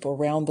loop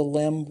around the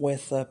limb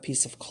with a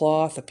piece of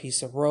cloth, a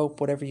piece of rope,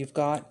 whatever you've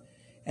got,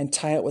 and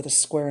tie it with a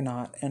square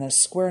knot. And a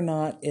square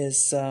knot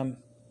is the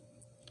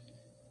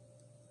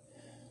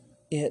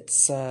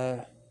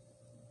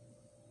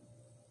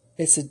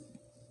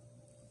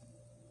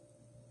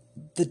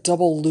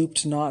double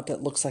looped knot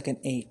that looks like an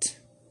 8.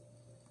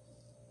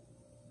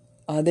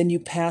 Then you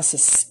pass a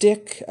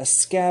stick, a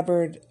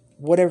scabbard,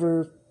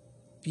 whatever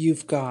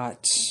you've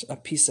got, a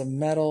piece of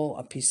metal,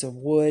 a piece of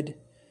wood,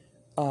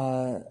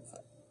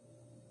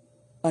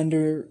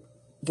 under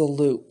the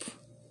loop,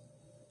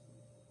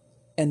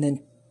 and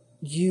then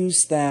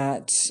use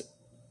that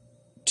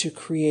to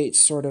create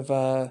sort of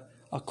a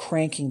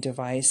cranking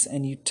device,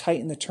 and you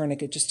tighten the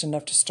tourniquet just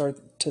enough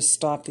to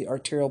stop the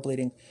arterial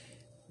bleeding.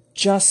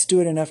 Just do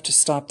it enough to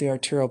stop the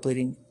arterial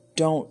bleeding.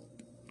 Don't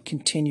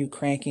continue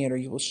cranking it, or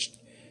you will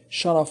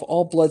shut off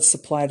all blood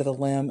supply to the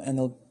limb, and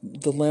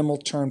the limb will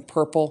turn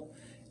purple,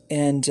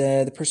 and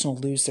the person will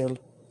lose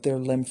their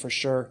limb for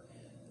sure.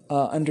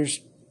 Under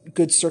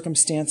good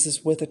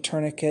circumstances, with a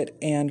tourniquet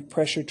and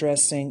pressure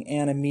dressing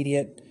and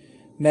immediate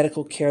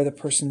medical care, the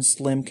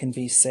person's limb can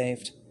be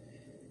saved.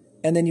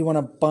 And then you want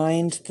to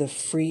bind the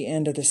free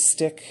end of the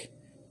stick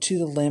to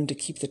the limb to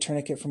keep the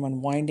tourniquet from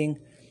unwinding,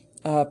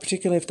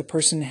 particularly if the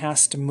person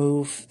has to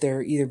move.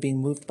 They're either being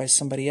moved by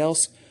somebody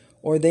else,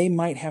 or they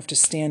might have to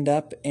stand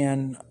up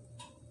and,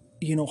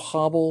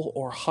 hobble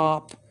or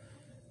hop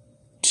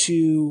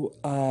to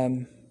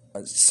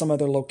some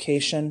other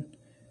location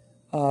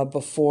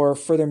before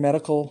further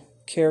medical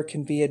care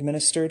can be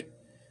administered.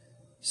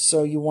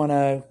 So you want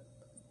to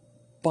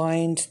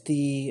bind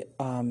the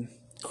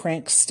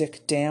crank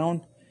stick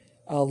down,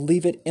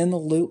 leave it in the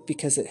loop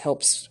because it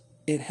helps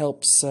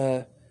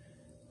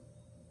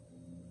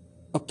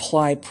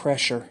apply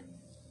pressure.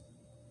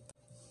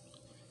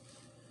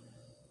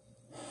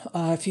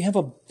 If you have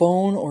a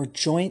bone or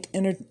joint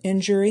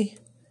injury,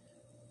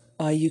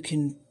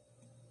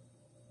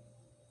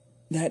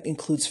 that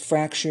includes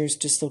fractures,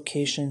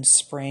 dislocations,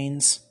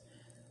 sprains.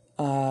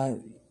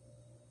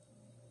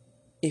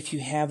 If you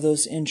have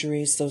those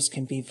injuries, those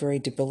can be very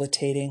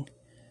debilitating.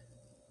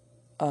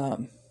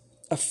 A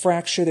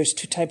fracture, there's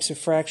 2 types of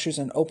fractures,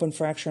 an open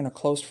fracture and a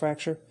closed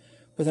fracture.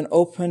 With an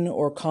open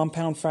or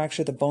compound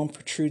fracture, the bone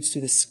protrudes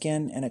through the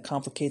skin and it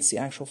complicates the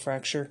actual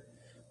fracture.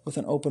 With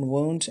an open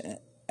wound,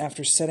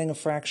 after setting a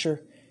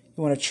fracture,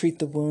 you want to treat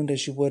the wound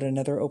as you would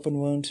another open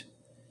wound.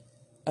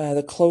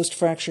 The closed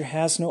fracture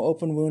has no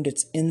open wound,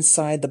 it's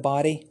inside the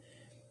body,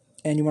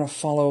 and you want to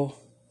follow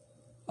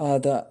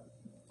the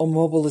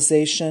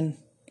immobilization,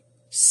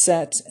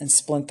 set, and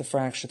splint the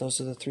fracture.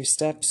 Those are the 3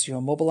 steps. You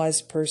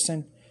immobilize the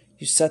person,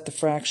 you set the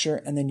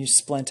fracture, and then you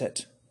splint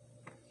it.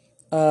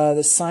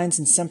 The signs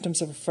and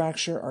symptoms of a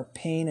fracture are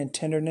pain and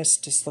tenderness,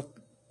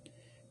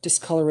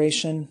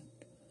 discoloration,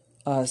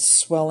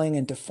 swelling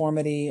and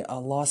deformity, a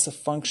loss of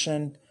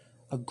function,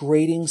 a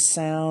grating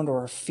sound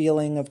or a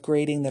feeling of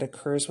grating that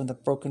occurs when the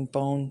broken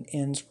bone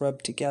ends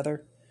rub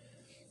together.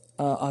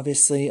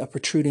 Obviously, a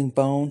protruding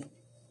bone.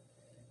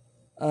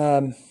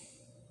 The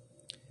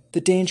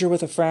danger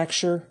with a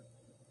fracture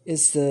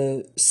is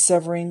the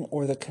severing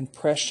or the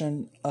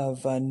compression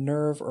of a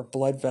nerve or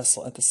blood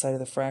vessel at the site of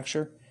the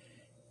fracture.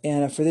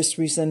 And for this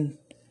reason,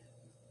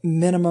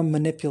 minimum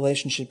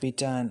manipulation should be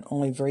done,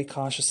 only very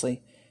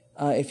cautiously.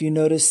 If you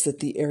notice that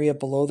the area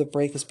below the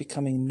break is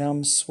becoming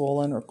numb,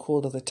 swollen, or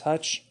cool to the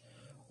touch,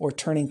 or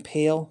turning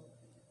pale,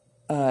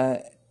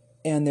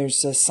 and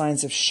there's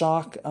signs of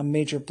shock, a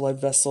major blood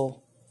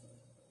vessel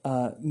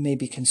may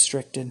be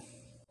constricted.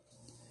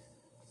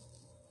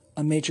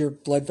 A major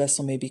blood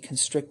vessel may be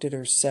constricted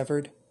or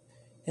severed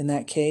in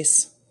that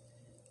case.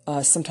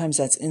 Sometimes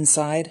that's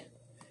inside.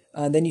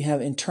 Then you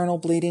have internal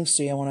bleeding,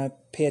 so you want to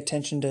pay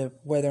attention to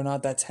whether or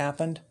not that's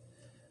happened.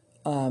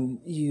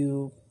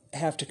 You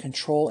have to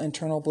control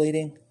internal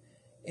bleeding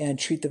and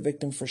treat the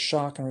victim for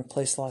shock and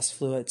replace lost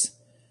fluids.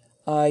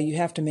 You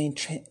have to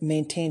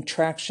maintain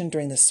traction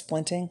during the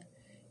splinting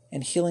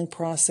and healing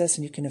process,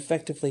 and you can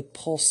effectively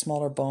pull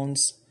smaller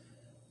bones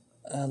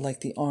like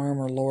the arm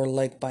or lower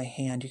leg by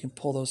hand. You can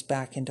pull those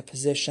back into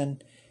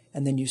position,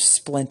 and then you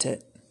splint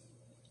it.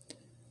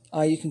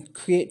 You can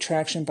create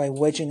traction by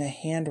wedging a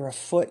hand or a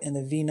foot in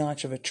the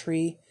V-notch of a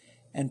tree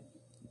and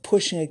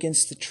pushing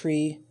against the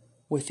tree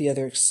with the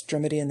other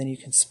extremity, and then you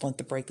can splint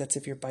the break. That's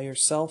if you're by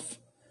yourself.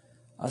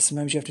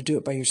 Sometimes you have to do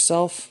it by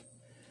yourself.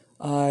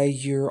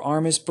 Your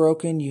arm is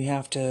broken. You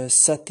have to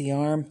set the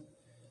arm.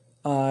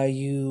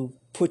 You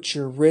put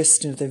your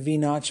wrist into the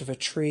V-notch of a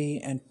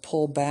tree and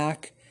pull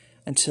back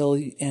until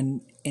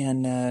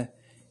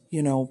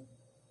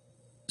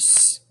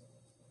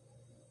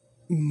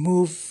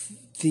move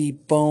the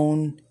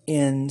bone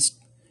ends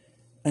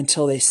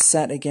until they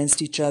set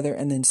against each other,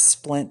 and then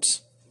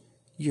splint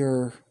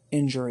your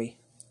injury.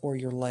 or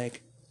your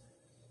leg.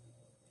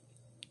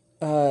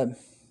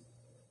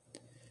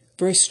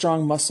 Very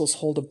strong muscles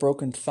hold a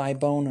broken thigh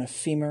bone and a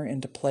femur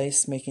into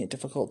place, making it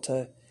difficult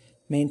to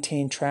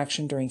maintain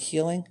traction during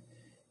healing.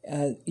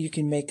 You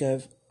can make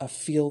a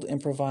field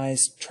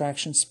improvised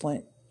traction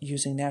splint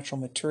using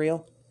natural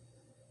material.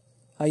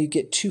 You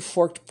get 2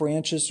 forked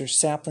branches or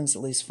saplings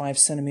at least 5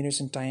 centimeters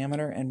in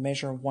diameter and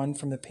measure one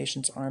from the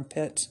patient's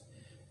armpit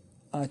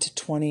to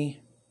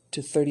 20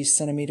 to 30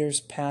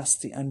 centimeters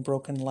past the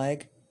unbroken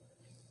leg.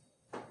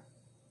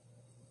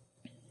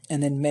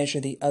 And then measure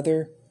the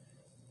other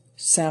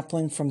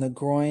sapling from the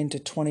groin to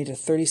 20 to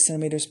 30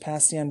 centimeters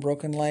past the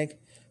unbroken leg,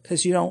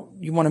 because you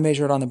want to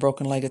measure it on the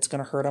broken leg, it's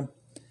going to hurt them.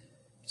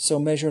 So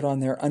measure it on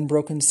their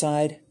unbroken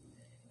side,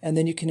 and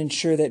then you can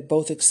ensure that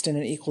both extend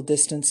an equal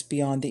distance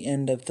beyond the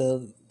end of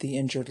the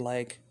injured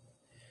leg.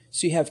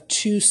 So you have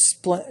two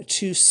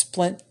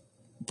splint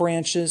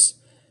branches.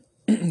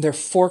 They're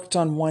forked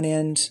on one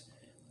end,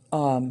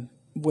 and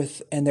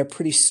they're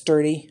pretty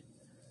sturdy.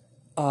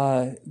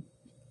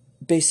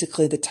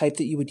 Basically the type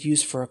that you would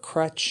use for a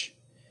crutch.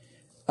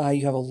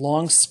 You have a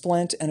long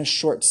splint and a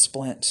short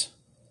splint.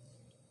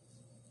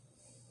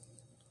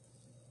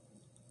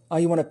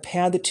 You want to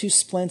pad the 2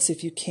 splints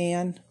if you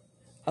can,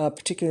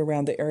 particularly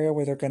around the area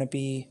where they're going to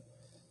be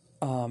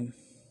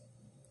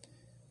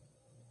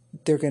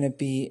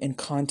in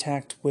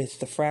contact with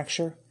the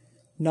fracture.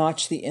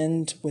 Notch the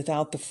end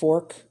without the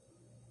fork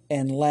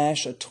and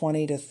lash a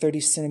 20 to 30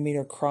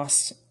 centimeter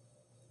cross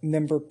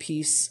member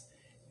piece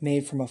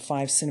made from a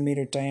 5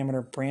 centimeter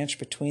diameter branch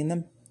between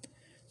them.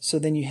 So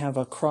then you have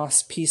a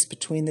cross piece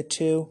between the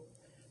two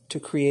to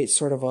create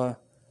sort of a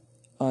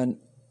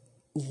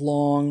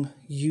long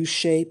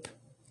U-shape,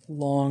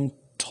 long,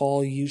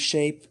 tall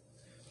U-shape.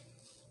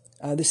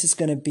 This is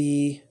going to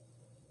be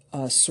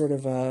sort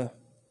of a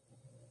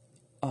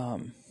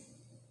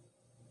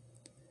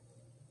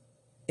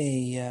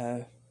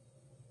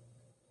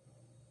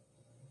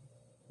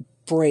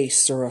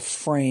brace or a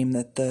frame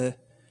that the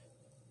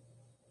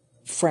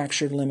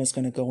fractured limb is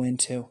going to go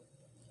into.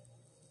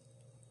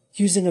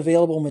 Using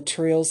available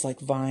materials like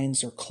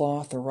vines or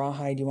cloth or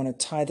rawhide, you want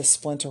to tie the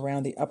splint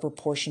around the upper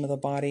portion of the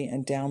body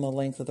and down the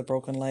length of the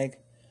broken leg,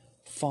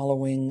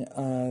 following,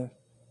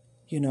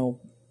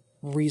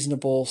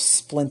 reasonable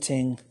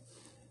splinting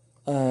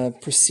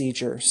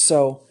procedure.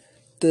 So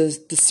the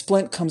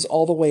splint comes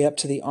all the way up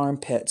to the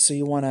armpit, so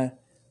you want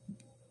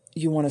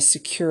to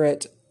secure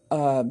it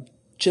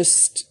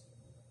just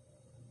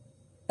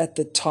at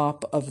the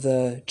top of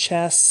the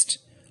chest,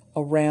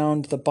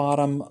 around the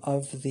bottom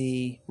of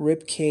the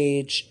rib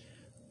cage,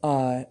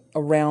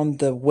 around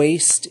the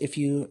waist if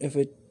you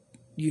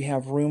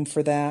have room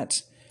for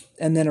that,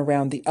 and then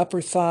around the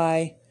upper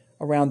thigh,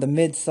 around the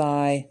mid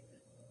thigh,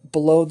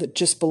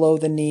 just below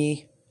the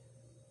knee,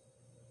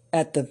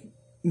 at the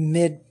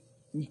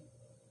midway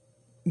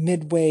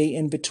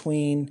in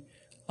between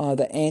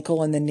the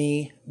ankle and the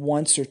knee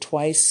once or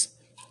twice,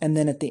 and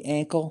then at the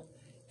ankle.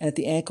 And at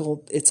the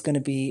ankle, it's going to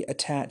be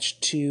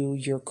attached to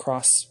your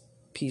cross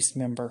piece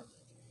member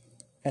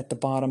at the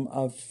bottom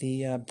of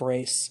the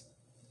brace.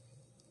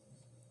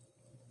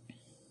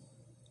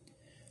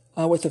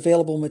 With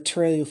available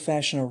material, you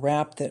fashion a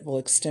wrap that will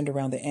extend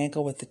around the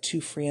ankle with the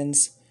 2 free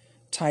ends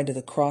tied to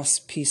the cross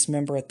piece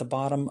member at the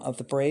bottom of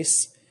the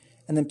brace,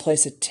 and then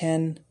place a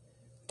 10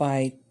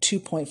 by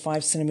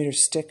 2.5 centimeter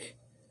stick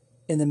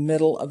in the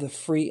middle of the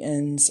free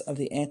ends of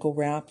the ankle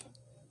wrap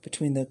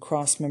between the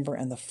cross member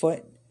and the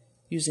foot.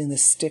 Using the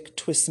stick,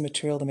 twist the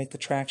material to make the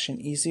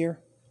traction easier.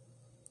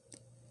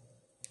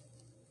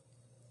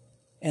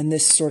 And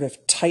this sort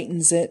of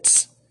tightens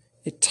it.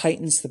 It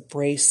tightens the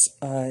brace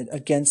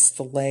against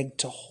the leg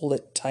to hold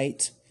it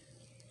tight,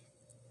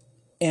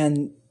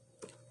 and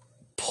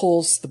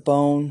pulls the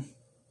bone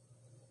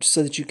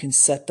so that you can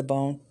set the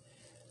bone.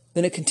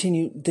 Then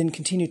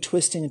continue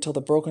twisting until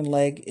the broken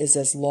leg is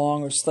as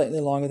long or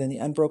slightly longer than the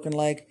unbroken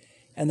leg,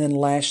 and then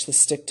lash the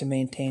stick to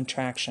maintain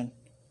traction.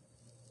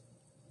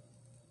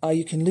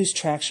 You can lose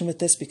traction with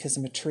this because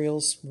the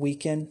materials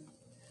weaken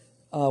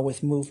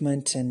with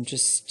movement and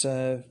just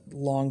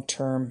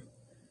long-term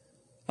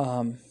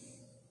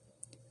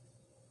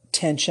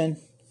tension.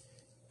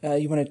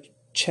 You want to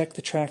check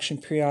the traction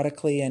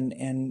periodically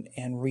and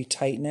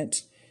retighten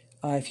it.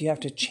 If you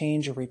have to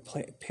change or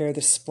repair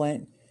the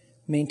splint,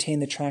 maintain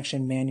the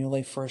traction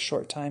manually for a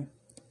short time.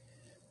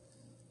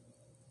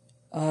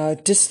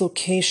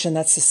 Dislocation,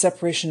 that's the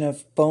separation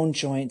of bone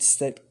joints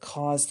that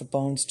cause the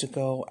bones to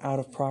go out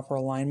of proper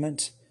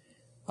alignment.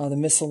 The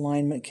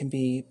misalignment can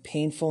be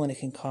painful, and it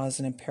can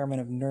cause an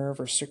impairment of nerve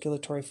or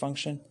circulatory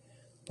function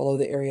below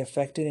the area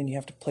affected, and you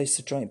have to place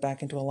the joint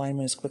back into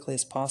alignment as quickly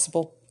as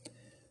possible.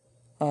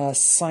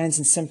 Signs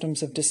and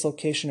symptoms of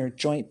dislocation are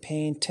joint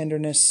pain,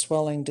 tenderness,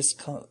 swelling,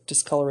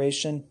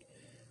 discoloration,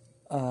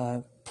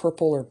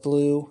 purple or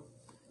blue,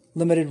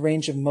 limited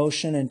range of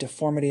motion and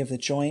deformity of the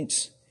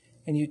joint.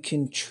 And you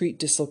can treat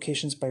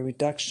dislocations by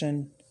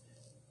reduction,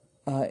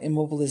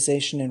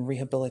 immobilization, and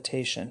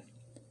rehabilitation.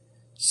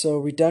 So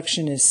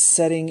reduction is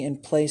setting in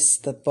place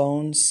the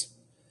bones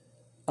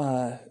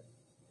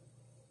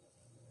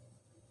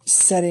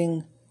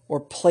setting or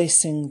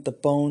placing the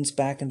bones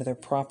back into their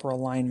proper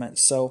alignment.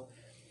 So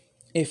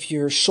if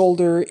your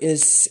shoulder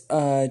is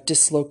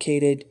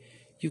dislocated,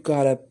 you've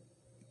got to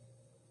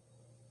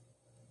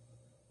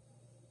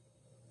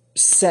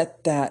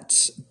set that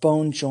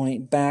bone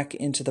joint back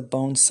into the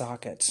bone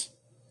socket.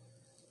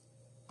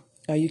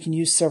 Now you can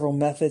use several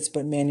methods,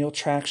 but manual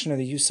traction or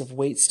the use of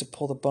weights to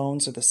pull the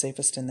bones are the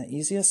safest and the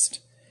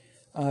easiest.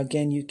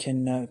 Again, you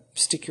can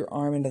stick your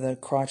arm into the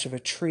crotch of a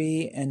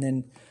tree and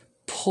then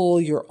pull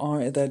your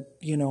arm,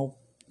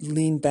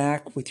 lean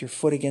back with your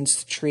foot against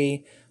the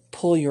tree,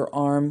 pull your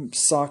arm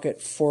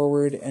socket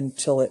forward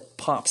until it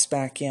pops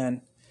back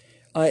in.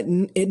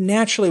 It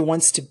naturally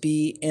wants to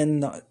be in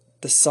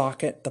the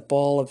socket. The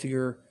ball of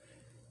your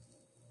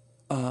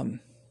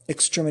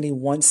extremity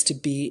wants to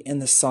be in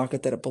the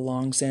socket that it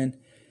belongs in.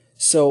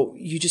 So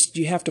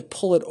you have to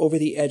pull it over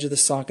the edge of the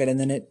socket, and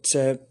then it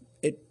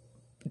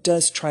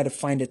does try to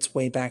find its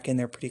way back in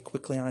there pretty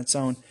quickly on its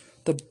own.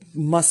 The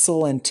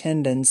muscle and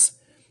tendons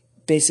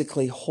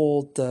basically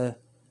hold the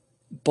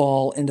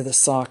ball into the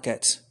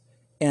socket,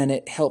 and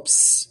it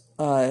helps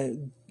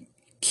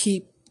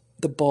keep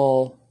the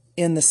ball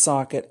in the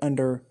socket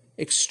under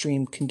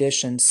extreme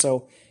conditions.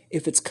 So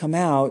if it's come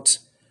out,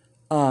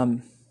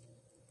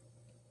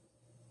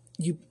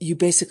 you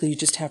basically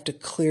just have to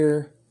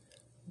clear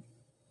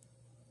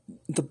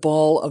the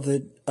ball of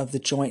the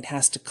joint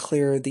has to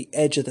clear the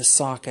edge of the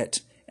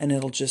socket, and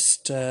it'll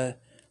just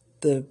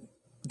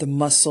the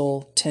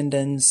muscle,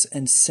 tendons,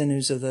 and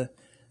sinews of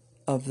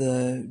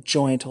the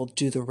joint will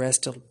do the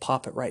rest. It'll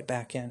pop it right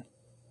back in.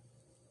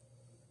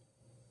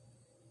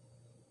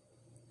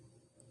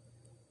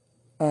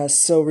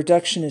 So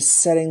reduction is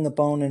setting the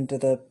bone into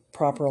the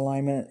proper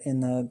alignment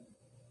in the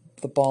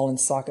ball and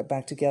socket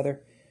back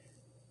together.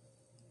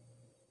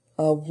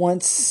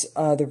 Once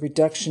the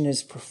reduction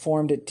is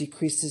performed, it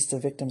decreases the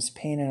victim's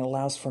pain and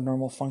allows for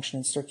normal function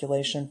and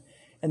circulation.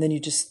 And then you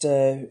just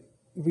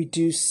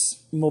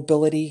reduce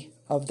mobility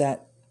of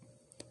that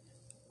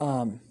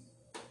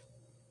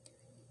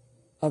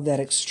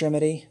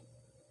extremity,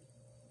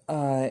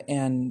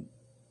 and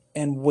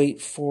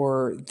wait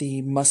for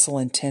the muscle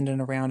and tendon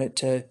around it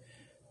to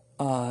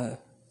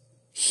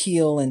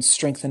heal and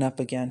strengthen up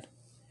again,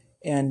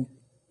 and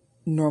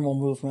normal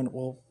movement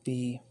will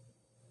be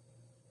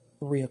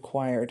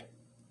reacquired.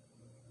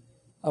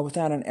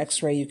 Without an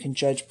x-ray, you can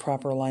judge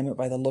proper alignment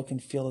by the look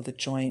and feel of the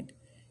joint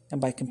and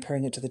by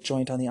comparing it to the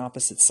joint on the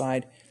opposite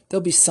side.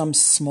 There'll be some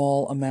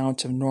small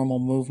amount of normal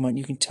movement.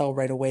 You can tell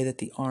right away that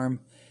the arm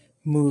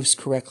moves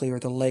correctly or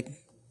the leg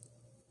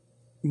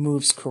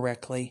moves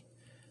correctly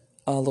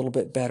a little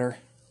bit better.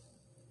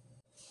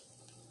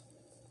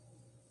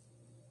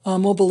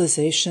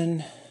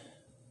 Mobilization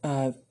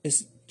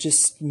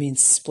just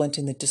means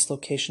splinting the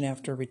dislocation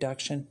after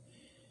reduction.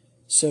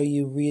 So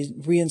you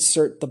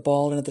reinsert the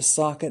ball into the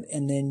socket,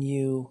 and then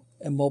you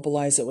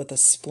immobilize it with a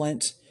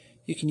splint.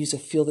 You can use a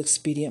field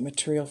expedient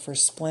material for a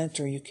splint,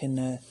 or you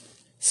can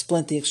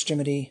splint the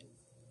extremity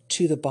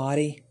to the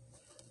body.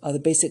 The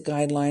basic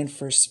guideline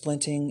for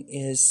splinting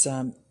is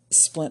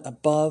splint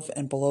above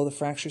and below the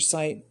fracture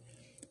site,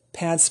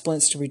 pad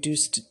splints to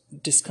reduce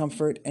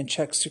discomfort, and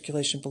check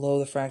circulation below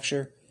the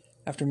fracture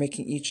after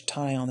making each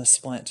tie on the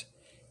splint.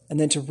 And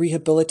then to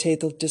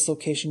rehabilitate the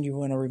dislocation, you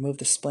want to remove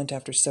the splint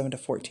after 7 to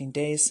 14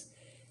 days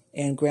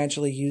and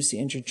gradually use the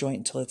injured joint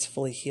until it's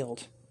fully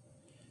healed.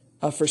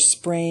 For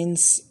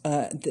sprains,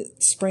 the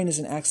sprain is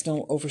an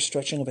accidental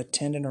overstretching of a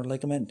tendon or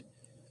ligament,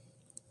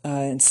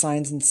 and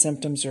signs and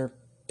symptoms are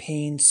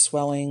pain,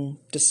 swelling,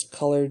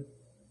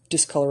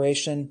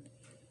 discoloration,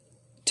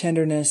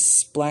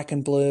 tenderness, black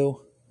and blue.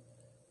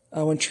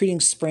 When treating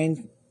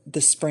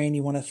the sprain,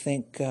 you want to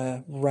think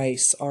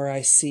RICE,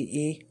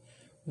 R-I-C-E.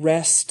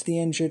 Rest the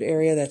injured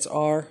area, that's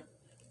R.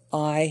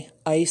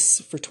 Ice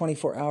for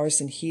 24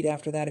 hours and heat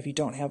after that if you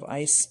don't have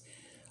ice.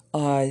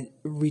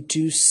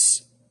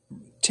 Reduce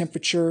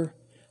temperature.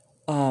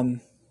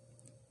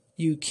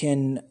 You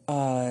can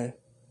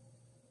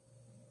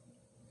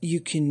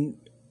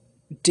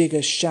dig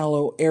a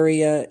shallow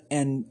area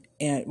and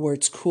where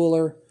it's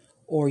cooler,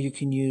 or you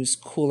can use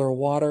cooler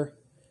water.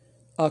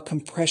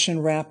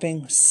 Compression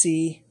wrapping,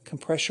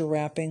 compressor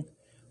wrapping,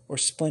 or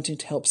splinting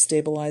to help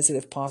stabilize it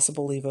if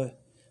possible. Leave a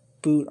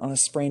boot on a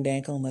sprained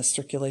ankle unless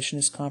circulation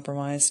is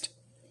compromised.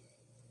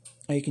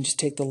 Or you can just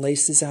take the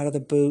laces out of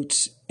the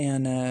boot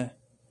and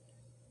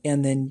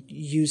then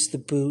use the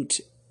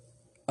boot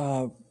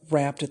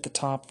wrapped at the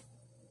top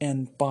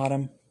and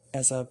bottom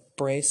as a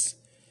brace.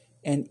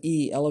 And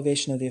E,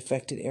 elevation of the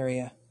affected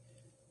area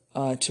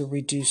to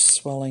reduce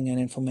swelling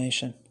and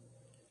inflammation.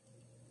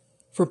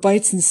 For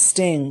bites and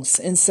stings,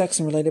 insects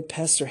and related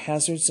pests are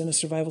hazards in a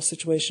survival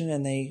situation,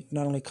 and they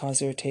not only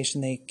cause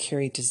irritation, they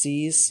carry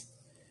disease.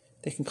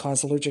 They can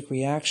cause allergic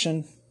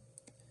reaction.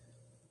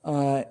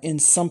 In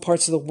some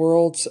parts of the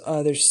world,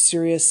 there's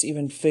serious,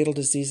 even fatal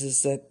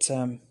diseases that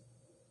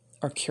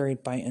are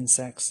carried by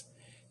insects.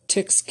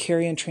 Ticks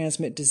carry and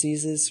transmit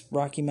diseases: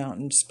 Rocky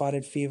Mountain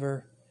spotted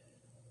fever,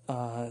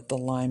 the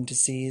Lyme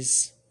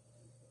disease,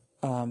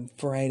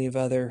 variety of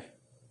other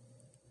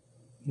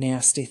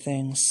nasty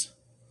things.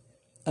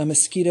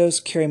 Mosquitoes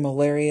carry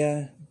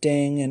malaria,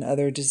 dengue, and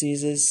other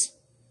diseases.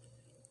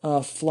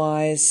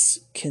 Flies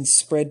can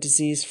spread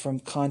disease from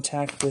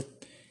contact with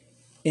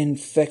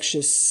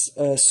infectious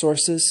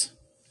sources,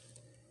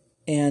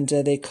 and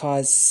they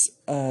cause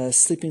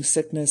sleeping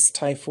sickness,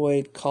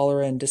 typhoid,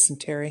 cholera, and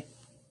dysentery.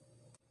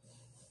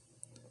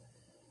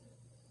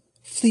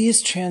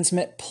 Fleas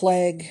transmit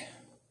plague,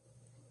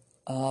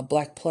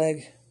 black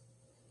plague.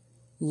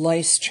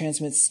 Lice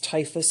transmits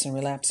typhus and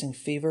relapsing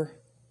fever.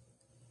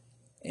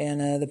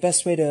 And the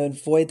best way to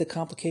avoid the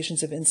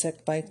complications of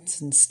insect bites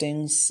and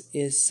stings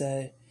is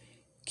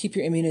keep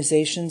your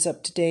immunizations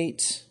up to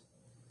date,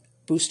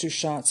 booster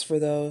shots for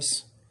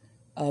those.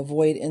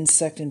 Avoid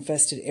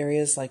insect-infested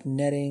areas like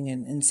netting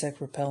and insect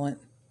repellent,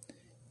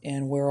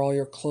 and wear all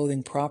your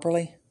clothing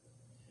properly.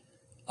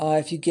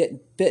 If you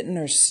get bitten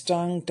or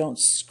stung, don't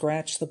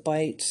scratch the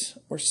bite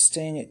or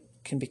sting. It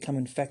can become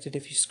infected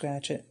if you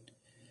scratch it.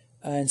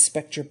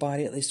 Inspect your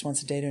body at least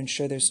once a day to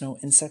ensure there's no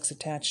insects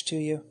attached to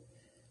you.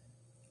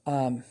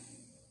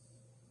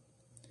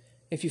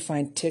 If you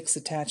find ticks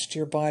attached to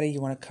your body, you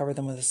want to cover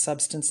them with a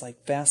substance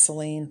like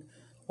Vaseline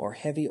or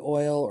heavy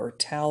oil or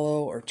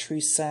tallow or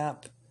tree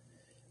sap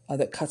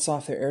that cuts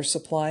off their air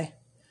supply.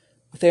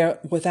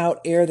 Without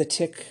air, the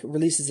tick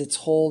releases its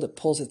hold, it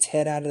pulls its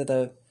head out of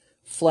the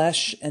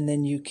flesh, and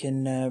then you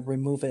can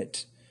remove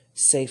it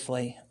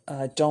safely.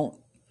 Don't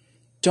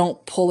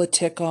pull a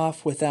tick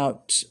off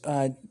without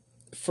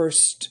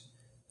first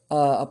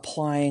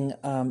applying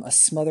a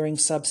smothering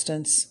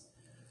substance.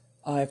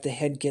 If the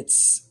head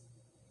gets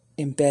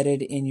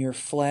embedded in your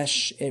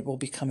flesh, it will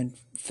become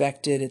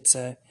infected.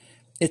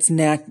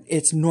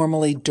 It's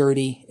normally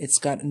dirty. It's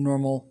got a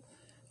normal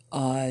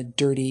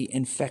dirty,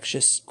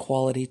 infectious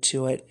quality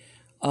to it.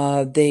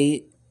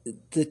 The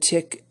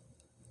tick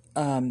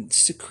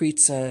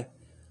secretes an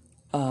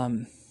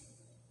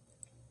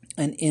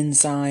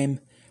enzyme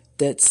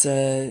that's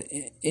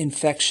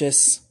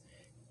infectious,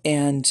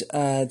 and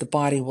the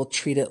body will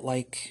treat it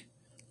like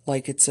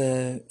it's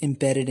a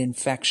embedded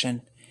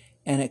infection,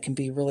 and it can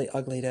be really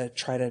ugly to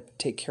try to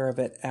take care of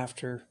it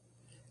after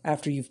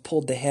you've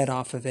pulled the head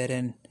off of it,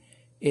 and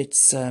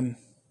it's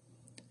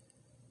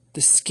the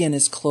skin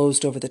is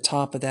closed over the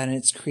top of that, and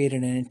it's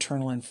created an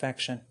internal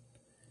infection.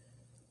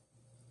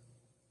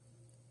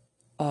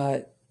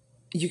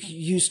 You can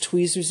use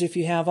tweezers if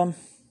you have them,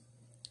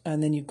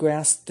 and then you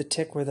grasp the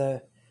tick where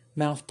the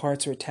mouth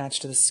parts are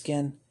attached to the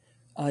skin.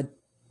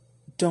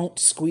 Don't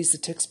squeeze the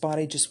tick's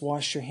body. Just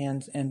wash your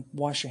hands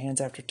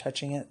after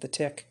touching the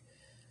tick.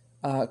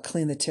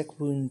 Clean the tick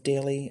wound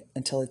daily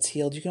until it's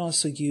healed. You can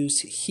also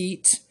use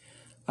heat.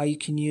 You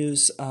can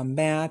use a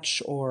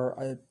match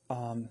or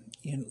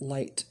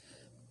light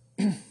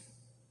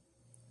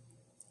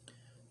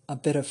a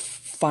bit of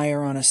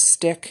fire on a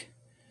stick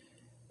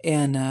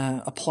and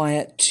apply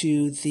it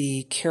to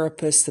the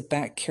carapace, the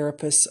back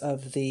carapace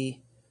of the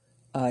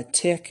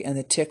tick, and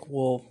the tick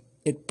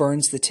it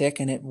burns the tick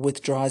and it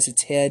withdraws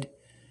its head,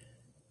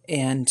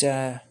 and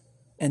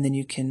then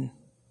you can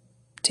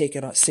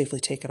safely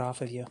take it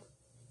off of you.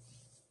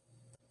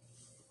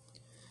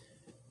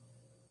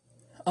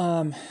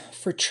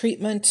 For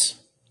treatment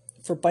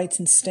for bites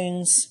and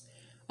stings,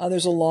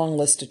 there's a long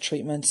list of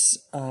treatments.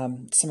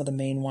 Some of the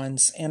main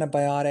ones: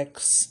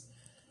 antibiotics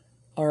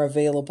are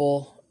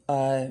available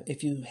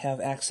if you have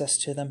access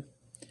to them.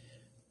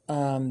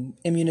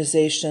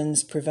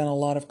 Immunizations prevent a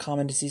lot of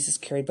common diseases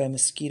carried by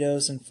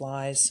mosquitoes and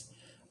flies.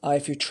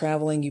 If you're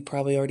traveling, you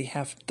probably already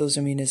have those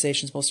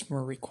immunizations. Most of them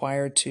are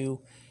required to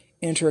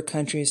enter a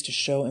country to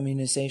show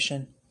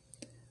immunization.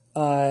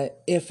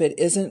 If it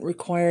isn't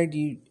required,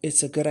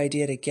 it's a good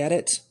idea to get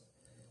it,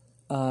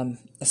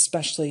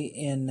 especially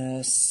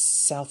in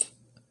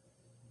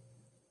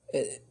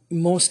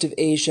most of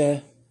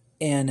Asia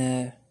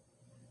and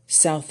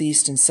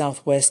Southeast and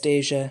Southwest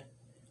Asia.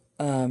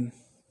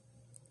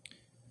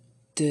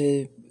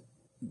 The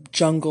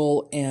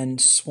jungle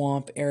and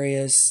swamp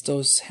areas,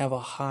 those have a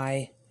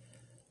high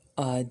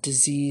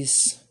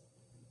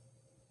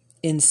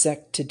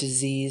insect to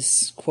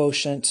disease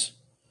quotient.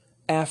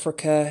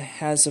 Africa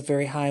has a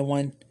very high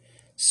one,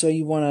 so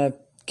you want to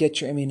get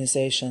your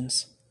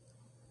immunizations.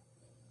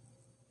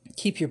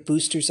 Keep your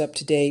boosters up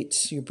to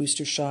date, your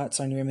booster shots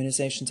on your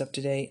immunizations up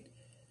to date.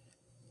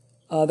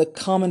 The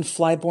common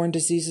fly-borne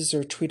diseases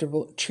are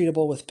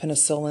treatable with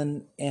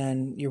penicillin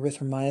and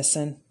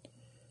erythromycin.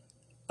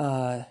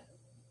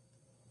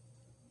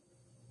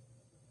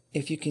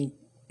 If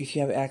you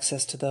have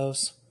access to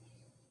those.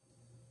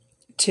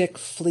 Tick,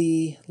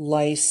 flea,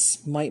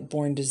 lice,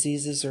 mite-borne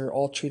diseases are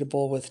all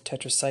treatable with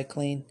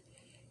tetracycline,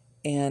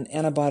 and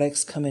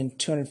antibiotics come in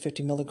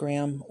 250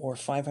 milligram or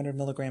 500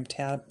 milligram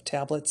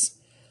tablets.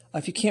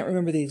 If you can't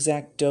remember the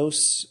exact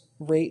dose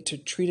rate to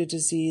treat a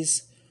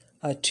disease,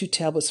 2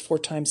 tablets 4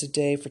 times a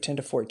day for 10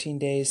 to 14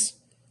 days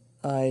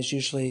is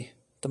usually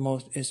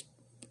is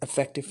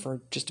effective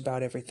for just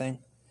about everything.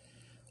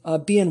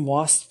 Bee and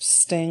wasp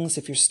stings.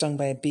 If you're stung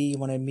by a bee, you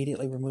want to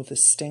immediately remove the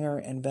stinger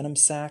and venom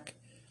sac.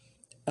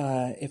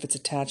 If it's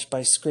attached,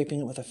 by scraping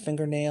it with a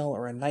fingernail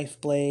or a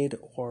knife blade,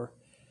 or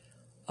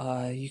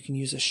You can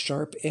use a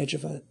sharp edge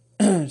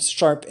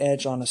sharp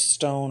edge on a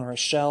stone or a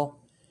shell.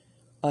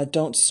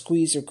 Don't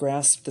squeeze or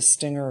grasp the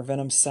stinger or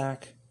venom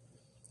sac,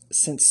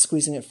 since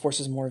squeezing it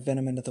forces more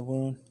venom into the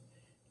wound.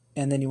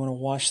 And then you want to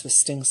wash the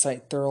sting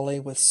site thoroughly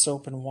with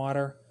soap and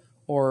water,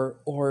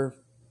 or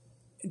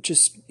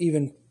just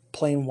even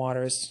plain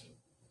water is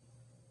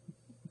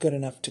good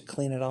enough to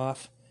clean it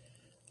off.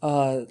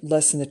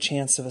 Lessen the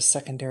chance of a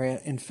secondary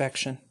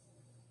infection.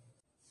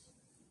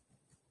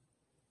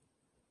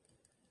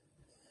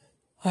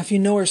 If you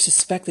know or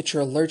suspect that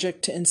you're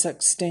allergic to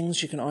insect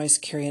stings, you can always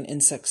carry an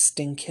insect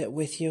sting kit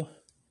with you.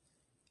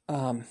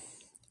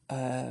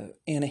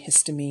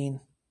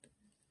 Antihistamine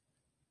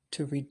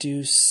to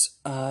reduce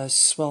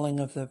swelling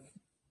of the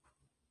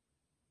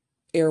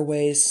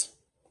airways,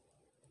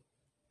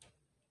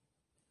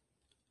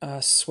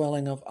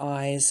 swelling of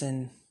eyes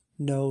and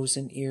nose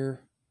and ear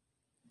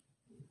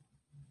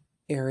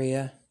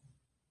area.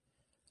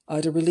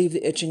 To relieve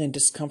the itching and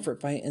discomfort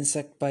by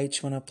insect bites,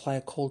 you want to apply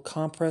a cold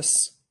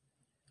compress.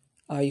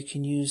 You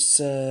can use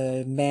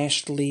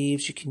mashed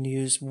leaves. You can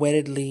use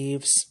wetted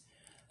leaves.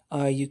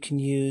 You can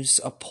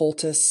use a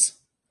poultice,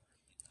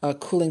 a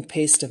cooling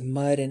paste of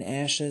mud and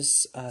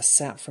ashes,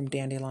 sap from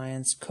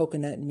dandelions,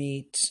 coconut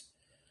meat,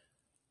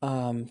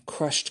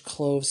 crushed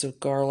cloves of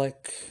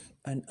garlic,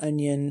 an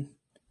onion.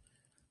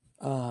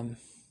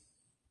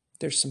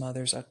 There's some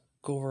others. I'll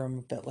go over them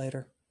a bit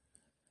later.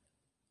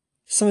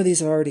 Some of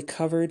these I've already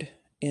covered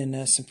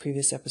in some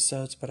previous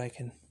episodes, but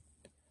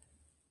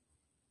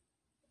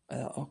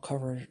I'll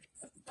cover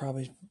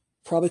probably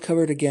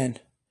cover it again.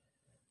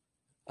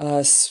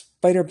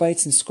 Spider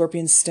bites and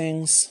scorpion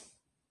stings.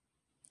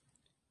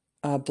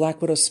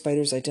 Black widow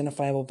spider is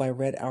identifiable by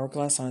red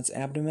hourglass on its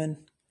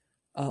abdomen.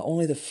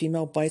 Only the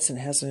female bites and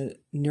has a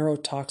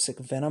neurotoxic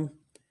venom.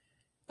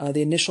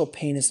 The initial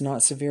pain is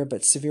not severe,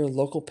 but severe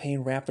local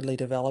pain rapidly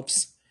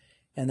develops,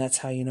 and that's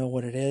how you know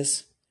what it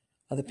is.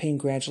 The pain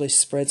gradually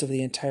spreads over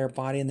the entire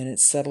body, and then it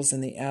settles in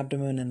the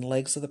abdomen and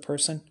legs of the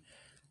person.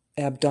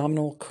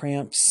 Abdominal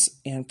cramps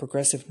and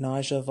progressive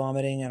nausea,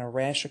 vomiting, and a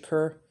rash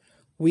occur.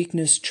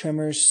 Weakness,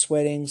 tremors,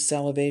 sweating,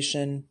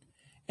 salivation,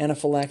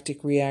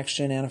 anaphylactic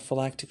reaction,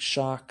 anaphylactic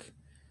shock.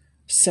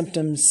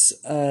 Symptoms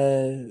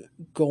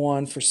go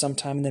on for some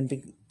time and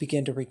then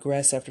begin to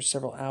regress after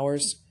several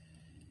hours.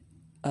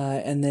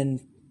 And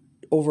then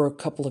over a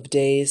couple of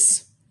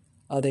days,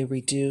 they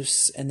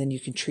reduce, and then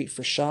you can treat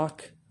for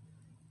shock.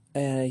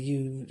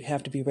 You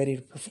have to be ready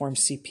to perform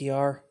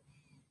CPR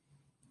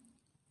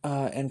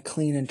and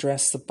clean and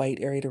dress the bite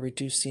area to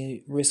reduce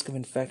the risk of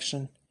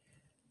infection.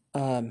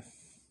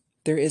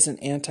 There is an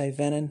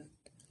anti-venom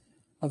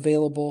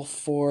available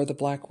for the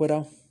black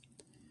widow.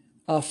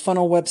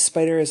 Funnel web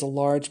spider is a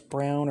large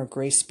brown or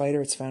gray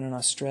spider. It's found in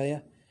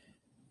Australia.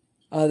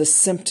 The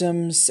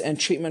symptoms and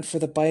treatment for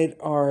the bite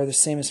are the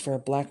same as for a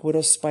black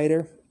widow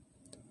spider.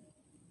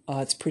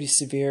 It's pretty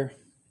severe.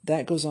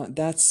 That goes on.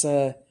 That's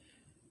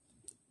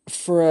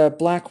for a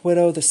black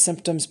widow. The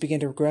symptoms begin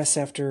to regress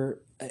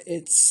after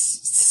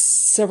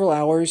several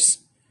hours.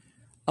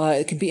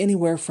 It can be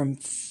anywhere from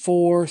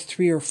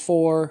 3 or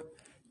 4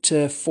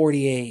 to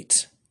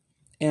 48.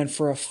 And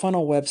for a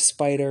funnel web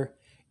spider,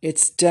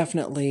 it's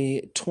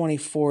definitely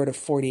 24 to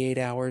 48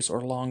 hours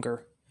or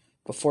longer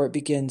before it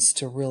begins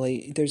to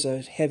really, there's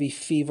a heavy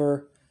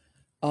fever.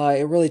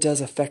 It really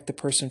does affect the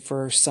person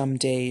for some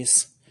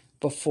days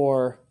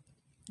before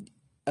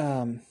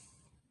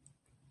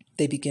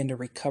they begin to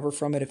recover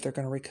from it, if they're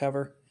going to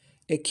recover.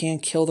 It can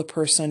kill the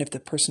person if the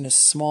person is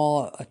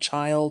small, a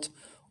child,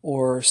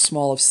 or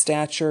small of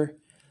stature.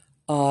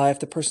 If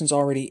the person's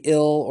already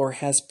ill or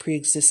has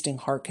pre-existing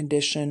heart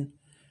condition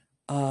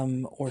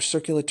or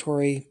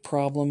circulatory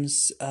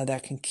problems,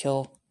 that can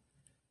kill.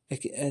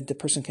 The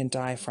person can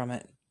die from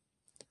it.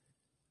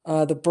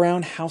 The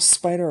brown house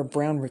spider or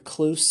brown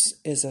recluse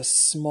is a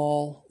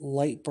small,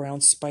 light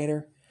brown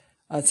spider.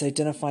 It's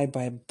identified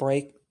by a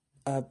bright,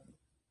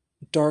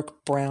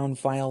 dark brown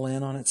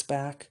violin on its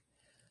back.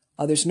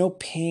 There's no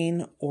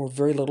pain or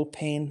very little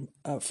pain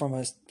from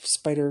a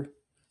spider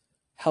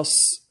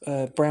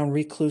brown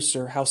recluse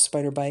or house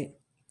spider bite.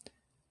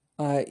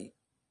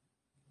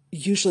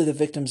 Usually the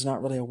victim's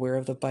not really aware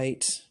of the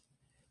bite,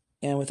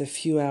 and within a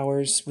few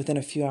hours,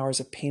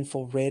 a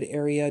painful red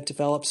area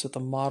develops with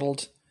a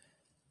mottled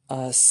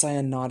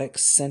cyanotic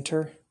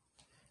center.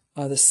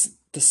 The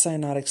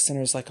cyanotic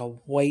center is like a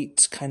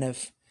white kind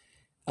of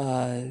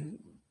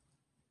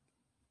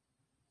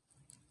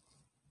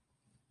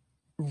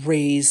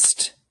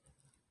raised,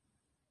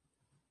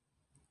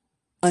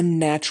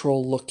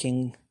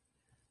 unnatural-looking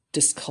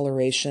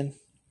discoloration.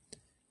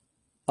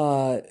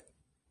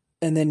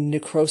 And then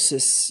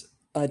necrosis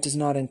does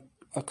not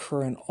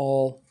occur in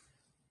all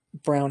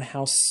brown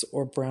house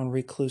or brown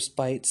recluse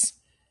bites,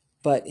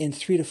 but in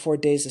 3 to 4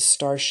 days, a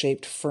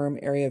star-shaped, firm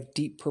area of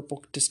deep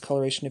purple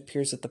discoloration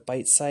appears at the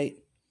bite site.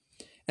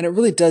 And it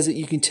really does,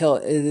 you can tell,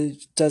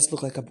 it does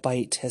look like a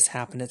bite has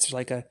happened. It's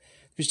like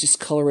there's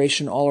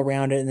discoloration all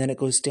around it, and then it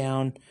goes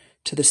down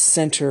to the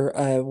center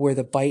where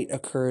the bite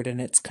occurred,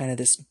 and it's kind of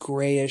this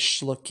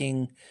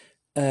grayish-looking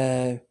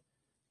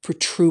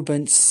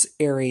protuberance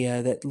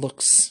area that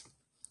looks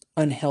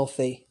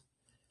unhealthy.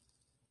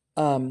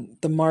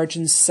 The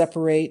margins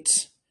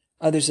separate.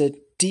 There's a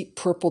deep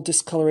purple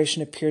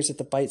discoloration appears at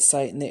the bite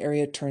site, and the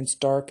area turns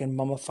dark and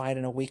mummified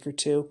in a week or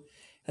two.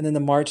 And then the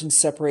margins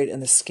separate,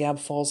 and the scab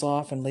falls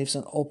off and leaves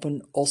an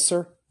open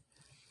ulcer.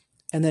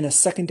 And then a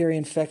secondary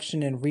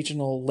infection and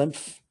regional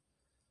lymph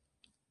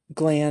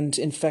gland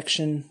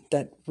infection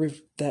that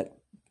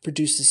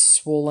produces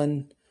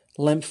swollen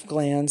lymph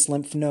glands,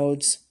 lymph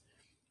nodes,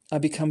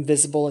 become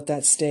visible at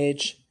that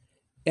stage.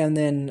 And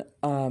then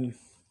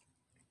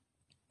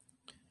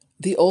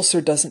the ulcer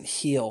doesn't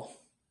heal,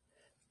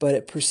 but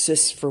it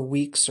persists for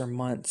weeks or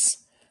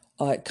months.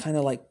 It kind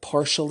of like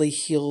partially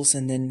heals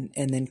and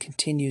then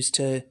continues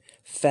to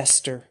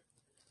fester.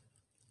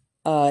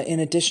 In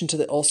addition to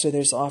the ulcer,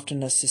 there's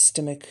often a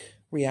systemic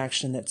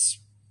reaction that's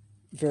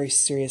very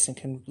serious and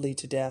can lead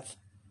to death.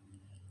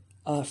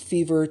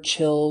 Fever,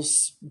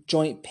 chills,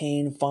 joint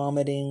pain,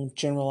 vomiting,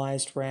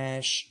 generalized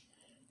rash,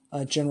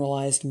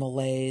 generalized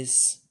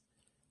malaise.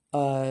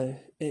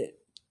 That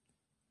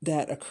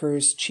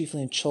occurs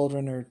chiefly in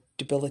children or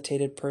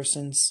debilitated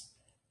persons,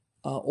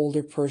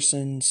 older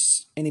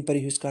persons,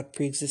 anybody who's got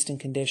pre-existing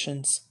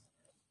conditions.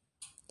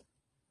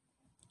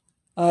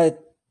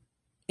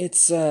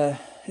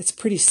 It's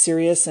pretty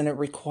serious, and it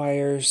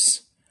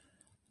requires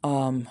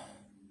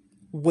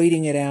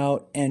waiting it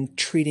out and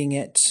treating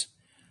it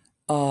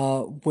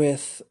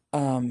with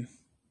a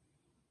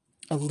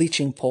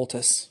leaching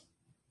poultice.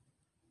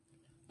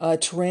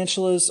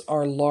 Tarantulas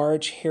are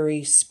large,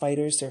 hairy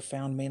spiders. They're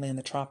found mainly in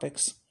the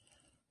tropics.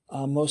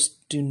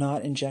 Most do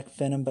not inject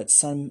venom, but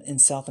some in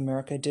South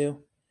America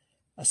do.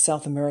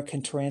 South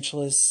American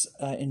tarantulas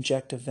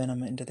inject a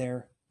venom into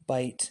their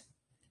bite.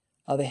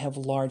 They have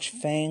large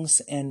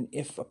fangs, and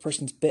if a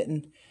person's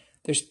bitten,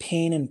 there's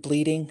pain and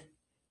bleeding,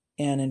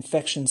 and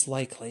infection's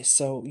likely.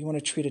 So you want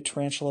to treat a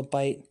tarantula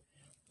bite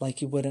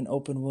like you would an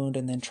open wound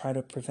and then try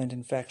to prevent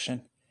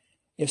infection.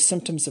 If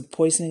symptoms of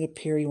poisoning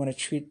appear, you want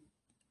to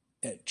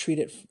treat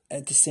it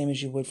the same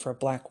as you would for a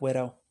black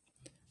widow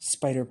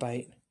spider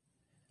bite.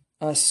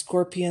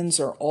 Scorpions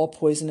are all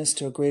poisonous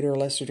to a greater or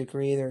lesser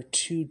degree. There are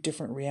two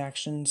different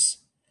reactions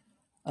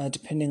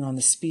depending on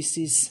the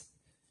species.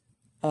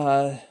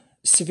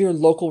 Severe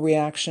local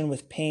reaction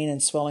with pain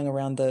and swelling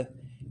around the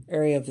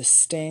area of the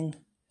sting,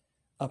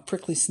 a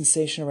prickly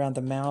sensation around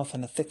the mouth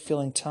and a thick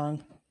feeling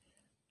tongue,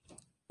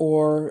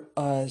 or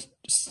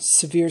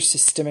severe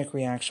systemic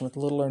reaction with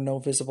little or no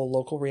visible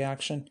local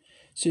reaction.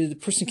 So the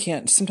person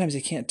sometimes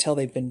they can't tell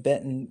they've been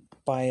bitten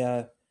by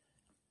a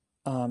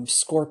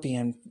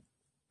scorpion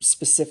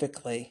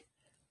specifically,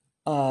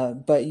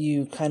 but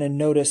you kind of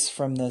notice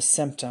from the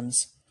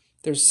symptoms.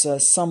 There's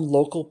some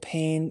local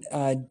pain,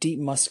 deep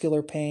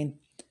muscular pain,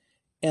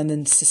 and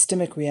then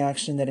systemic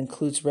reaction that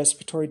includes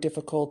respiratory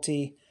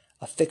difficulty,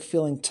 a thick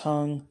feeling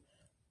tongue,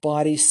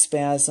 body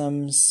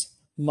spasms,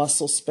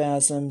 muscle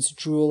spasms,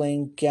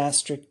 drooling,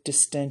 gastric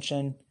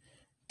distension,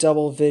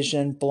 double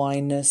vision,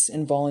 blindness,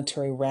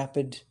 involuntary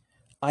rapid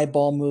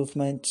eyeball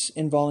movement,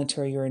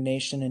 involuntary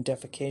urination and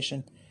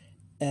defecation,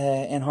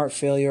 and heart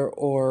failure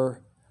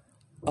or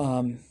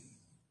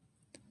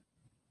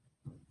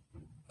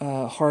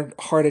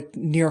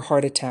near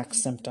heart attack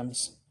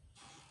symptoms.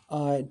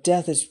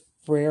 Death is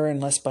rare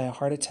unless by a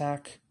heart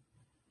attack.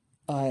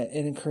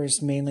 It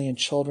occurs mainly in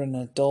children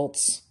and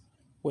adults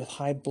with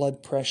high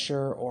blood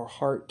pressure or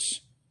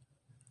heart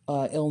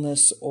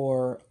illness,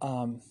 or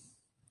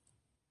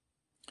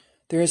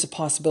there is a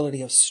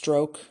possibility of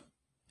stroke.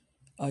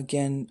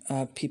 Again,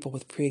 people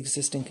with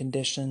pre-existing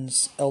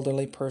conditions,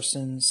 elderly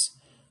persons,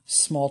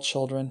 small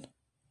children.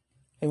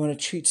 You want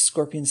to treat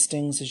scorpion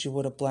stings as you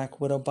would a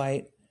black widow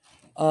bite.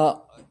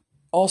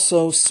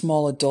 Also,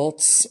 small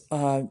adults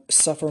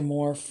suffer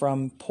more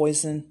from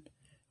poison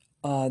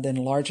than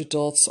large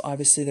adults.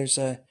 Obviously, there's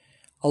a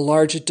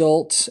large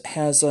adult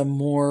has a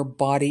more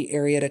body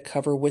area to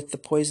cover with the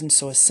poison,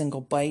 so a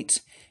single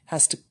bite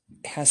has to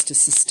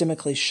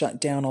systemically shut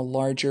down a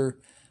larger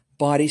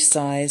body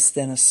size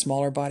than a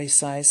smaller body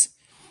size.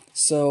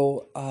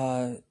 So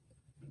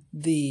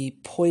the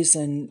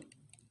poison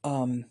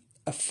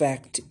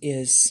effect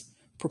is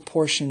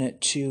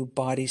proportionate to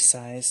body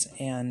size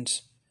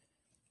and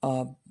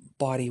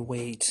body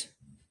weight.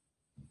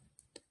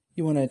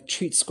 You want to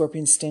treat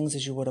scorpion stings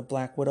as you would a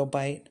black widow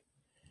bite.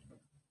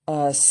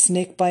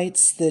 Snake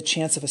bites, the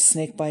chance of a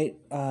snake bite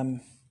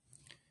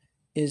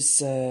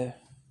is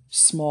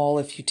small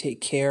if you take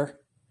care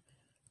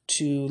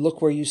to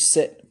look where you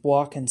sit,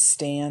 walk, and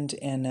stand,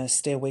 and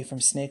stay away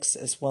from snakes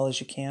as well as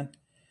you can.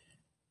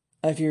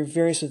 If you're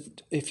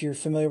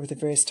familiar with the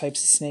various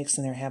types of snakes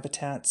and their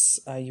habitats,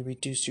 you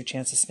reduce your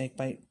chance of snake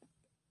bite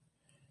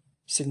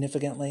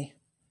significantly.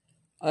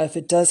 If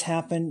it does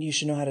happen, you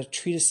should know how to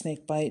treat a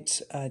snake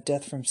bite.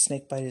 Death from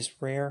snake bite is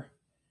rare.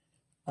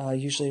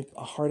 Usually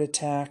a heart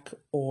attack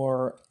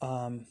or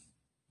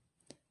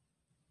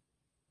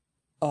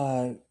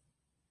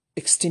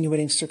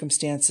extenuating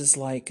circumstances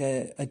like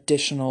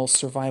additional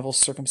survival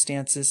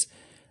circumstances,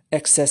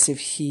 excessive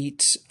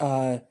heat,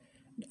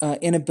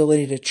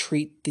 inability to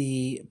treat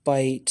the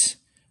bite,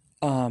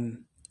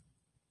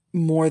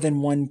 more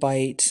than one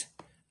bite,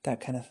 that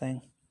kind of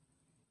thing.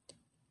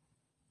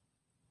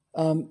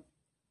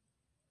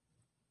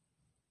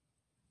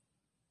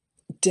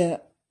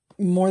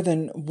 More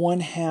than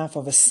one half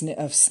of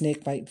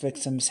snakebite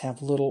victims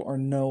have little or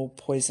no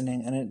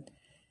poisoning,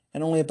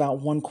 and only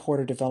about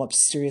 1/4 develop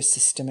serious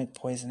systemic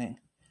poisoning.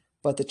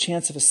 But the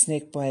chance of a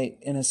snake bite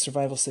in a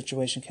survival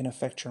situation can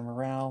affect your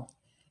morale,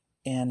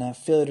 and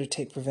failure to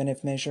take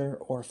preventive measure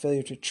or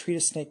failure to treat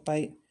a snake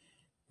bite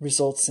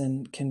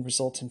can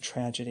result in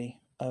tragedy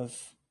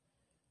of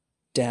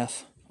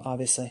death,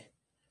 obviously.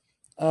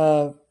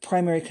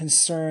 Primary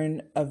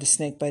concern of the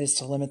snake bite is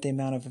to limit the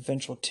amount of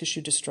eventual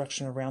tissue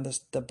destruction around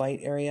the bite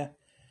area.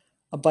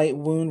 A bite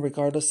wound,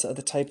 regardless of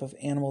the type of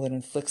animal that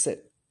inflicts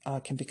it,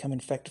 can become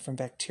infected from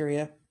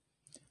bacteria.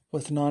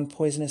 With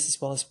non-poisonous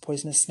as well as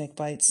poisonous snake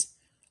bites,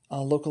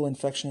 local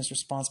infection is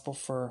responsible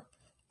for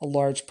a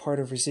large part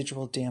of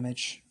residual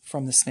damage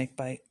from the snake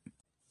bite.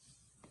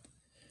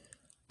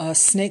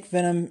 Snake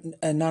venom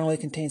not only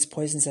contains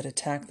poisons that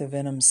attack the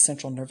venom's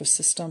central nervous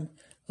system,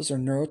 those are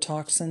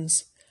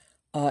neurotoxins,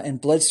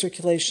 and blood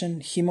circulation,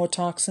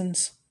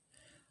 hemotoxins.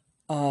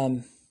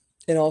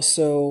 It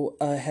also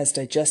has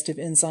digestive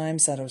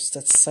enzymes,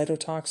 that's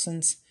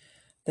cytotoxins,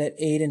 that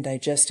aid in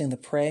digesting the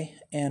prey,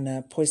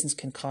 and poisons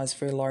can cause a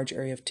very large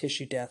area of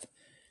tissue death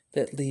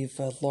that leave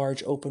a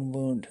large open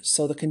wound.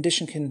 So the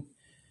condition can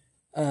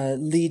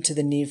lead to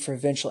the need for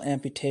eventual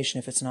amputation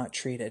if it's not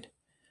treated.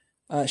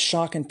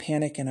 Shock and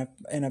panic in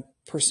a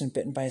person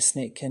bitten by a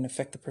snake can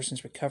affect the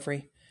person's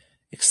recovery.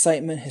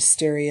 Excitement,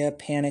 hysteria,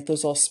 panic,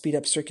 those all speed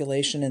up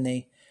circulation, and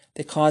they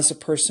cause the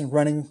person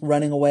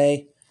running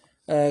away,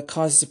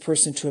 causes the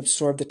person to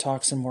absorb the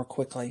toxin more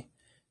quickly.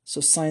 So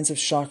signs of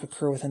shock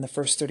occur within the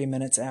first 30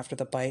 minutes after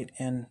the bite,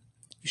 and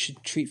you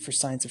should treat for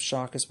signs of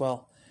shock as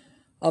well.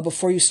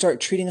 Before you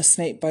start treating a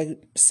snake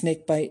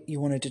bite,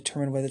 you want to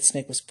determine whether the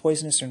snake was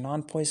poisonous or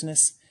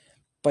non-poisonous.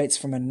 Bites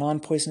from a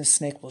non-poisonous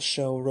snake will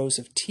show rows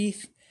of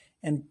teeth,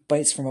 and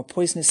bites from a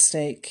poisonous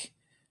snake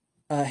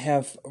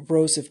have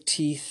rows of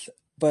teeth,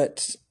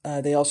 but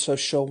they also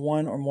show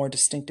one or more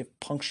distinctive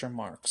puncture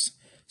marks.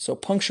 So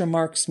puncture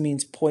marks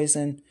means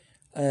poison,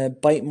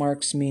 bite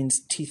marks means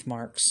teeth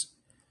marks.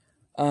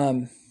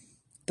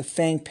 The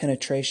fang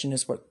penetration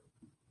is what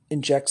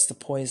injects the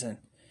poison.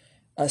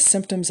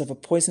 Symptoms of a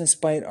poisonous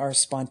bite are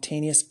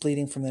spontaneous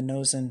bleeding from the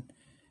nose and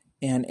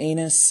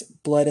anus,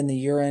 blood in the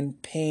urine,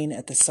 pain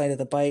at the site of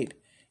the bite,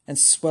 and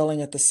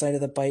swelling at the site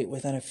of the bite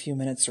within a few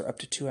minutes or up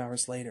to 2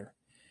 hours later.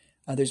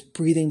 There's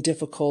breathing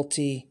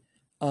difficulty,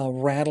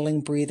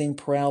 rattling breathing,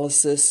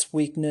 paralysis,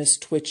 weakness,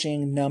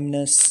 twitching,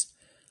 numbness.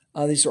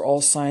 These are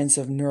all signs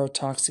of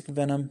neurotoxic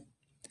venom,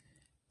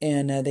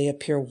 and they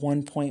appear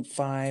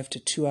 1.5 to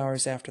 2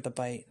 hours after the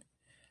bite.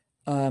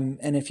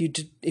 And if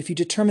you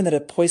determine that a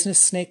poisonous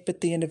snake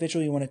bit the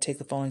individual, you want to take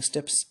the following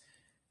steps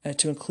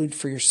to include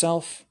for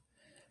yourself.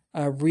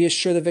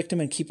 Reassure the victim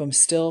and keep them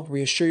still.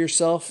 Reassure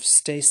yourself,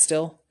 stay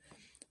still.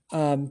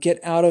 Get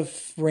out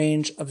of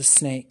range of the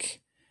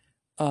snake,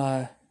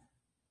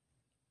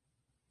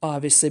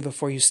 obviously,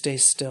 before you stay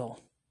still.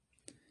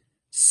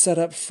 Set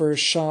up for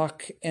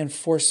shock and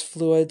force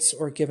fluids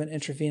or give an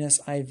intravenous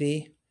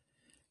IV.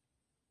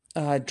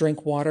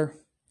 Drink water.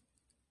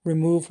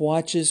 Remove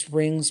watches,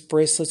 rings,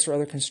 bracelets, or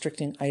other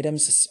constricting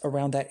items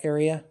around that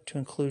area, to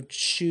include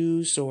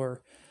shoes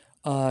or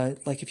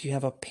like if you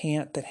have a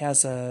pant that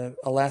has a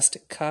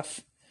elastic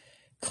cuff.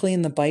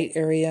 Clean the bite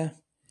area.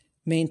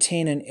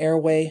 Maintain an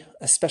airway,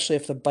 especially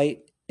if the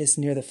bite is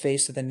near the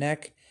face or the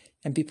neck,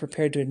 and be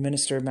prepared to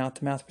administer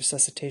mouth-to-mouth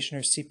resuscitation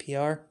or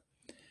CPR.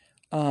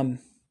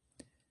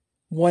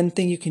 One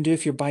thing you can do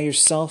if you're by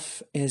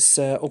yourself is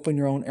open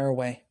your own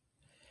airway.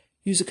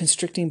 Use a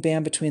constricting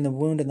band between the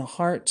wound and the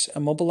heart.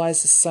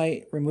 Immobilize the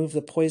site. Remove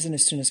the poison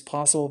as soon as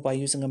possible by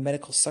using a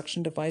medical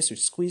suction device or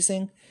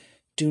squeezing.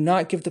 Do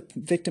not give the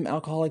victim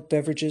alcoholic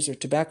beverages or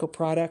tobacco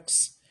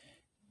products.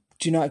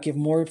 Do not give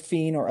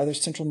morphine or other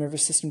central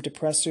nervous system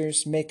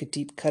depressors. Make a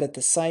deep cut at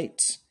the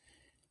site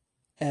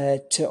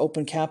to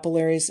open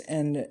capillaries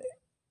and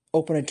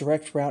open a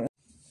direct route.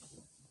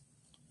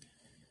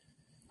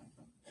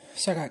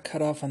 So I got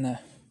cut off on the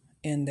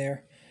end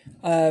there.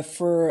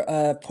 For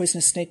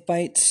poisonous snake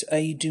bites,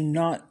 you do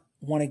not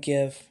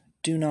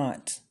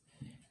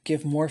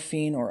give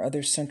morphine or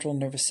other central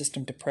nervous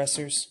system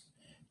depressors,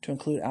 to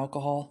include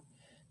alcohol.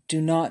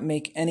 Do not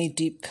make any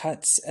deep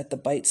cuts at the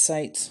bite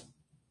site.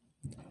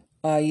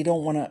 You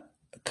don't want to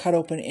cut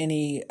open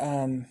any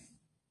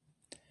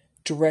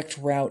direct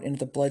route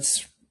into the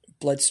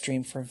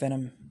bloodstream for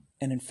venom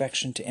and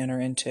infection to enter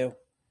into.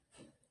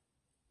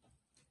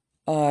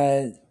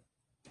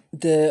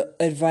 The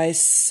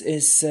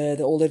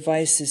old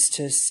advice is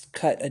to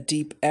cut a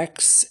deep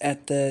X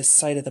at the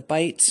site of the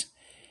bite,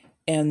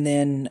 and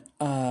then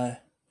either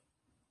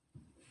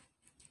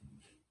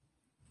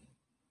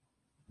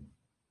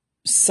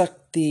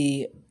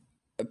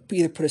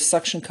put a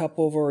suction cup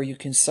over, or you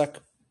can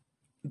suck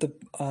the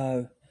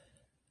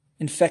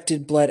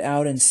infected blood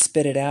out and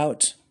spit it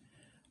out.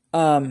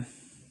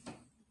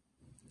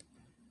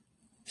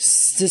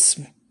 This,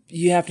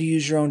 you have to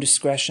use your own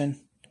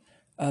discretion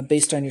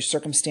based on your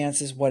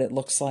circumstances, what it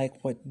looks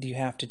like, what you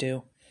have to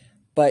do.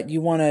 But you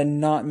want to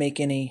not make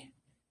any,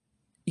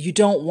 you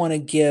don't want to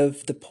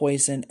give the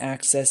poison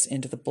access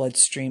into the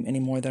bloodstream any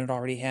more than it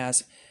already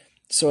has.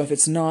 So if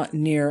it's not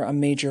near a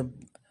major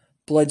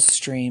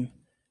bloodstream,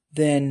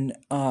 then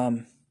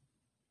don't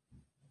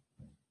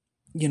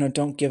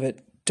give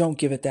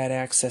it that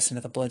access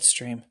into the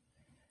bloodstream.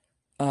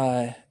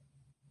 And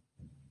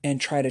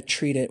try to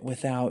treat it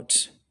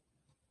without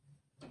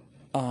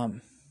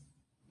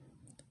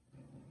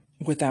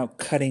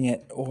cutting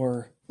it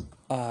or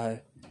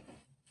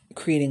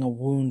creating a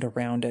wound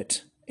around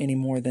it any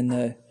more than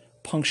the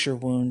puncture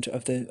wound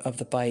of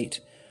the bite.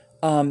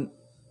 The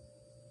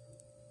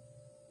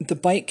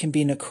bite can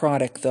be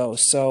necrotic though,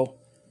 so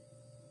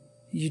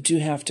you do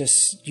have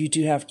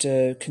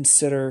to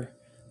consider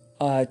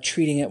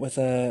treating it with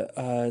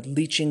a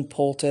leaching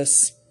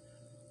poultice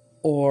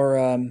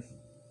or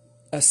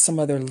some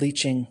other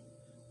leaching,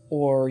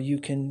 or you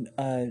can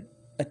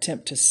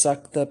attempt to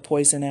suck the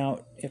poison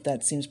out if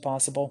that seems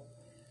possible.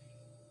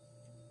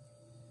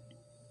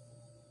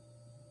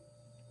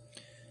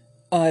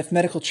 If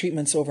medical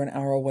treatment's over an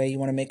hour away, you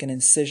want to make an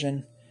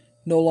incision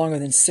no longer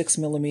than 6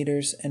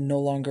 millimeters and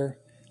no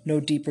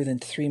deeper than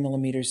 3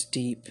 millimeters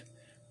deep,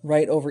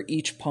 right over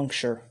each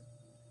puncture.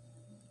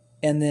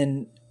 And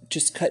then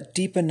just cut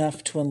deep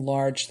enough to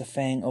enlarge the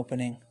fang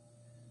opening,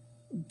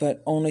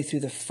 but only through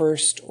the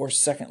first or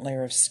second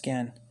layer of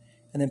skin.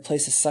 And then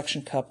place a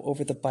suction cup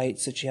over the bite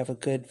so that you have a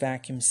good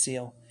vacuum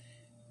seal.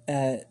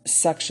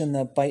 Suction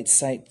the bite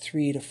site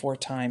 3 to 4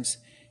 times.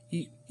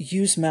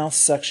 Use mouth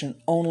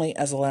suction only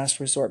as a last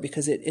resort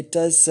because it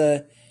does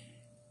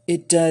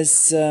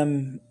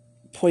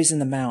poison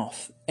the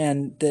mouth,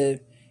 and the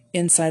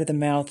inside of the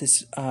mouth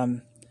is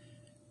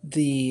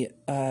the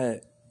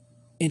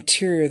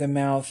interior of the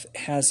mouth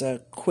has a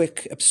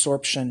quick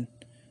absorption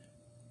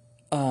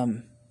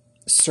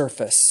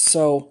surface.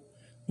 So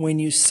when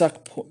you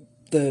suck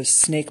the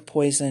snake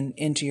poison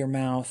into your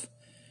mouth,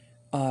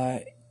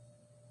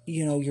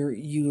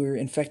 you're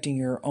infecting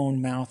your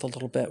own mouth a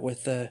little bit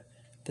with the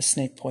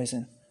snake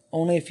poison.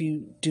 Only if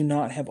you do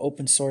not have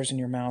open sores in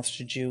your mouth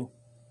should you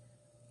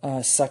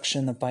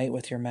suction the bite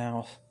with your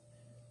mouth.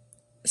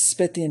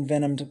 Spit the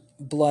envenomed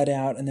blood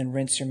out and then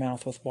rinse your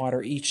mouth with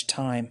water each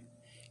time.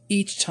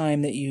 Each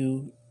time that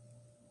you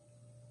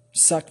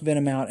suck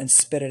venom out and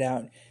spit it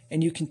out,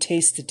 and you can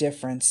taste the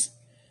difference,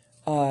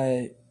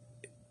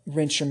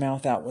 rinse your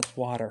mouth out with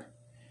water.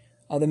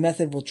 The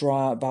method will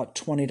draw about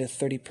 20 to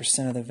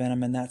 30% of the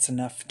venom, and that's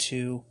enough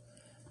to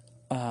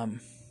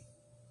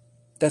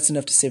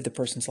save the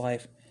person's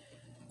life.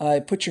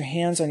 Put your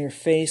hands on your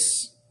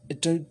face.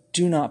 Do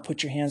not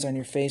put your hands on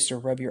your face or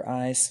rub your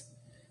eyes.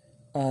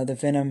 The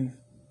venom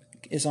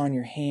is on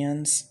your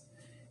hands,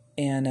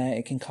 and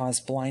it can cause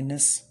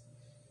blindness.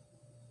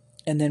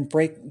 And then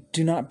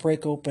do not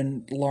break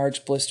open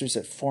large blisters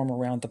that form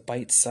around the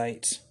bite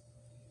site.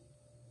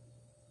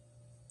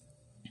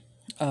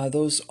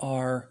 Those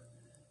are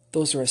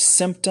a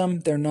symptom.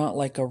 They're not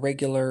like a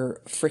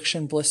regular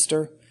friction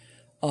blister.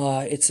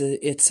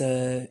 It's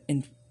a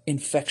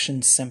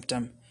infection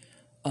symptom.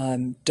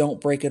 Don't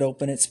break it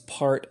open. It's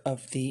part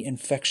of the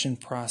infection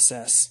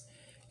process.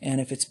 And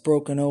if it's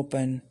broken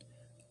open,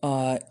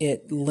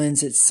 it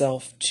lends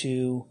itself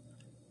to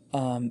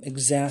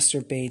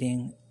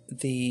exacerbating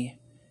the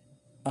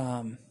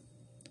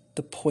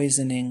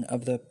poisoning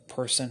of the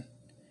person.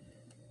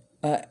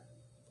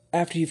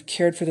 After you've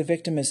cared for the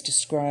victim as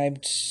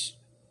described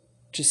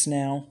just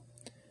now,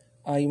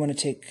 you want to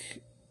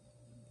take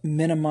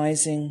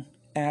minimizing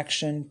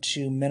action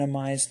to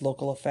minimize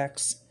local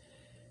effects.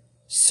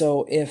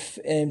 So if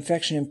an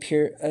infection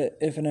appears,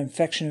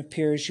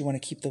 you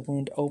want to keep the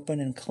wound open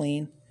and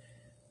clean.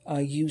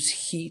 Use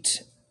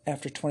heat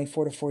after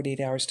 24 to 48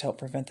 hours to help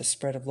prevent the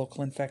spread of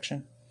local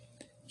infection.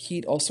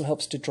 Heat also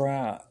helps to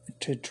draw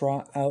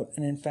out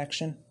an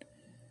infection,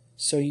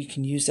 so you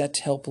can use that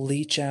to help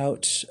leach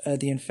out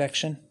the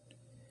infection.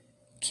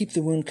 Keep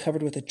the wound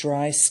covered with a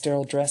dry,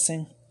 sterile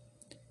dressing,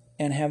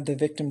 and have the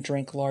victim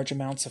drink large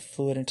amounts of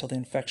fluid until the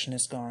infection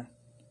is gone.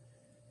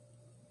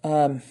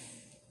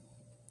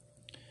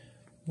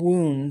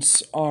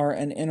 Wounds are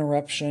an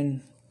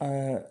interruption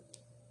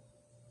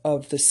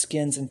of the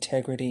skin's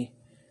integrity.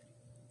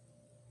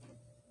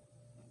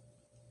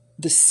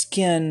 The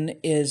skin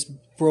is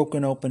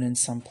broken open in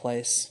some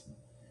place.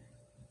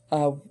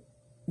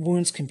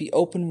 Wounds can be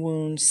open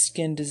wounds,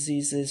 skin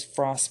diseases,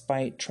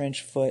 frostbite,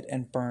 trench foot,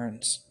 and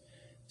burns.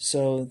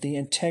 So the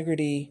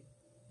integrity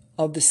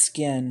of the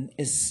skin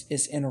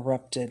is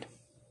interrupted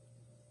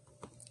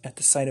at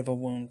the site of a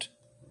wound.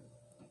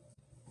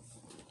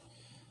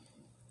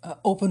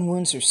 Open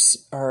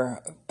wounds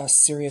are a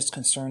serious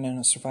concern in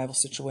a survival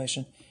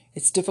situation.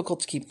 It's difficult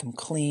to keep them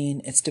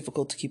clean. It's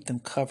difficult to keep them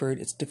covered.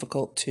 It's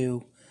difficult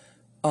to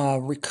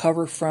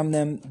recover from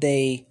them.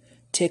 They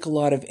take a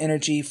lot of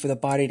energy for the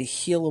body to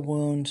heal a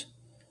wound,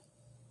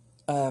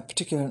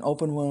 particularly an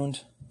open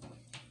wound.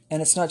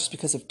 And it's not just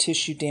because of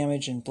tissue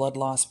damage and blood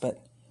loss,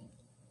 but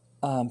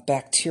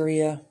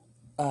Bacteria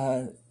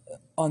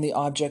on the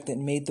object that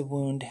made the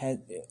wound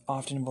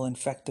often will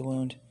infect the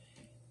wound.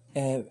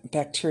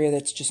 Bacteria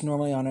that's just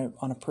normally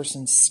on a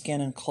person's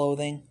skin and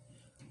clothing,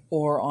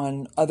 or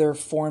on other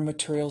foreign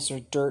materials or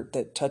dirt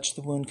that touch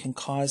the wound, can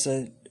cause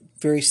a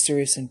very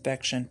serious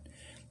infection,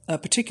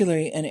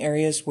 particularly in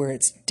areas where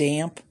it's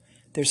damp,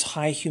 there's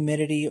high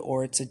humidity,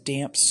 or it's a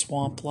damp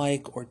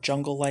swamp-like or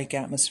jungle-like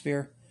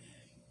atmosphere.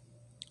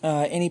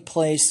 Any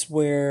place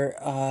where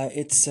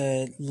it's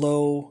a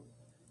low,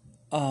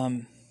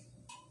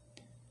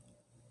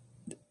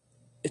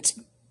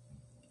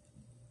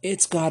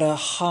 it's got a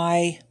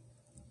high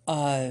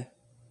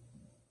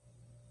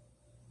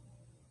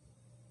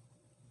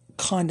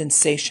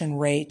condensation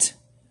rate.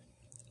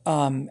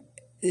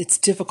 It's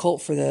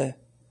difficult for the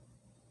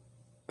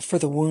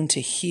wound to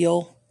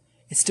heal.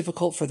 It's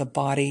difficult for the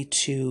body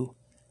to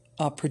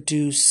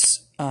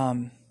produce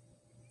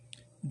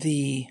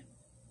the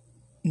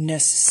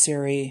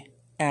necessary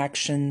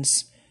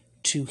actions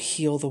to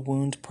heal the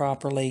wound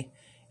properly,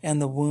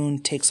 and the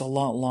wound takes a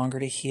lot longer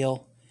to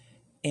heal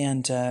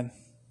and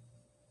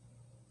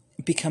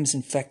becomes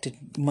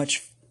infected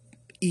much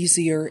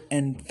easier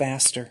and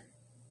faster.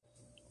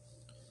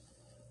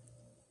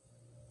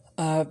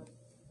 By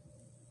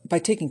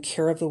taking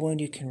care of the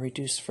wound, you can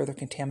reduce further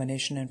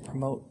contamination and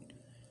promote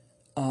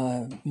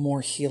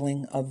more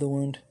healing of the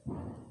wound.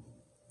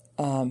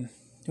 You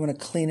want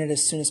to clean it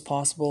as soon as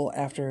possible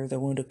after the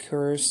wound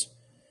occurs.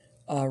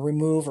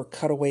 Remove or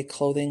cut away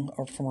clothing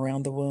from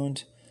around the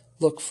wound.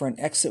 Look for an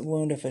exit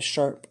wound if a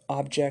sharp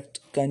object,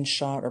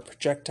 gunshot, or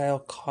projectile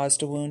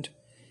caused a wound.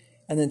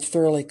 And then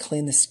thoroughly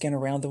clean the skin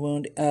around the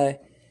wound.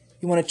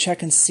 You want to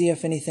check and see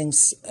if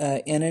anything's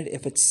in it,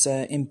 if it's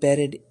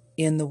embedded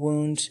in the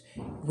wound.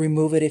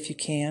 Remove it if you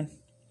can.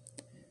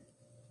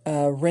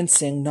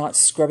 Rinsing, not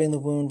scrubbing the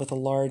wound with a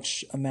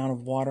large amount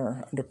of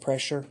water under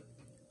pressure.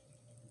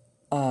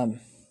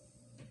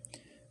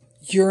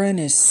 Urine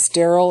is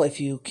sterile.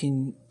 If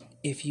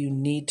you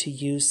need to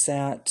use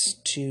that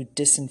to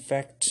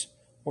disinfect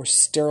or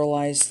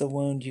sterilize the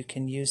wound, you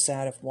can use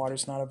that if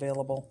water's not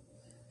available.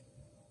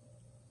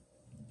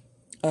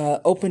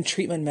 Open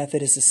treatment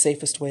method is the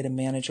safest way to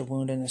manage a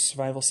wound in a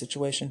survival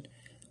situation.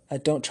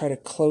 Don't try to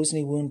close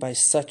any wound by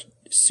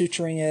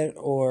suturing it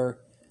or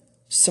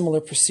similar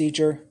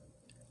procedure.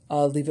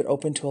 Leave it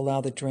open to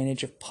allow the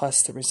drainage of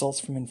pus that results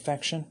from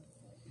infection.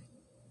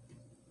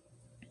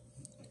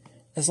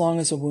 As long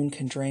as a wound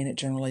can drain, it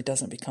generally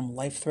doesn't become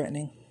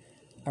life-threatening,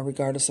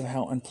 regardless of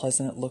how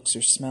unpleasant it looks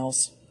or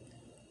smells.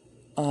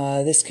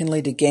 This can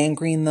lead to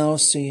gangrene, though,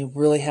 so you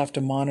really have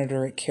to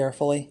monitor it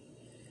carefully.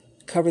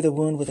 Cover the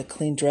wound with a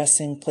clean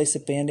dressing. Place a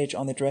bandage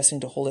on the dressing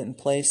to hold it in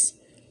place.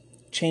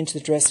 Change the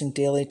dressing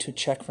daily to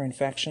check for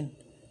infection.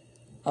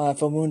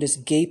 If a wound is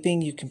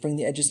gaping, you can bring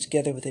the edges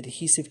together with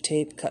adhesive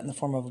tape cut in the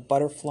form of a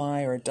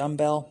butterfly or a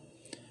dumbbell,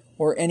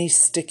 or any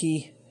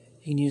sticky.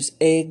 You can use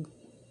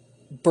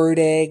bird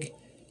egg.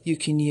 You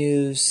can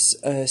use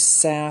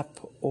sap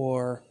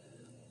or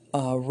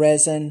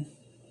resin.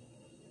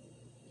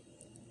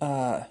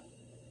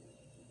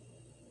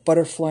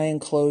 Butterfly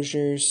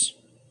enclosures.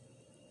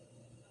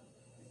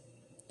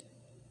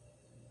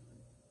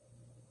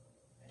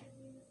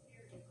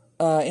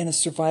 In a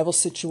survival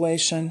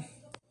situation,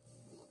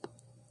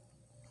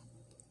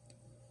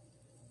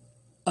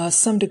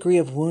 some degree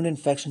of wound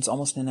infection is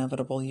almost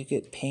inevitable. You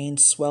get pain,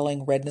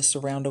 swelling, redness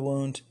around a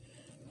wound,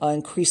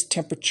 increased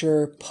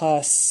temperature,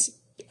 pus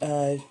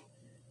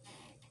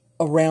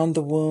around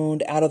the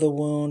wound, out of the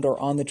wound, or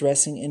on the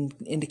dressing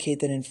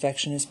indicate that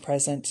infection is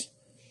present.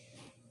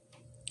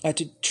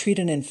 To treat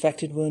an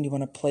infected wound, you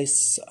want to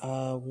place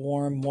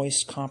warm,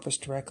 moist compress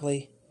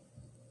directly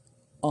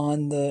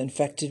on the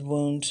infected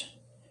wound.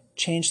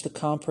 Change the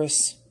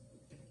compress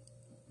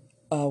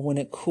when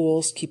it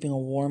cools, keeping a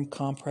warm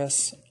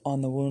compress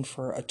on the wound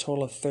for a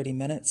total of 30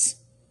 minutes.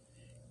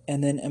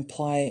 And then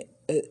apply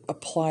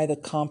the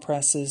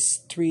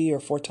compresses 3 or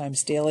 4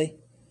 times daily.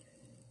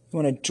 You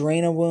want to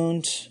drain a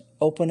wound,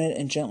 open it,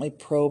 and gently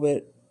probe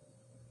it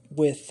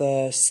with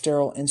a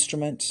sterile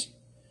instrument.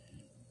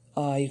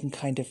 You can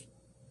kind of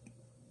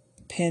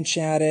pinch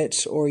at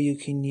it, or you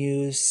can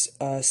use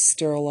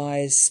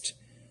sterilized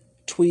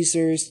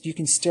tweezers. You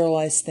can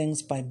sterilize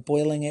things by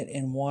boiling it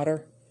in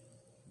water.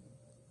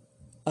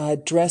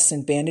 Dress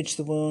and bandage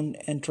the wound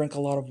and drink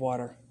a lot of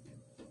water.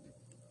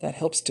 That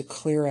helps to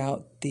clear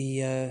out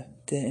the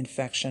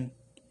infection.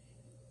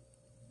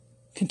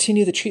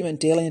 Continue the treatment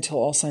daily until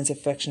all signs of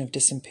infection have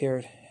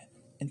disappeared.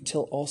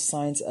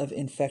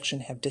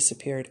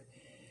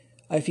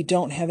 If you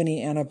don't have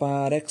any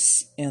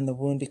antibiotics and the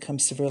wound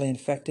becomes severely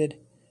infected,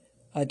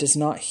 does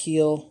not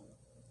heal,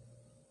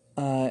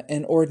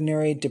 an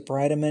ordinary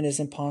debridement is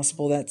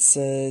impossible. That's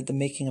the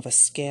making of a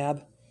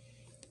scab.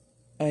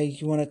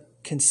 You want to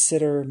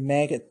consider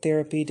maggot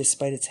therapy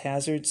despite its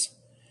hazards.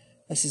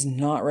 This is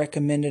not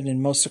recommended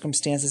in most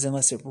circumstances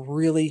unless it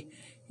really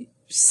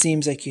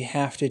seems like you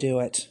have to do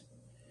it.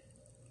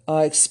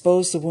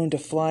 Expose the wound to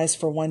flies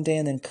for 1 day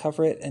and then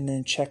cover it and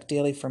then check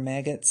daily for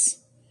maggots.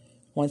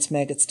 Once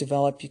maggots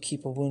develop, you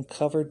keep a wound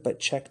covered but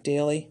check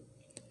daily.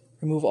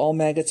 Remove all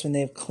maggots when they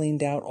have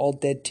cleaned out all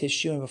dead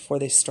tissue and before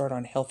they start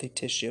on healthy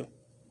tissue.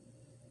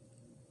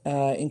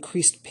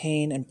 Increased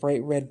pain and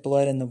bright red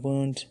blood in the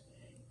wound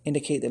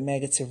indicate that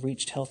maggots have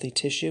reached healthy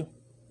tissue.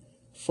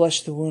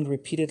 Flush the wound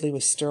repeatedly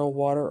with sterile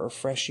water or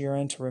fresh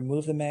urine to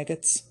remove the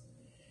maggots.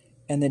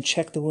 And then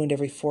check the wound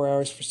every 4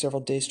 hours for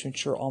several days to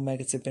ensure all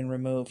maggots have been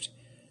removed.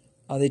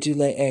 They do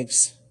lay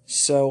eggs,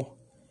 so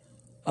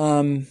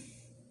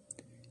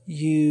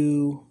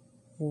you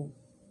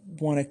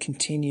want to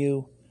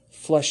continue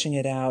flushing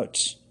it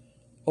out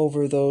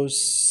over those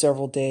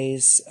several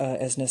days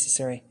as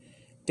necessary.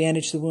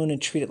 Bandage the wound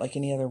and treat it like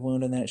any other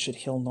wound, and then it should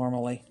heal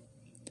normally.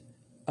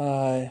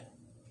 For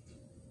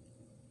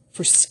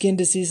skin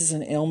diseases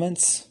and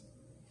ailments,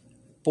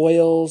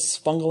 boils,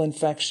 fungal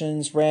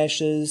infections,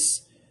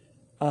 rashes,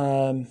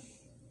 it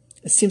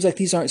seems like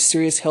these aren't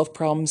serious health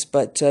problems,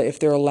 but if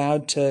they're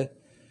allowed to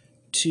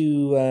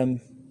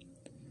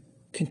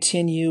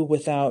continue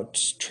without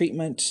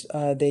treatment,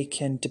 they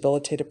can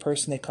debilitate a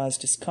person. They cause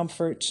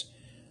discomfort,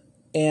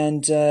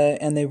 and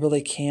they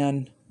really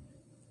can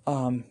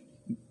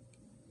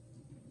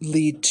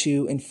lead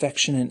to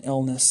infection and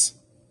illness.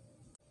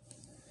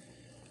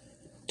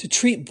 To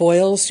treat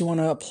boils, you want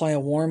to apply a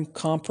warm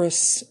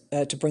compress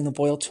to bring the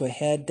boil to a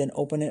head, then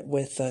open it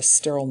with a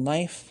sterile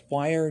knife,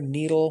 wire,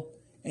 needle,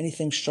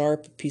 anything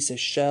sharp, a piece of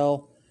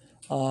shell.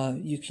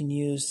 You can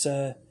use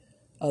the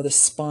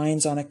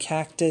spines on a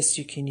cactus.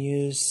 You can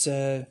use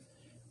the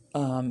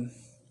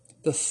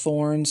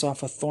thorns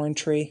off a thorn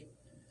tree.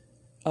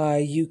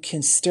 You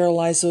can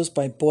sterilize those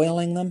by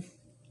boiling them.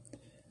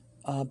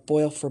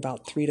 Boil for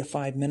about 3 to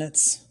 5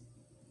 minutes.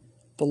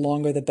 The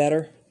longer the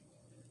better.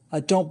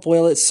 Don't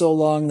boil it so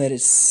long that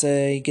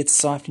it gets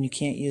soft and you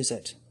can't use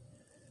it.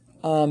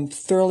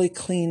 Thoroughly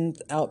clean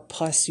out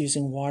pus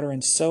using water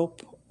and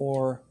soap,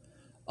 or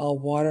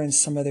water and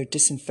some other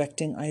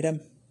disinfecting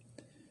item.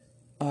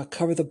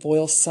 Cover the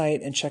boil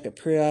site and check it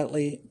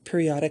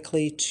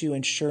periodically to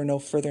ensure no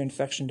further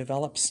infection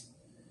develops.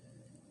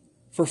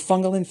 For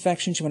fungal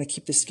infections, you want to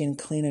keep the skin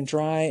clean and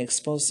dry.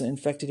 Expose the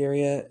infected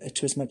area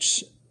to as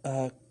much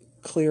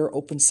clear,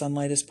 open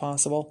sunlight as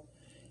possible.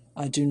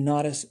 Do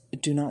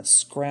not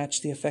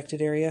scratch the affected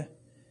area.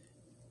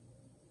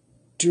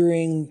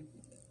 In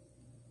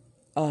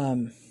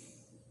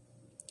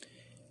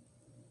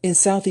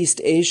Southeast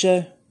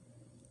Asia,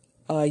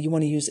 you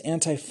want to use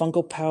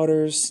antifungal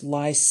powders,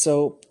 lye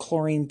soap,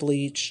 chlorine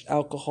bleach,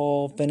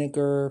 alcohol,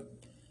 vinegar,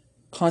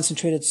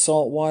 concentrated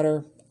salt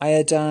water,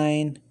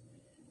 iodine,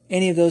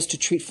 any of those to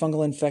treat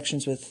fungal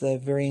infections with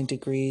varying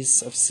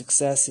degrees of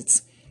success.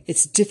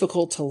 It's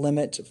difficult to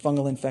limit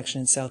fungal infection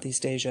in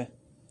Southeast Asia.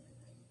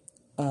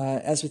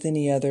 As with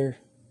any other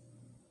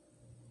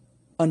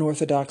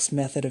unorthodox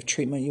method of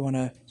treatment, you want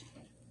to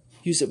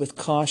use it with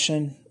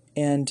caution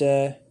and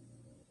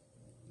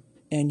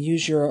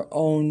use your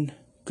own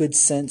good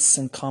sense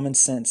and common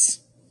sense.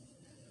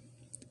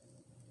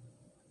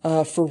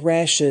 For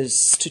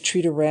rashes, to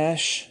treat a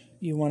rash,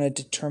 you want to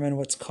determine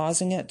what's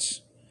causing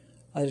it.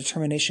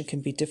 Determination can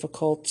be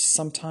difficult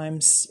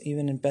sometimes,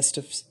 even in best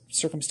of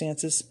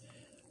circumstances.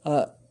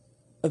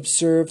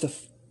 Observe the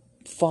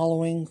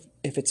following.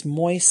 If it's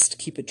moist,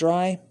 keep it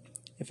dry.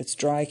 If it's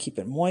dry, keep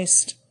it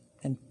moist,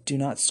 and do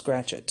not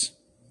scratch it.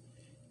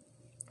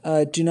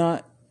 You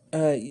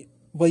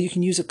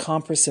can use a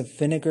compress of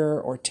vinegar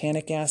or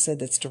tannic acid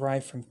that's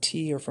derived from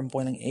tea or from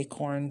boiling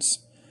acorns,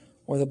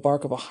 or the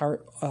bark of a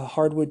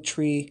hardwood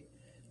tree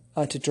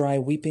to dry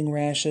weeping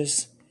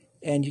rashes.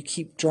 And you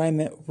keep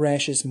dry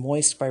rashes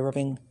moist by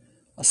rubbing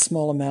a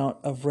small amount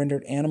of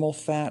rendered animal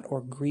fat or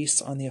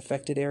grease on the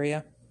affected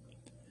area.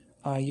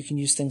 You can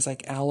use things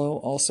like aloe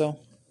also.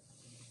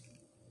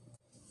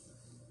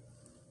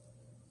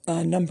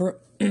 A number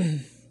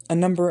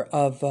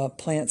of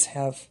plants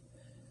have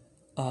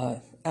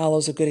aloe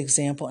is a good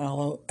example.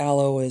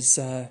 Aloe is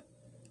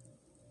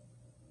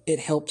it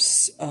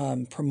helps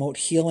promote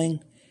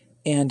healing,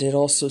 and it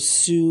also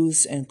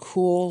soothes and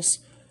cools.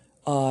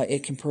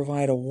 It can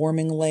provide a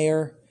warming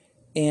layer,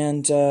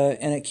 and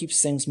it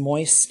keeps things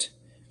moist.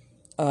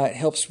 It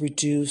helps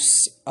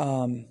reduce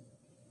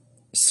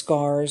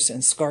scars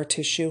and scar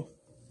tissue.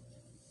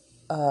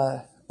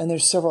 And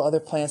there's several other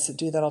plants that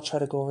do that. I'll try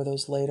to go over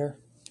those later.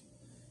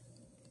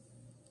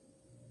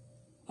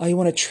 You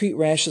want to treat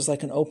rashes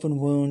like an open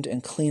wound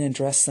and clean and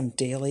dress them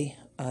daily.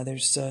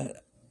 There's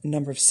a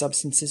number of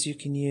substances you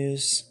can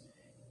use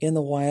in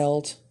the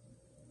wild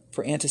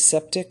for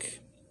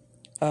antiseptic.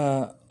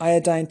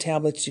 Iodine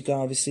tablets, you can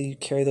obviously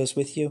carry those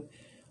with you.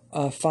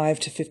 5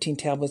 to 15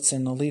 tablets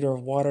in a liter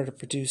of water to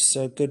produce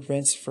a good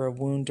rinse for a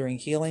wound during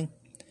healing.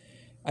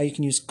 You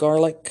can use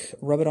garlic,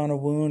 rub it on a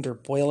wound or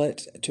boil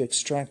it to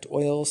extract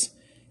oils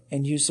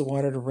and use the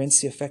water to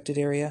rinse the affected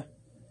area.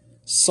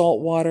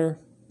 Salt water,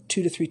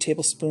 2 to 3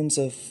 tablespoons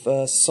of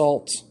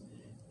salt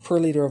per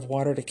liter of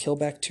water to kill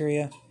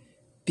bacteria.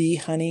 Bee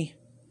honey,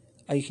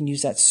 you can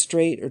use that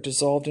straight or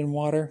dissolved in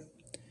water.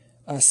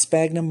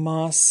 Sphagnum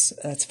moss,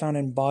 that's found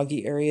in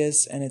boggy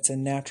areas, and it's a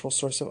natural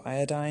source of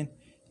iodine.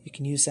 You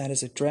can use that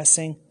as a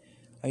dressing.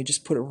 You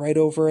just put it right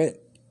over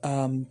it,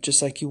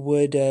 just like you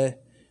would a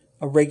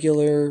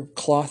regular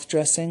cloth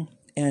dressing,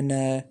 and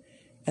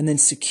then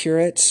secure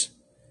it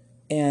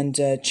and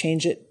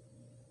change it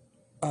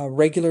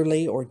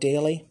regularly or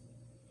daily.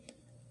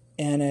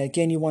 And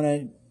again, you want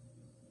to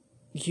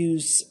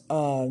use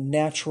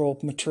natural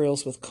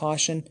materials with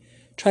caution.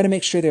 Try to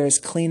make sure they're as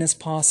clean as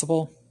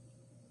possible,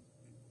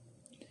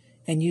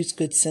 and use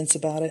good sense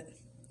about it.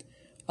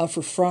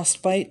 For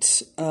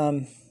frostbite,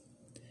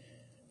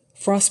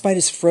 frostbite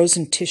is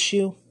frozen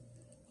tissue.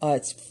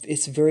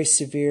 It's a very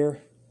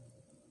severe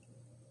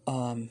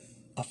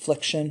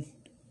affliction.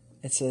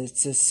 It's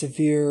a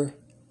severe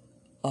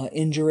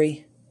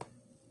injury.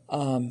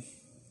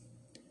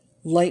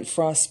 Light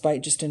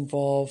frostbite just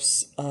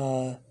involves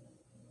the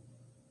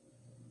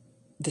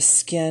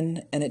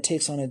skin, and it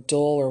takes on a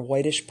dull or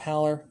whitish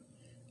pallor.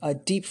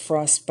 Deep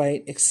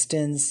frostbite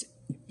extends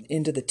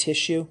into the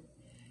tissue,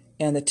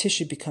 and the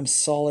tissue becomes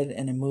solid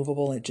and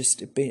immovable.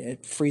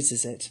 It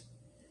freezes it.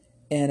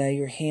 And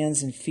your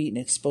hands and feet and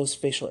exposed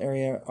facial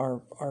area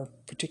are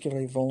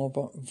particularly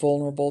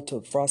vulnerable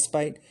to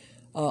frostbite.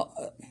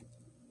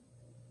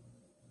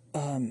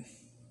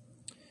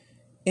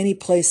 Any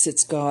place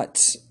that's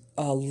got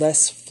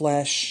less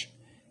flesh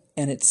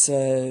and it's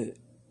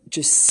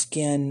just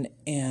skin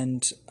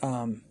and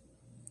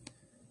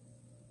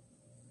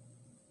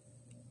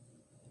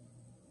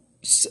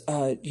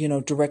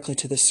directly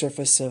to the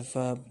surface of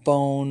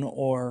bone,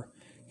 or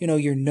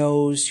your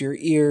nose, your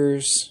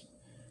ears,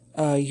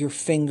 your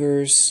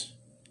fingers,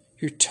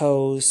 your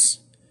toes.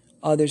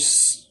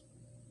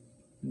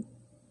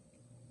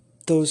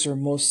 Those are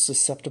most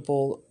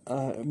susceptible,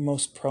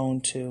 most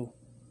prone to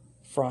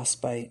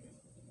frostbite.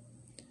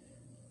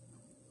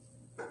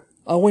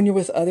 When you're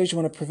with others, you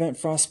want to prevent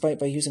frostbite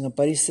by using a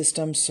buddy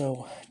system.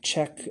 So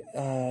check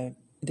the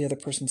other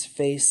person's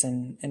face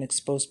and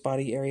exposed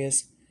body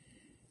areas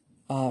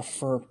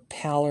for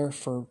pallor,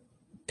 for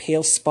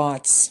pale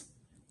spots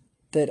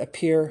that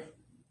appear,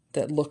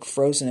 that look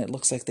frozen. It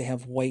looks like they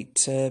have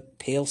white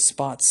pale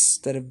spots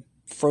that have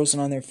frozen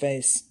on their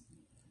face.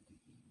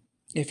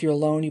 If you're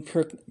alone, you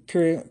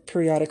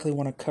periodically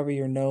want to cover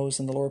your nose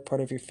and the lower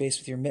part of your face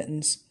with your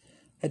mittens.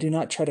 Do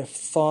not try to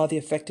thaw the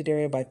affected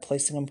area by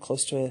placing them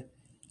close to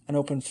an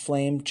open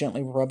flame.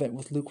 Gently rub it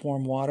with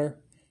lukewarm water,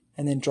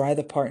 and then dry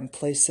the part and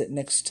place it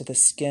next to the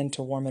skin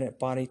to warm it at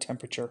body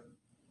temperature.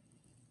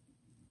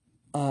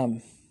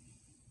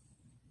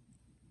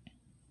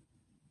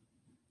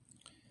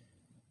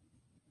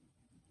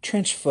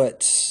 Trench foot.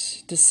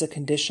 This is a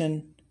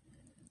condition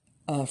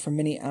for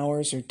many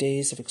hours or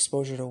days of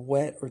exposure to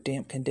wet or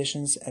damp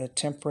conditions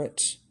at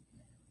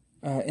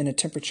in a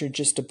temperature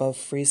just above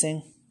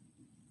freezing.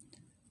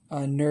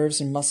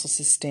 Nerves and muscles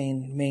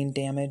sustain main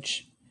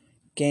damage.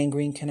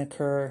 Gangrene can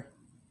occur.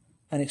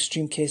 In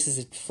extreme cases,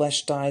 if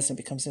flesh dies and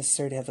it becomes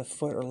necessary to have the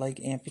foot or leg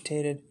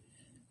amputated.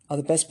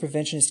 The best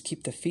prevention is to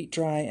keep the feet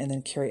dry and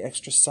then carry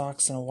extra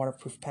socks in a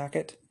waterproof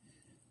packet.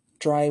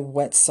 Dry,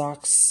 wet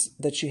socks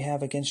that you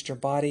have against your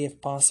body if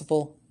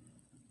possible.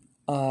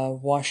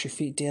 Wash your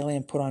feet daily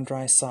and put on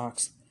dry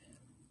socks.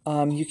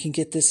 You can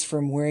get this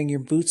from wearing your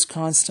boots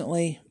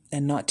constantly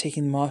and not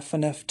taking them off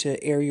enough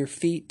to air your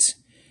feet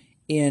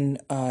in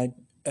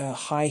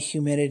high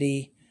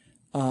humidity,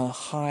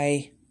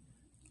 high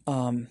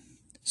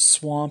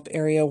swamp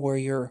area where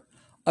you're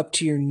up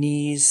to your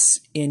knees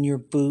in your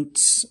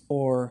boots,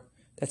 or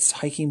that's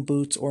hiking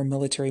boots or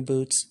military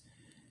boots,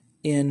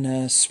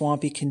 in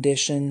swampy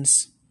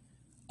conditions.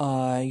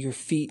 Your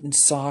feet and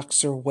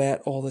socks are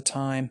wet all the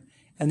time.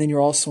 And then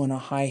you're also in a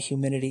high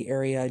humidity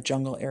area, a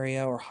jungle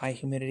area, or high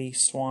humidity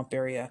swamp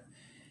area.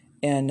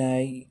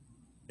 And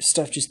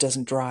stuff just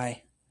doesn't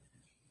dry.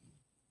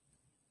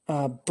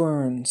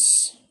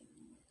 Burns.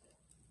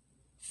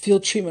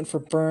 Field treatment for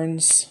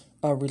burns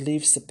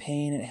relieves the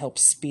pain, and it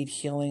helps speed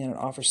healing, and it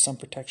offers some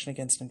protection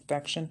against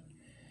infection.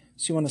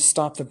 So you want to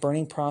stop the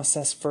burning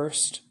process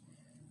first.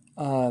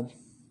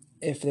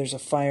 If there's a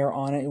fire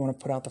on it, you want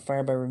to put out the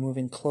fire by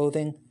removing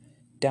clothing,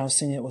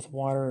 dousing it with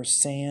water or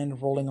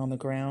sand, rolling on the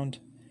ground,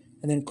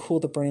 and then cool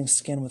the burning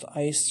skin with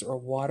ice or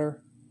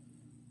water.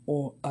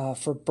 Or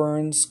for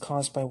burns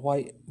caused by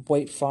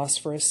white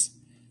phosphorus,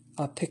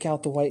 pick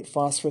out the white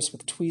phosphorus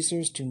with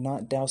tweezers. Do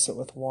not douse it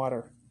with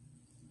water.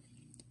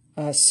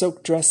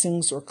 Soak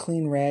dressings or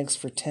clean rags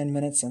for 10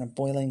 minutes in a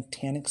boiling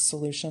tannic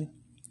solution.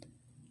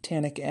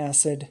 Tannic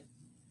acid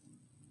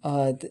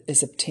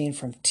is obtained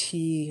from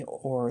tea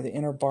or the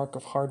inner bark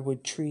of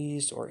hardwood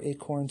trees or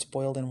acorns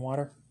boiled in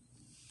water.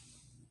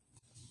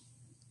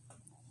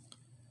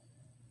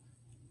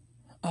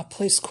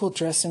 Place cool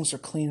dressings or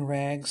clean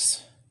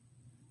rags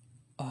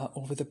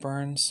over the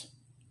burns.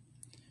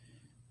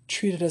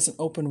 Treat it as an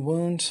open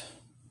wound.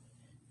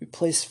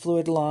 Replace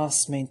fluid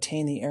loss,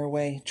 maintain the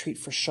airway, treat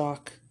for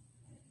shock,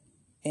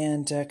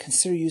 and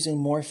consider using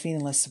morphine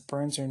unless the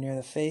burns are near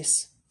the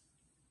face.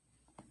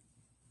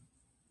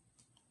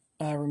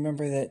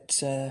 Remember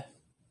that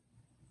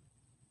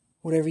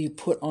whatever you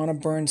put on a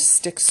burn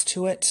sticks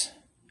to it.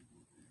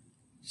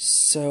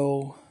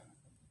 So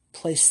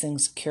place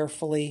things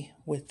carefully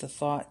with the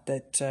thought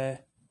that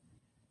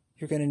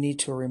you're going to need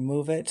to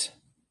remove it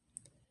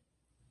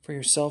for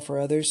yourself or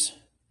others.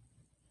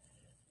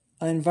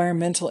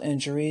 Environmental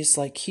injuries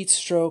like heat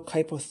stroke,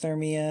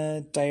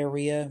 hypothermia,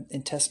 diarrhea,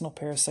 intestinal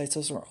parasites,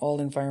 those are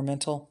all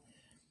environmental.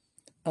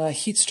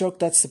 Heat stroke,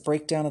 that's the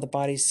breakdown of the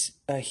body's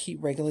heat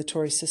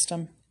regulatory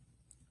system.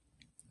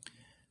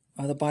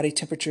 The body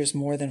temperature is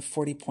more than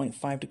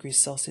 40.5 degrees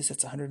Celsius,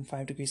 that's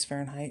 105 degrees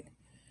Fahrenheit.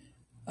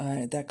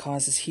 That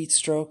causes heat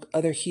stroke.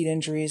 Other heat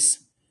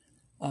injuries,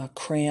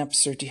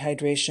 cramps or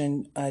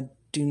dehydration,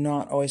 do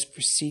not always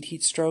precede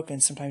heat stroke,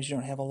 and sometimes you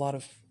don't have a lot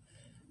of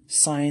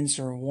signs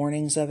or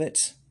warnings of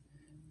it.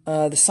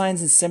 The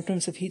signs and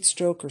symptoms of heat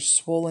stroke are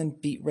swollen,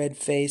 beet red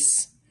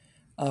face,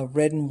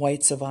 red and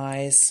whites of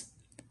eyes,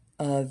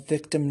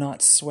 victim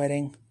not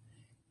sweating,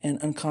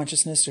 and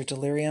unconsciousness or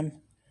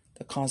delirium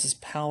that causes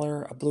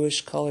pallor, a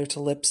bluish color to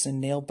lips and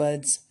nail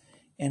buds,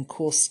 and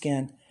cool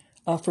skin.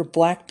 For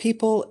black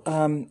people,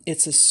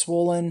 it's a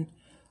swollen,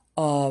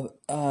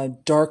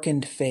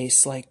 darkened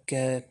face, like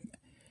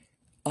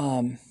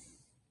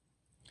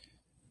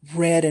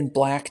red and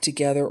black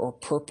together, or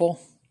purple.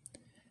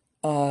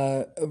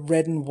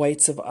 Red and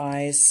whites of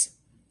eyes,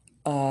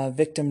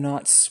 victim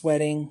not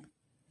sweating,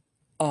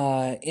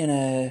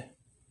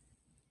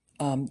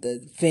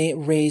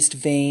 raised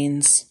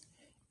veins,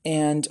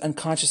 and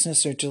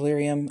unconsciousness or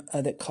delirium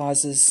that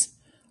causes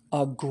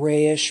a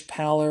grayish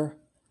pallor,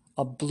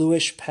 a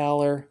bluish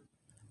pallor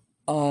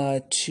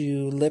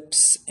to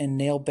lips and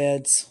nail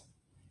beds,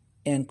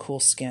 and cool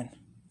skin.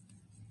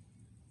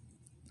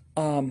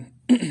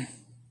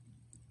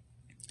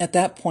 At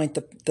that point,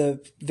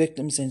 the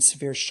victim's in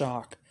severe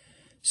shock.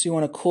 So you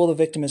want to cool the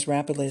victim as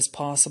rapidly as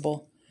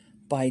possible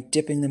by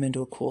dipping them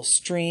into a cool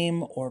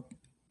stream or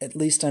at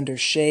least under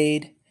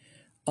shade.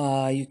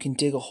 You can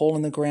dig a hole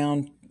in the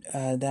ground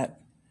that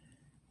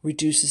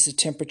reduces the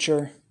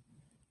temperature,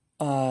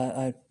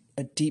 a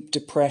deep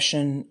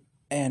depression,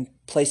 and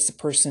place the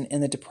person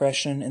in the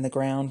depression in the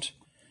ground.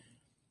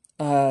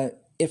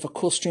 If a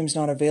cool stream is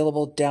not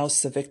available,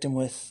 douse the victim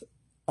with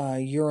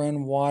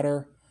urine,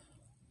 water,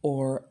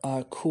 or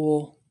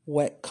cool,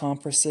 wet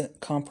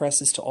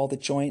compresses to all the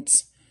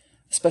joints,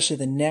 especially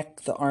the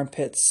neck, the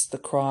armpits, the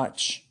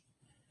crotch,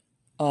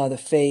 the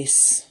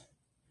face,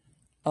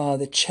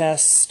 the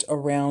chest,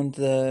 around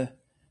the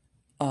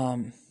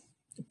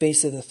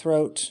base of the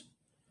throat.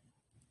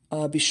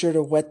 Be sure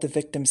to wet the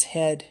victim's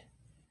head.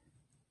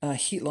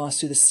 Heat loss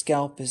through the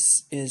scalp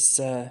is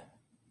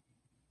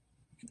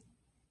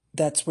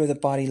that's where the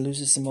body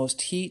loses the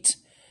most heat.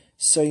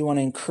 So you want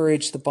to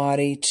encourage the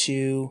body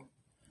to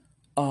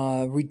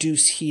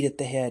reduce heat at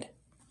the head.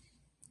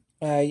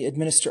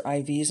 Administer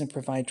IVs and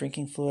provide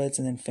drinking fluids,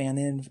 and then fan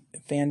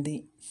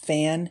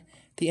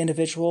the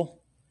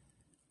individual.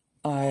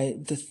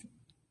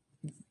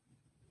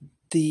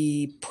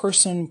 The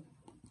person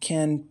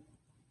can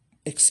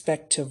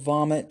expect to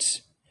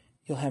vomit.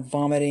 You'll have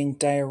vomiting,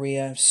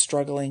 diarrhea,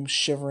 struggling,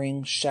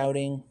 shivering,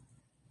 shouting,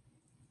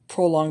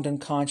 prolonged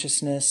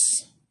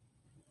unconsciousness,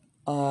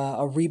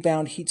 a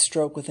rebound heat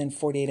stroke within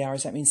 48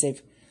 hours. That means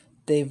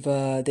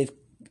they've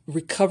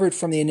recovered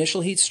from the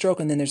initial heat stroke,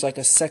 and then there's like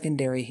a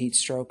secondary heat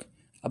stroke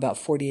about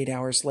 48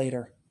 hours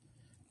later.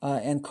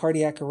 And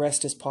cardiac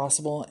arrest is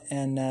possible,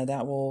 and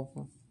that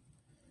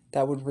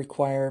would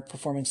require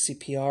performing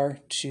CPR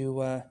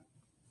to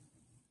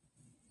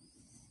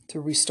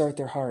restart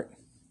their heart.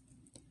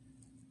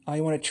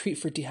 You want to treat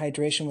for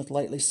dehydration with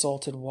lightly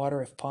salted water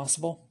if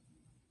possible.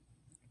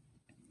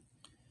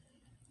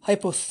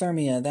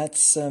 Hypothermia,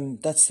 that's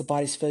the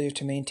body's failure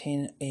to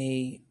maintain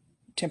a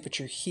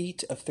temperature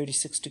heat of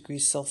 36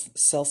 degrees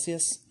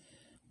Celsius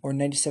or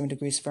 97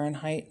 degrees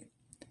Fahrenheit.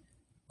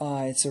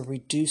 It's a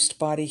reduced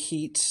body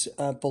heat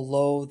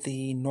below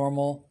the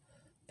normal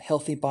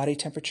healthy body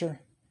temperature.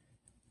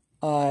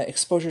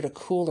 Exposure to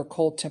cool or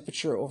cold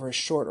temperature over a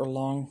short or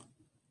long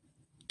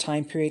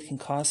time period can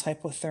cause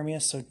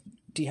hypothermia, so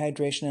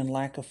dehydration and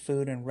lack of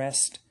food and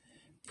rest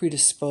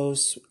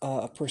predispose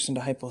a person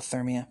to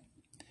hypothermia.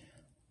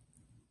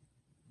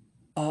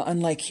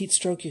 Unlike heat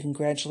stroke, you can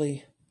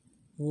gradually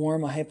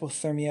warm a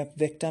hypothermia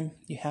victim.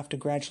 You have to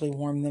gradually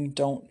warm them.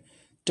 Don't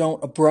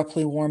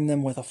abruptly warm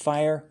them with a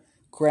fire.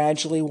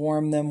 Gradually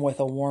warm them with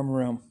a warm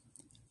room.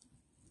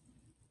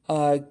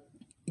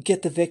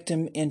 Get the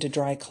victim into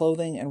dry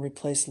clothing and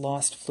replace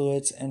lost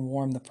fluids and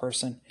warm the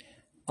person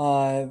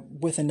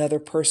with another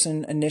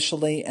person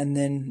initially, and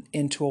then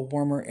into a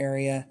warmer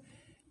area,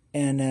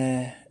 and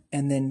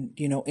then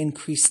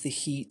increase the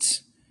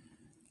heat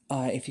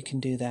if you can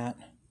do that.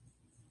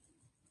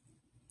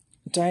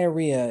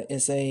 Diarrhea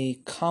is a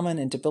common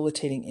and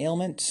debilitating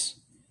ailment.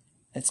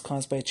 It's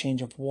caused by a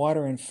change of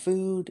water and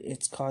food.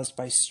 It's caused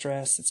by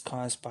stress. It's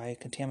caused by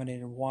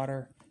contaminated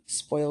water,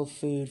 spoiled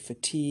food,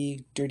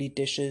 fatigue, dirty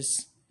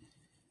dishes.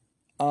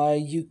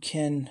 You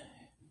can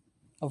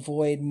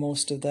avoid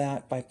most of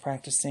that by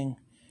practicing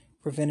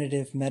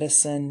preventative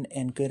medicine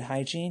and good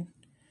hygiene.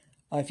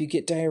 If you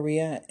get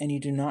diarrhea and you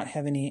do not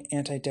have any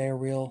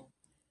anti-diarrheal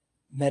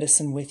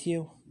medicine with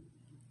you,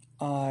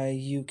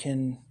 you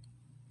can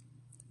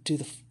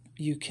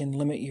You can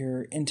limit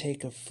your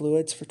intake of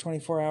fluids for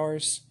 24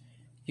 hours.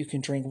 You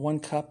can drink 1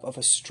 cup of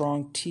a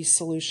strong tea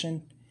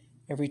solution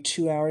every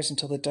 2 hours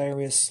until the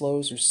diarrhea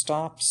slows or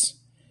stops.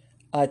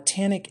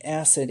 Tannic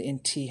acid in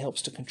tea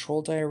helps to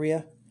control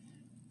diarrhea.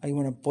 You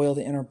want to boil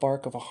the inner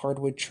bark of a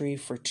hardwood tree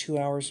for 2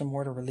 hours or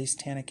more to release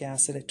tannic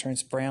acid. It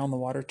turns brown. The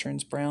water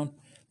turns brown.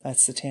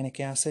 That's the tannic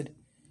acid.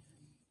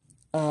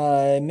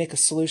 Make a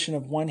solution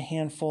of 1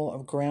 handful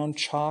of ground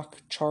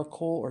chalk,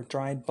 charcoal, or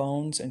dried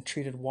bones and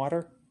treated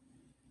water.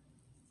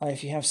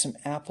 If you have some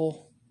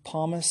apple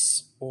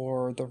pomace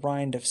or the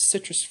rind of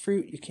citrus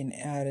fruit, you can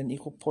add an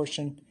equal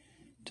portion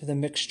to the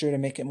mixture to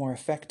make it more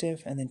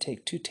effective, and then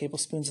take 2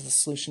 tablespoons of the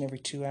solution every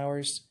 2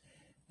 hours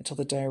until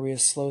the diarrhea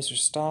slows or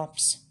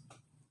stops.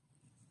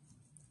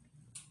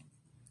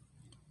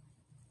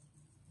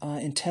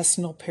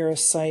 Intestinal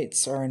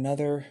parasites are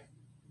another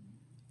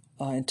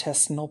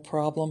intestinal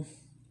problem.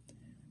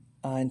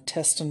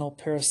 Intestinal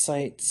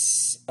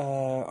parasites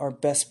are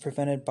best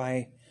prevented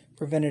by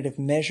preventative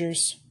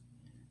measures.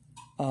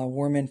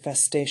 Worm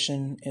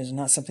infestation is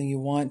not something you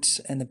want,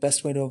 and the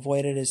best way to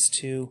avoid it is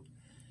to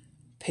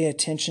pay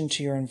attention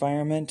to your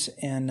environment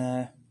and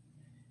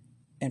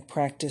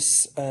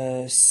practice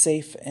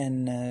safe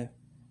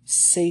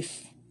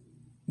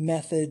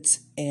methods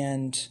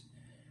and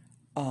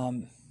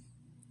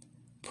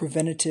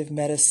preventative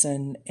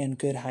medicine and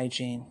good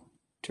hygiene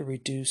to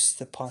reduce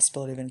the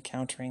possibility of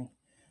encountering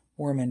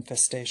worm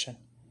infestation.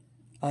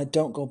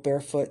 Don't go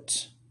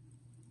barefoot.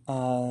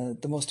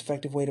 The most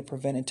effective way to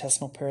prevent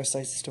intestinal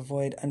parasites is to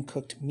avoid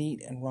uncooked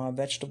meat and raw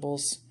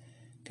vegetables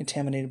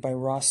contaminated by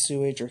raw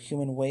sewage or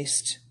human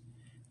waste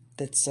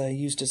that's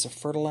used as a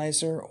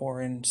fertilizer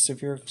or in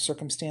severe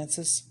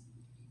circumstances.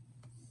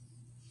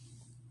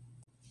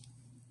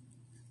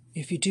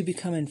 If you do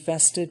become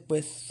infested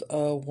with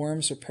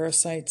worms or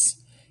parasites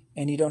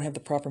and you don't have the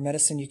proper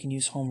medicine, you can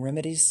use home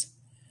remedies.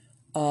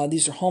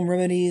 These are home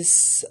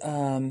remedies,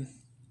 and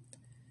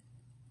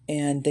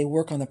they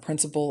work on the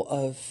principle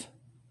of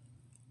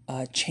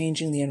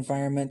changing the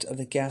environment of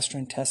the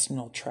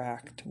gastrointestinal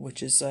tract,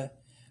 which is a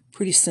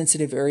pretty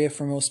sensitive area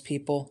for most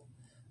people.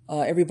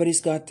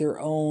 Everybody's got their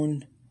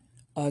own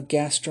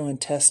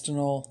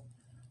gastrointestinal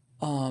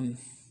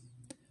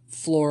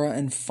flora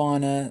and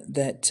fauna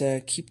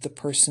that keep the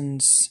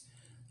person's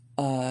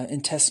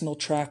intestinal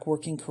tract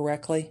working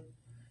correctly.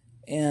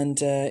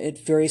 And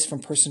it varies from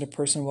person to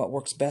person what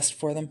works best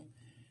for them.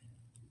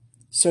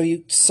 So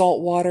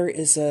salt water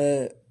is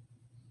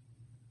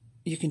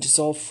you can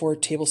dissolve 4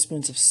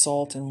 tablespoons of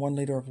salt in 1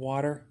 liter of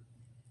water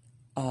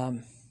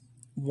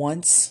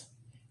once,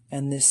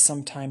 and this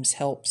sometimes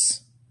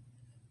helps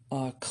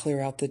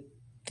clear out the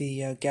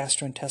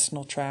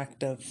gastrointestinal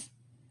tract of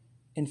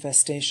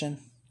infestation.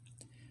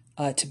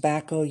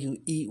 Tobacco,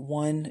 you eat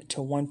 1 to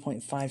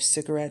 1.5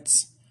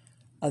 cigarettes.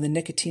 The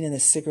nicotine in the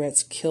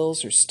cigarettes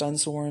kills or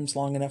stuns the worms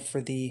long enough for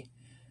the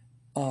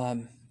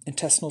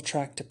intestinal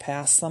tract to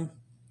pass them.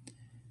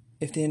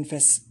 If the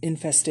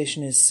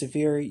infestation is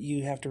severe,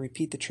 you have to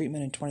repeat the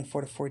treatment in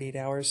 24 to 48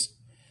 hours,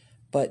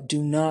 but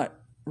do not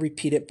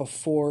repeat it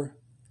before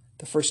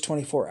the first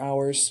 24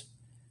 hours,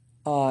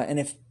 and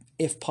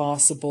if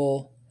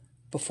possible,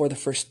 before the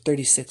first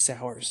 36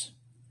 hours,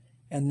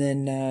 and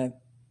then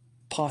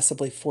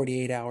possibly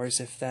 48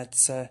 hours if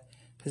that's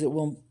because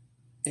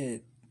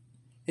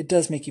it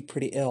does make you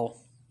pretty ill.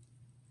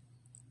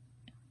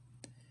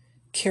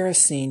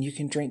 Kerosene, you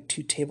can drink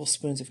 2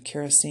 tablespoons of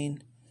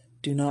kerosene.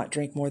 Do not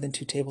drink more than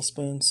 2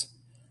 tablespoons.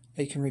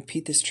 You can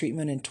repeat this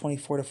treatment in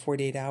 24 to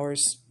 48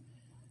 hours.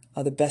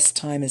 The best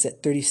time is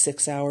at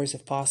 36 hours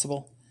if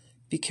possible.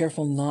 Be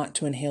careful not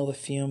to inhale the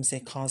fumes.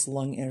 They cause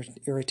lung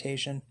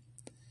irritation.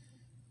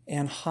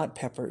 And hot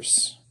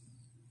peppers.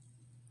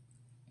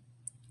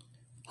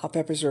 Hot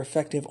peppers are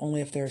effective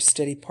only if they're a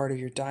steady part of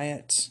your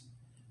diet.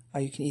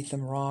 You can eat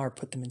them raw or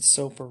put them in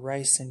soup or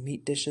rice and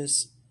meat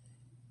dishes.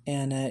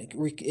 And it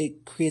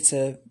creates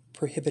a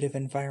prohibitive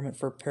environment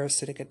for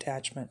parasitic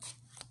attachment.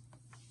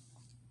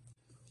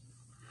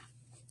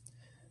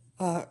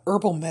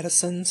 Herbal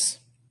medicines,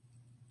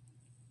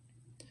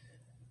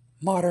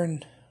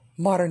 modern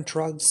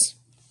drugs.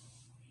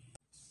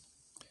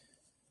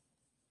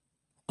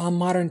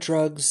 Modern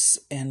drugs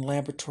and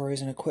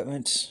laboratories and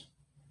equipment.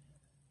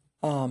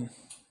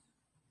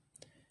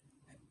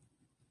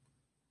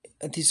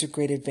 These are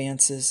great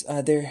advances.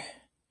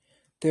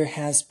 There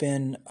has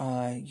been,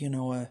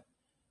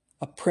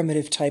 a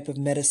primitive type of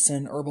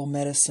medicine, herbal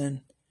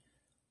medicine,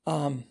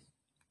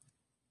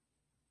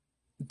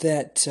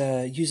 that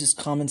uses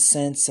common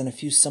sense and a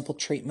few simple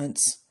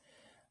treatments.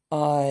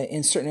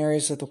 In certain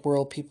areas of the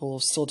world, people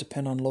still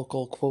depend on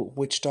local, quote,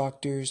 witch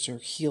doctors or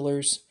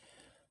healers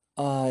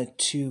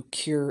to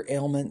cure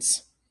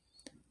ailments.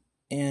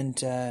 And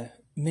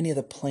many of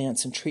the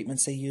plants and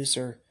treatments they use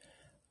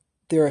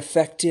they're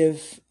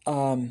effective,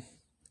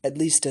 at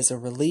least as a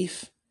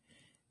relief,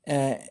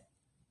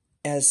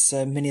 as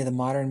many of the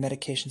modern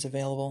medications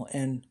available,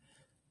 and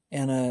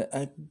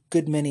a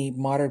good many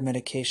modern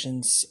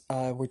medications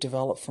were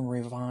developed from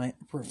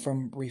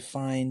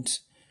refined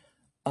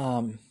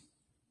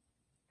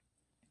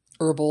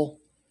herbal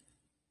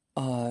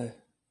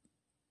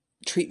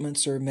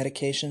treatments or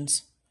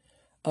medications.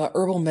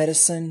 Herbal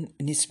medicine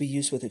needs to be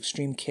used with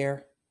extreme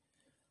care.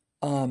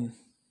 When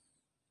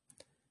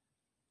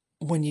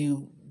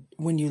you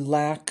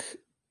lack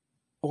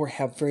or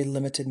have very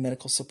limited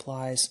medical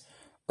supplies,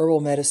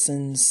 herbal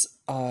medicines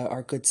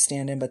are good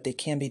stand-in, but they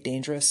can be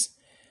dangerous,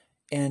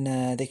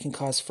 and they can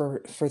cause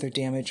further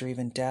damage or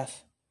even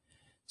death.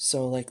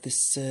 So, like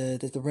this,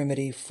 the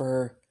remedy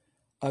for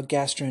a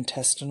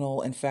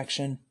gastrointestinal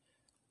infection,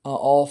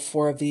 all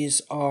four of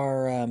these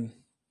are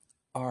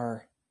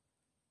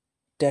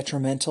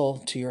detrimental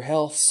to your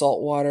health.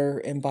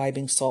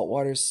 Imbibing salt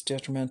water is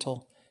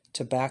detrimental.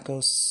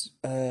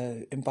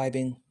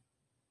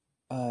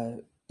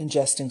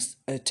 Ingesting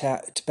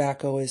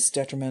tobacco is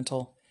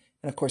detrimental.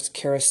 And of course,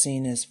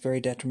 kerosene is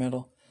very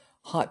detrimental.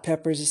 Hot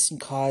peppers can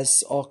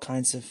cause all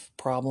kinds of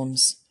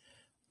problems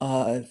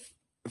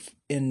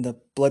in the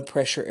blood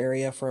pressure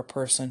area for a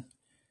person.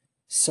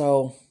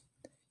 So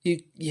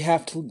you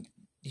have to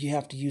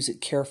use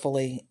it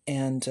carefully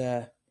and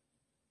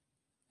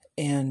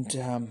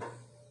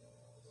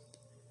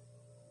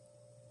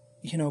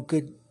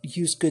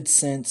use good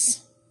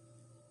sense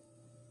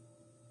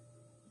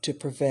to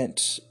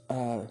prevent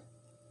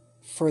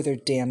further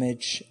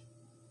damage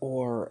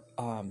or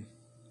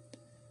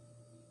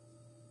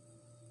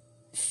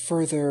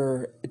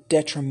further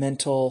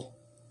detrimental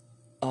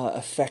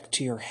effect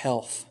to your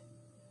health,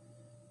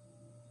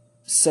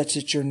 such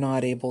that you're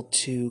not able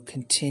to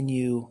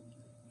continue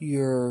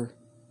your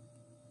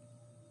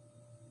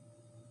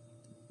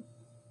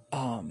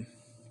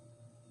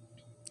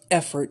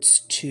efforts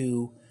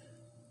to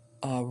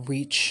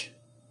reach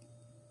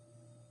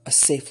a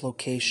safe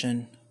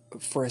location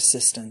for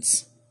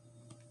assistance.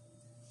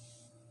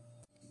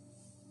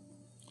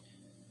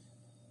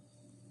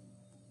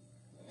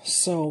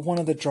 So one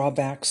of the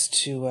drawbacks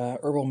to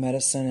herbal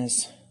medicine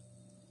is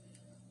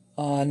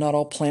not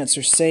all plants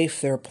are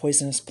safe. There are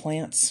poisonous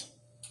plants.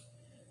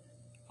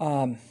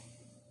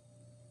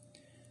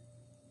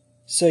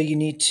 So you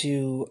need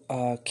to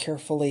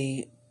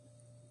carefully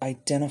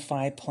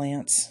identify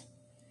plants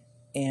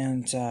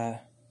and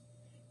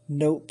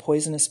note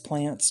poisonous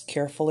plants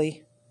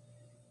carefully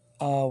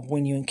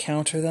when you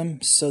encounter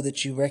them, so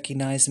that you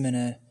recognize them in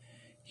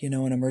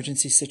an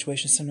emergency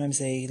situation. Sometimes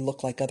they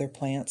look like other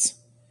plants.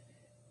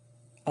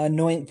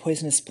 Knowing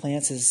poisonous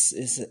plants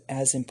is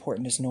as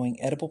important as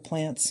knowing edible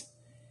plants,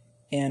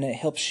 and it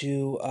helps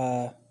you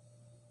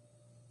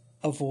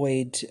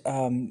avoid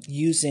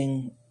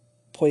using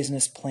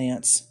poisonous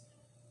plants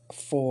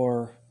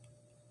for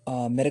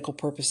medical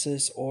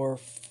purposes or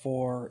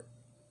for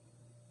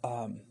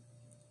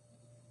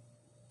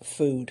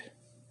food.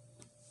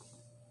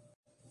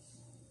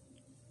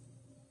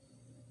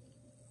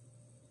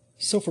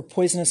 So for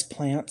poisonous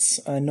plants,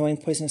 knowing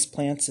poisonous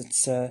plants,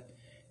 it's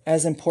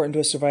as important to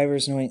a survivor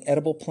as knowing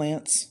edible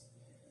plants.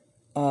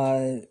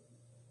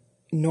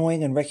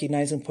 Knowing and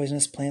recognizing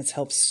poisonous plants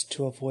helps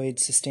to avoid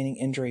sustaining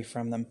injury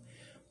from them.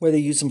 Whether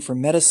you use them for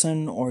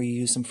medicine or you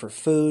use them for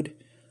food,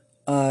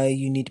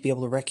 you need to be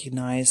able to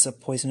recognize a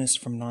poisonous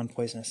from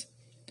non-poisonous.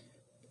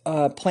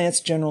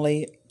 Plants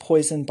generally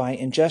poison by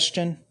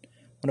ingestion,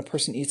 when a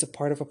person eats a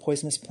part of a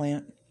poisonous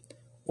plant,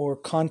 or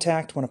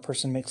contact, when a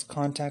person makes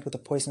contact with a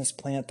poisonous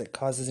plant that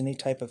causes any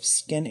type of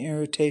skin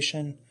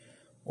irritation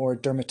or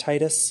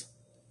dermatitis,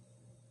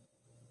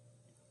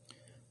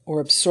 or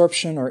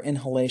absorption or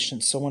inhalation,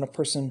 so when a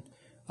person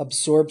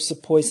absorbs the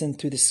poison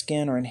through the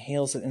skin or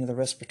inhales it into the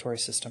respiratory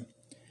system.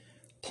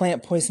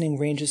 Plant poisoning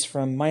ranges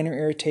from minor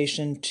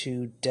irritation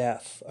to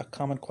death. A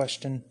common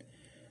question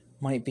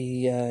might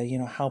be,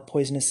 how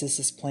poisonous is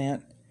this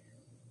plant?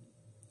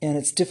 And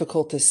it's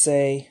difficult to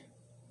say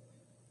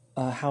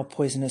how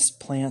poisonous a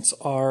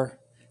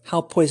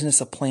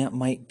plant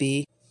might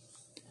be.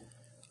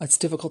 It's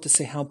difficult to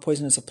say how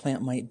poisonous a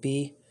plant might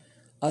be.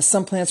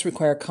 Some plants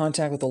require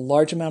contact with a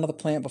large amount of the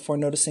plant before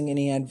noticing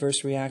any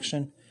adverse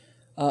reaction.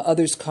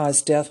 Others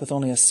cause death with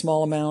only a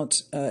small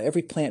amount.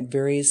 Every plant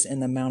varies in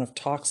the amount of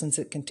toxins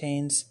it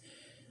contains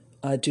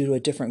due to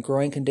a different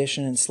growing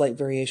condition and slight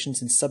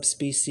variations in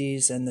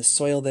subspecies and the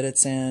soil that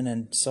it's in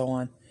and so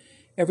on.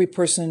 Every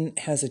person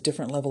has a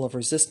different level of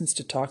resistance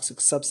to toxic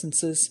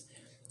substances,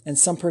 and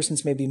some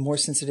persons may be more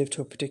sensitive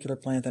to a particular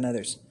plant than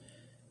others.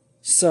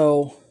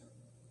 So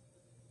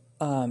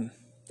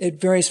it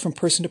varies from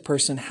person to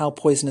person how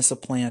poisonous a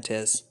plant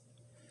is.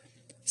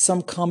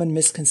 Some common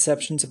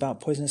misconceptions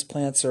about poisonous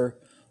plants are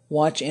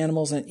watch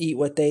animals and eat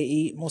what they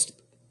eat.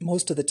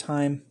 Most of the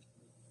time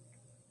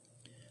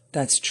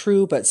that's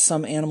true, but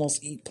some animals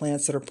eat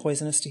plants that are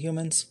poisonous to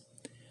humans.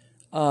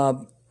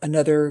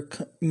 Another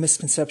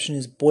misconception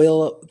is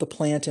boil the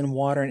plant in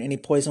water and any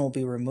poison will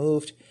be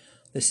removed.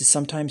 This is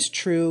sometimes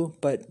true,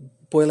 but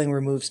boiling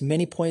removes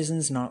many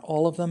poisons, not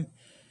all of them.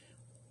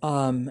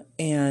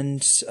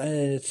 And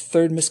a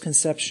third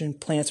misconception,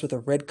 plants with a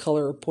red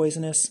color are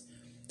poisonous.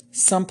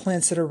 Some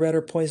plants that are red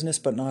are poisonous,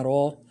 but not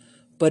all.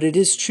 But it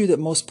is true that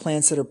most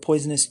plants that are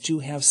poisonous do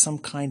have some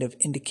kind of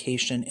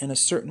indication in a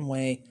certain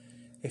way.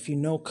 If you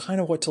know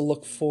kind of what to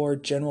look for,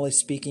 generally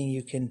speaking,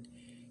 you can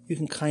you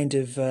can kind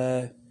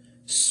of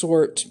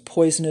sort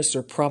poisonous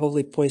or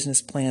probably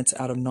poisonous plants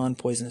out of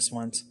non-poisonous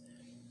ones.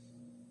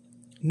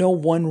 No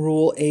one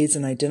rule aids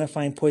in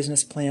identifying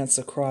poisonous plants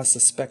across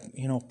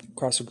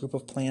across a group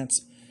of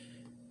plants,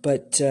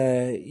 but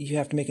you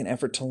have to make an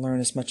effort to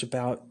learn as much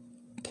about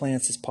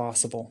plants as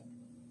possible.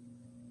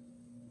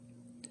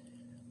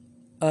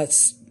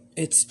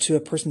 It's to a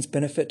person's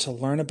benefit to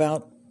learn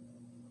about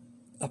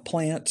a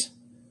plant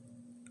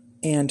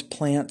and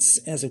plants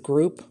as a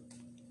group.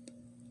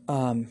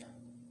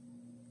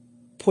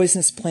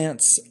 Poisonous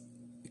plants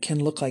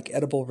can look like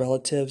edible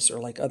relatives or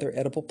like other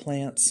edible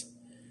plants.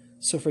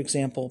 So, for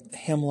example,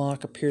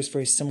 hemlock appears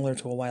very similar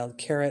to a wild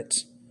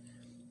carrot.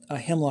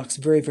 Hemlock's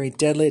very, very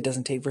deadly. It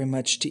doesn't take very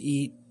much to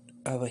eat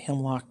of a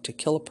hemlock to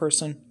kill a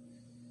person.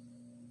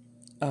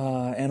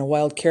 And a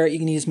wild carrot, you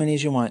can eat as many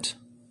as you want.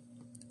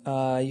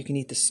 You can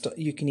eat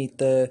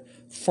the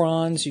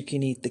fronds. You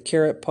can eat the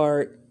carrot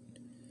part.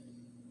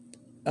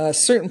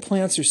 Certain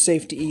plants are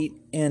safe to eat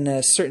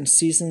in certain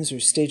seasons or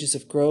stages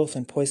of growth,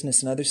 and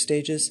poisonous in other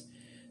stages.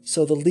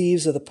 So the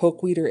leaves of the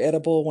pokeweed are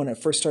edible when it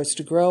first starts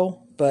to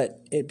grow,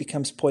 but it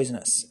becomes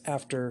poisonous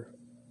after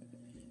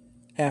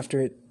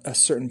a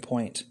certain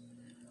point.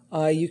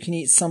 You can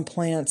eat some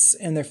plants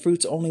and their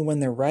fruits only when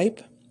they're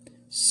ripe.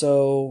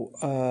 So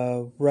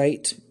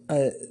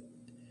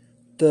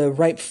the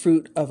ripe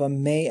fruit of a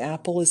May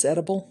apple is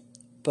edible,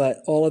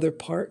 but all other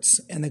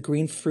parts and the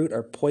green fruit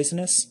are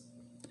poisonous.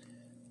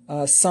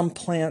 Some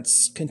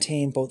plants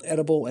contain both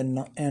edible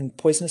and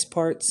poisonous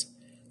parts.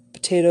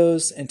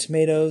 Potatoes and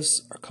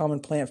tomatoes are common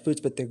plant foods,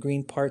 but their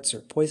green parts are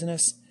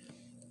poisonous.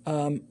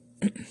 Common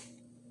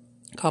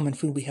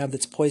food we have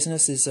that's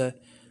poisonous is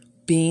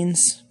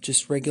beans,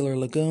 just regular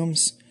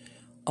legumes.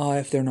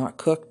 If they're not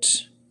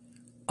cooked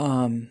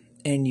and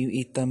you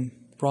eat them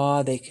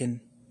raw, they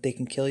can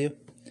kill you.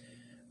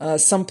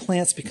 Some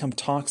plants become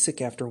toxic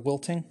after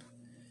wilting.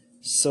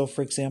 So,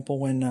 for example,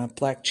 when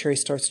black cherry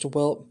starts to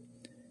wilt,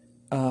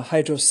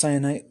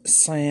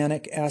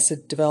 hydrocyanic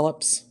acid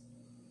develops.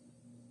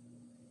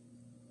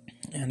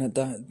 And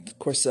of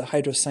course, the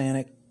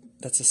hydrocyanic,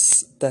 that's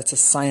a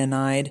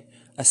cyanide,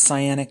 a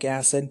cyanic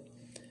acid.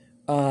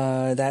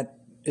 That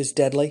is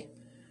deadly.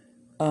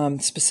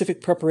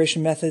 Specific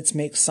preparation methods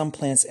make some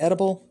plants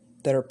edible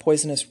that are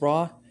poisonous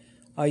raw.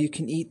 You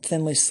can eat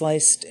thinly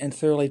sliced and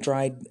thoroughly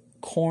dried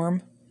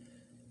corm.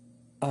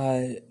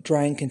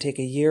 Drying can take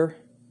a year.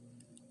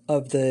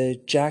 Of the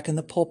jack in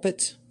the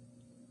pulpit,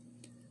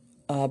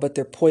 but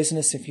they're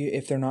poisonous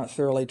if they're not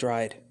thoroughly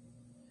dried.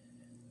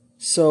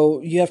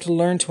 So you have to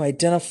learn to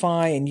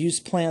identify and use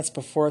plants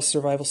before a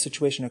survival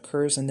situation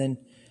occurs, and then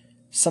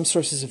some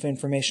sources of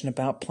information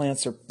about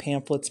plants are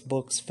pamphlets,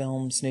 books,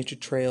 films, nature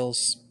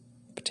trails,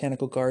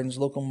 botanical gardens,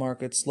 local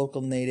markets,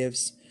 local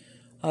natives.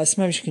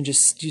 Sometimes you can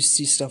just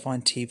see stuff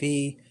on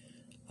TV.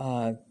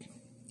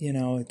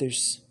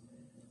 There's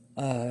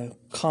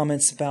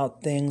comments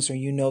about things, or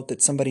you note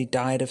that somebody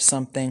died of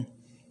something.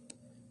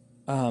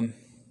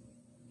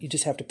 You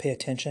just have to pay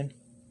attention.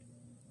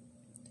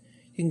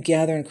 You can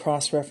gather and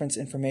cross-reference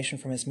information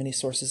from as many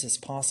sources as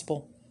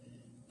possible.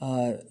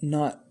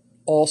 Not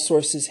all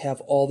sources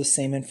have all the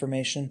same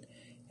information,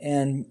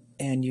 and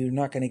you're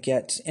not going to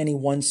get any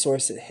one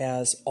source that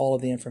has all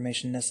of the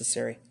information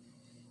necessary.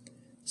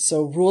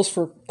 So rules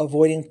for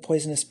avoiding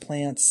poisonous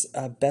plants,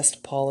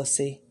 best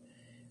policy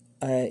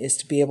is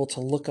to be able to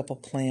look up a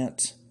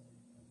plant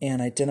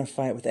and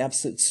identify it with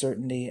absolute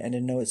certainty and to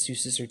know its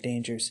uses or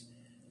dangers.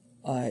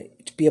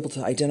 To be able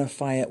to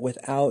identify it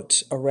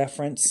without a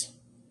reference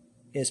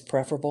is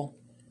preferable.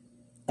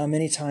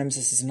 Many times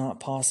this is not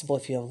possible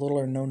if you have little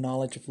or no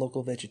knowledge of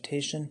local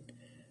vegetation.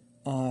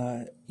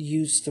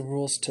 Use the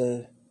rules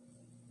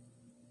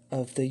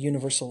of the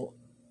universal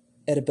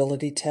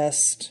edibility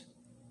test.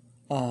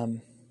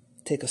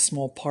 Take a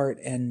small part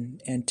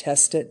and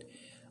test it.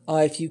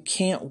 If you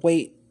can't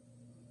wait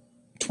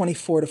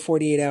 24 to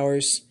 48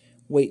 hours,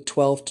 wait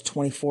 12 to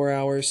 24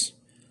 hours,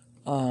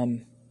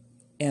 and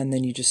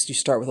then you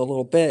start with a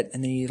little bit,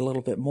 and then you eat a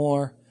little bit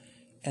more,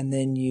 and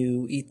then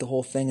you eat the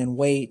whole thing and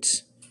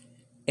wait,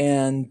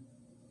 and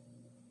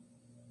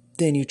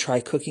then you try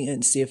cooking it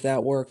and see if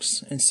that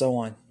works, and so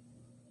on.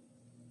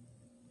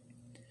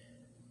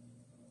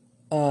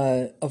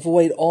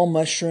 Avoid all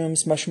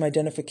mushrooms. Mushroom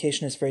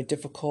identification is very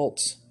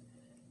difficult,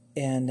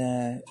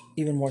 and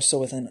even more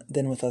so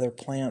than with other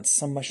plants.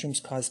 Some mushrooms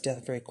cause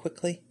death very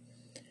quickly,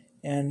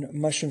 and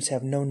mushrooms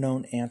have no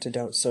known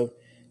antidote. So,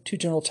 two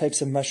general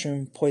types of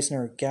mushroom poison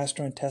are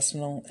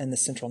gastrointestinal and the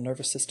central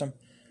nervous system.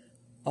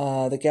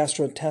 The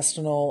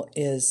gastrointestinal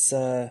is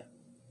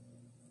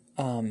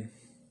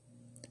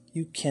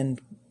you can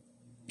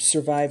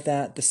survive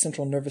that. The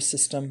central nervous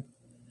system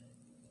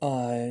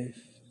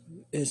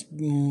is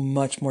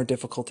much more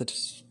difficult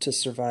to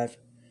survive.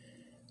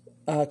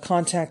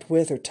 Contact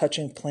with or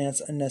touching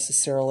plants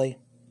unnecessarily.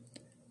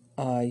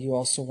 You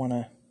also want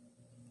to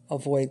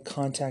avoid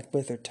contact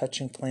with or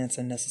touching plants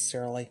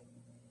unnecessarily.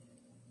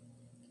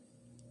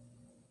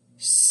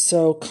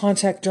 So,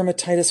 contact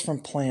dermatitis from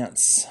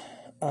plants.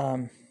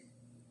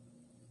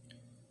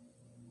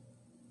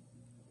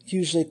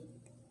 usually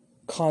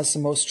cause the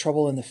most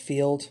trouble in the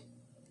field.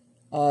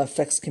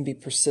 Effects can be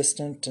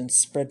persistent and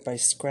spread by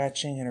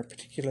scratching and are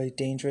particularly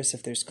dangerous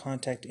if there's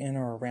contact in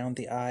or around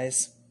the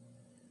eyes.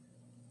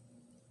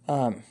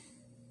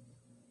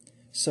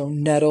 So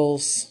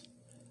nettles,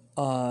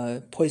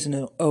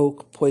 poison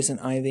oak, poison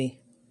ivy.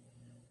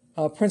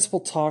 Principal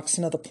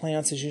toxin of the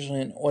plants is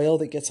usually an oil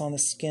that gets on the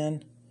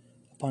skin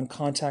upon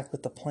contact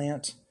with the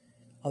plant.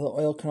 The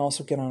oil can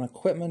also get on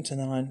equipment,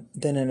 and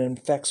then it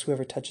infects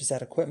whoever touches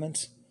that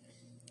equipment.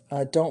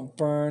 Don't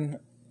burn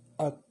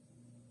a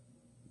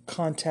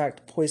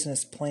contact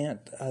poisonous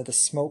plant. The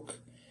smoke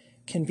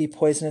can be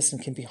poisonous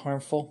and can be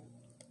harmful.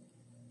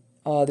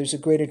 There's a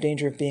greater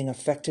danger of being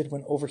affected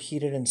when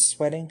overheated and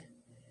sweating,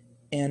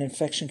 and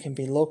infection can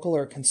be local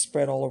or it can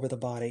spread all over the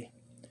body.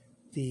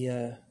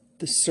 The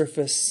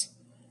surface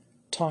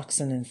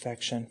toxin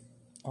infection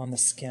on the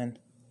skin.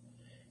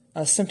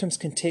 Symptoms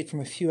can take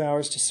from a few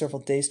hours to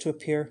several days to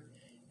appear,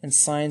 and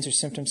signs or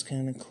symptoms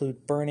can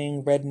include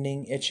burning,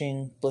 reddening,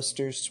 itching,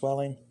 blisters,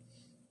 swelling.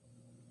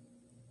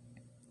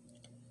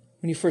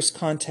 When you first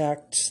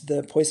contact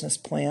the poisonous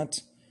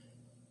plant,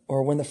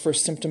 or when the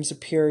first symptoms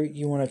appear,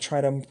 you want to try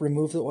to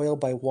remove the oil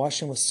by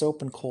washing with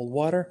soap and cold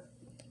water.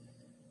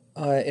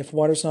 If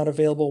water's not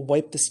available,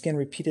 wipe the skin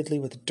repeatedly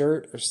with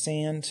dirt or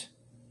sand.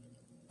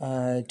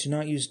 Do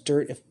not use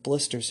dirt if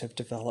blisters have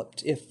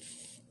developed. If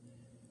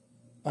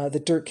the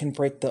dirt can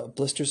break the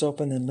blisters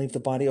open and leave the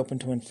body open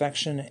to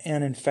infection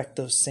and infect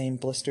those same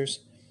blisters.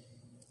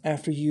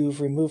 After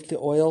you've removed the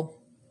oil,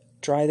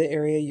 dry the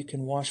area. You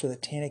can wash with a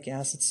tannic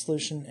acid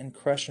solution and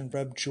crush and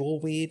rub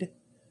jewelweed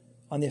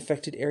on the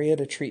affected area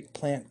to treat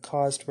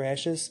plant-caused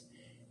rashes.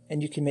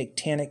 And you can make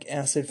tannic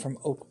acid from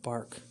oak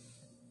bark.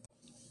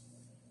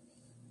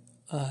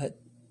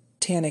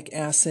 Tannic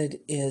acid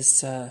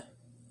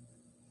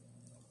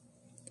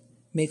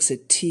makes a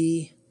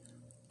tea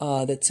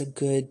that's a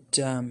good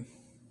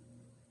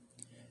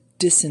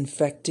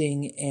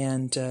disinfecting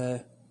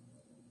and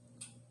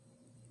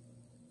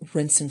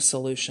rinsing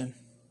solution.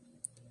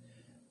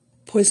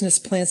 Poisonous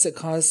plants that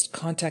cause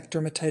contact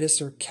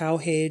dermatitis are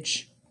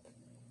cowhage,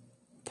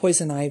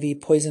 poison ivy,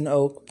 poison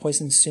oak,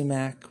 poison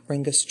sumac,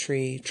 ringus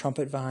tree,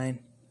 trumpet vine.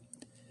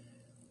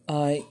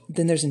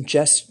 Then there's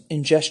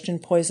ingestion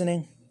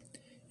poisoning.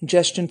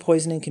 Ingestion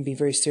poisoning can be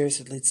very serious.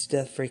 It leads to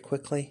death very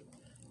quickly.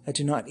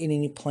 Do not eat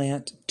any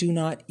plant. Do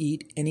not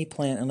eat any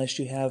plant unless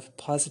you have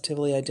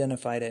positively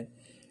identified it.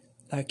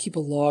 Keep a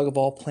log of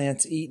all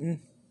plants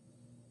eaten,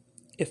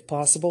 if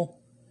possible.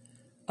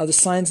 The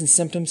signs and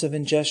symptoms of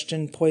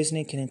ingestion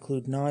poisoning can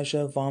include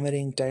nausea,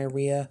 vomiting,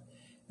 diarrhea,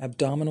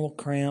 abdominal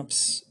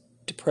cramps,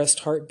 depressed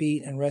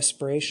heartbeat and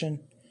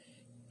respiration,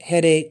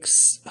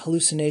 headaches,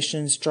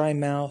 hallucinations, dry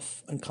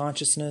mouth,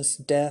 unconsciousness,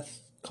 death,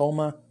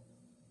 coma,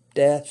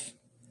 death.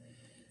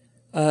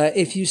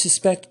 If you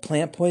suspect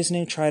plant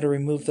poisoning, try to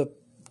remove the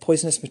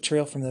poisonous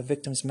material from the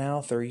victim's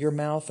mouth or your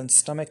mouth and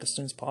stomach as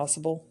soon as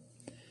possible.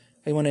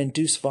 If you want to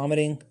induce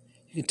vomiting,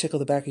 you can tickle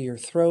the back of your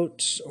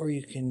throat, or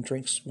you can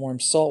drink warm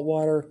salt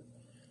water.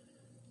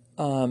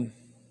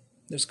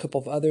 There's a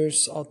couple of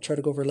others I'll try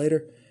to go over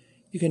later.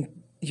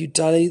 You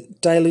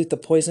dilute the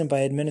poison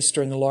by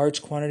administering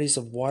large quantities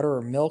of water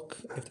or milk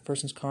if the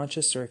person's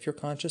conscious or if you're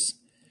conscious.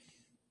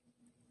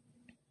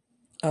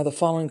 The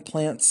following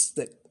plants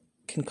that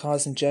can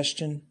cause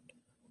ingestion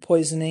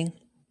poisoning: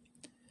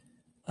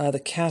 the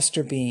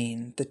castor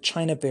bean, the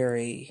china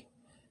berry,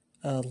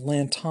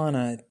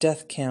 lantana,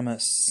 death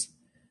camas,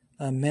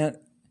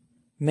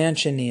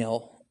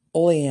 manchineel,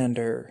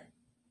 oleander,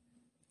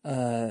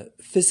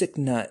 physic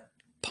nut,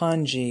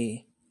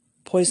 pongy,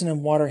 poison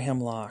and water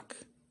hemlock,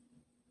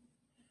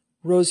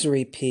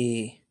 rosary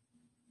pea,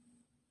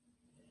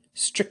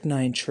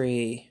 strychnine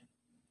tree,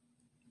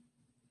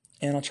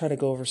 and I'll try to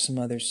go over some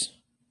others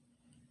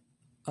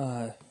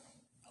a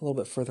little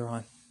bit further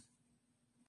on.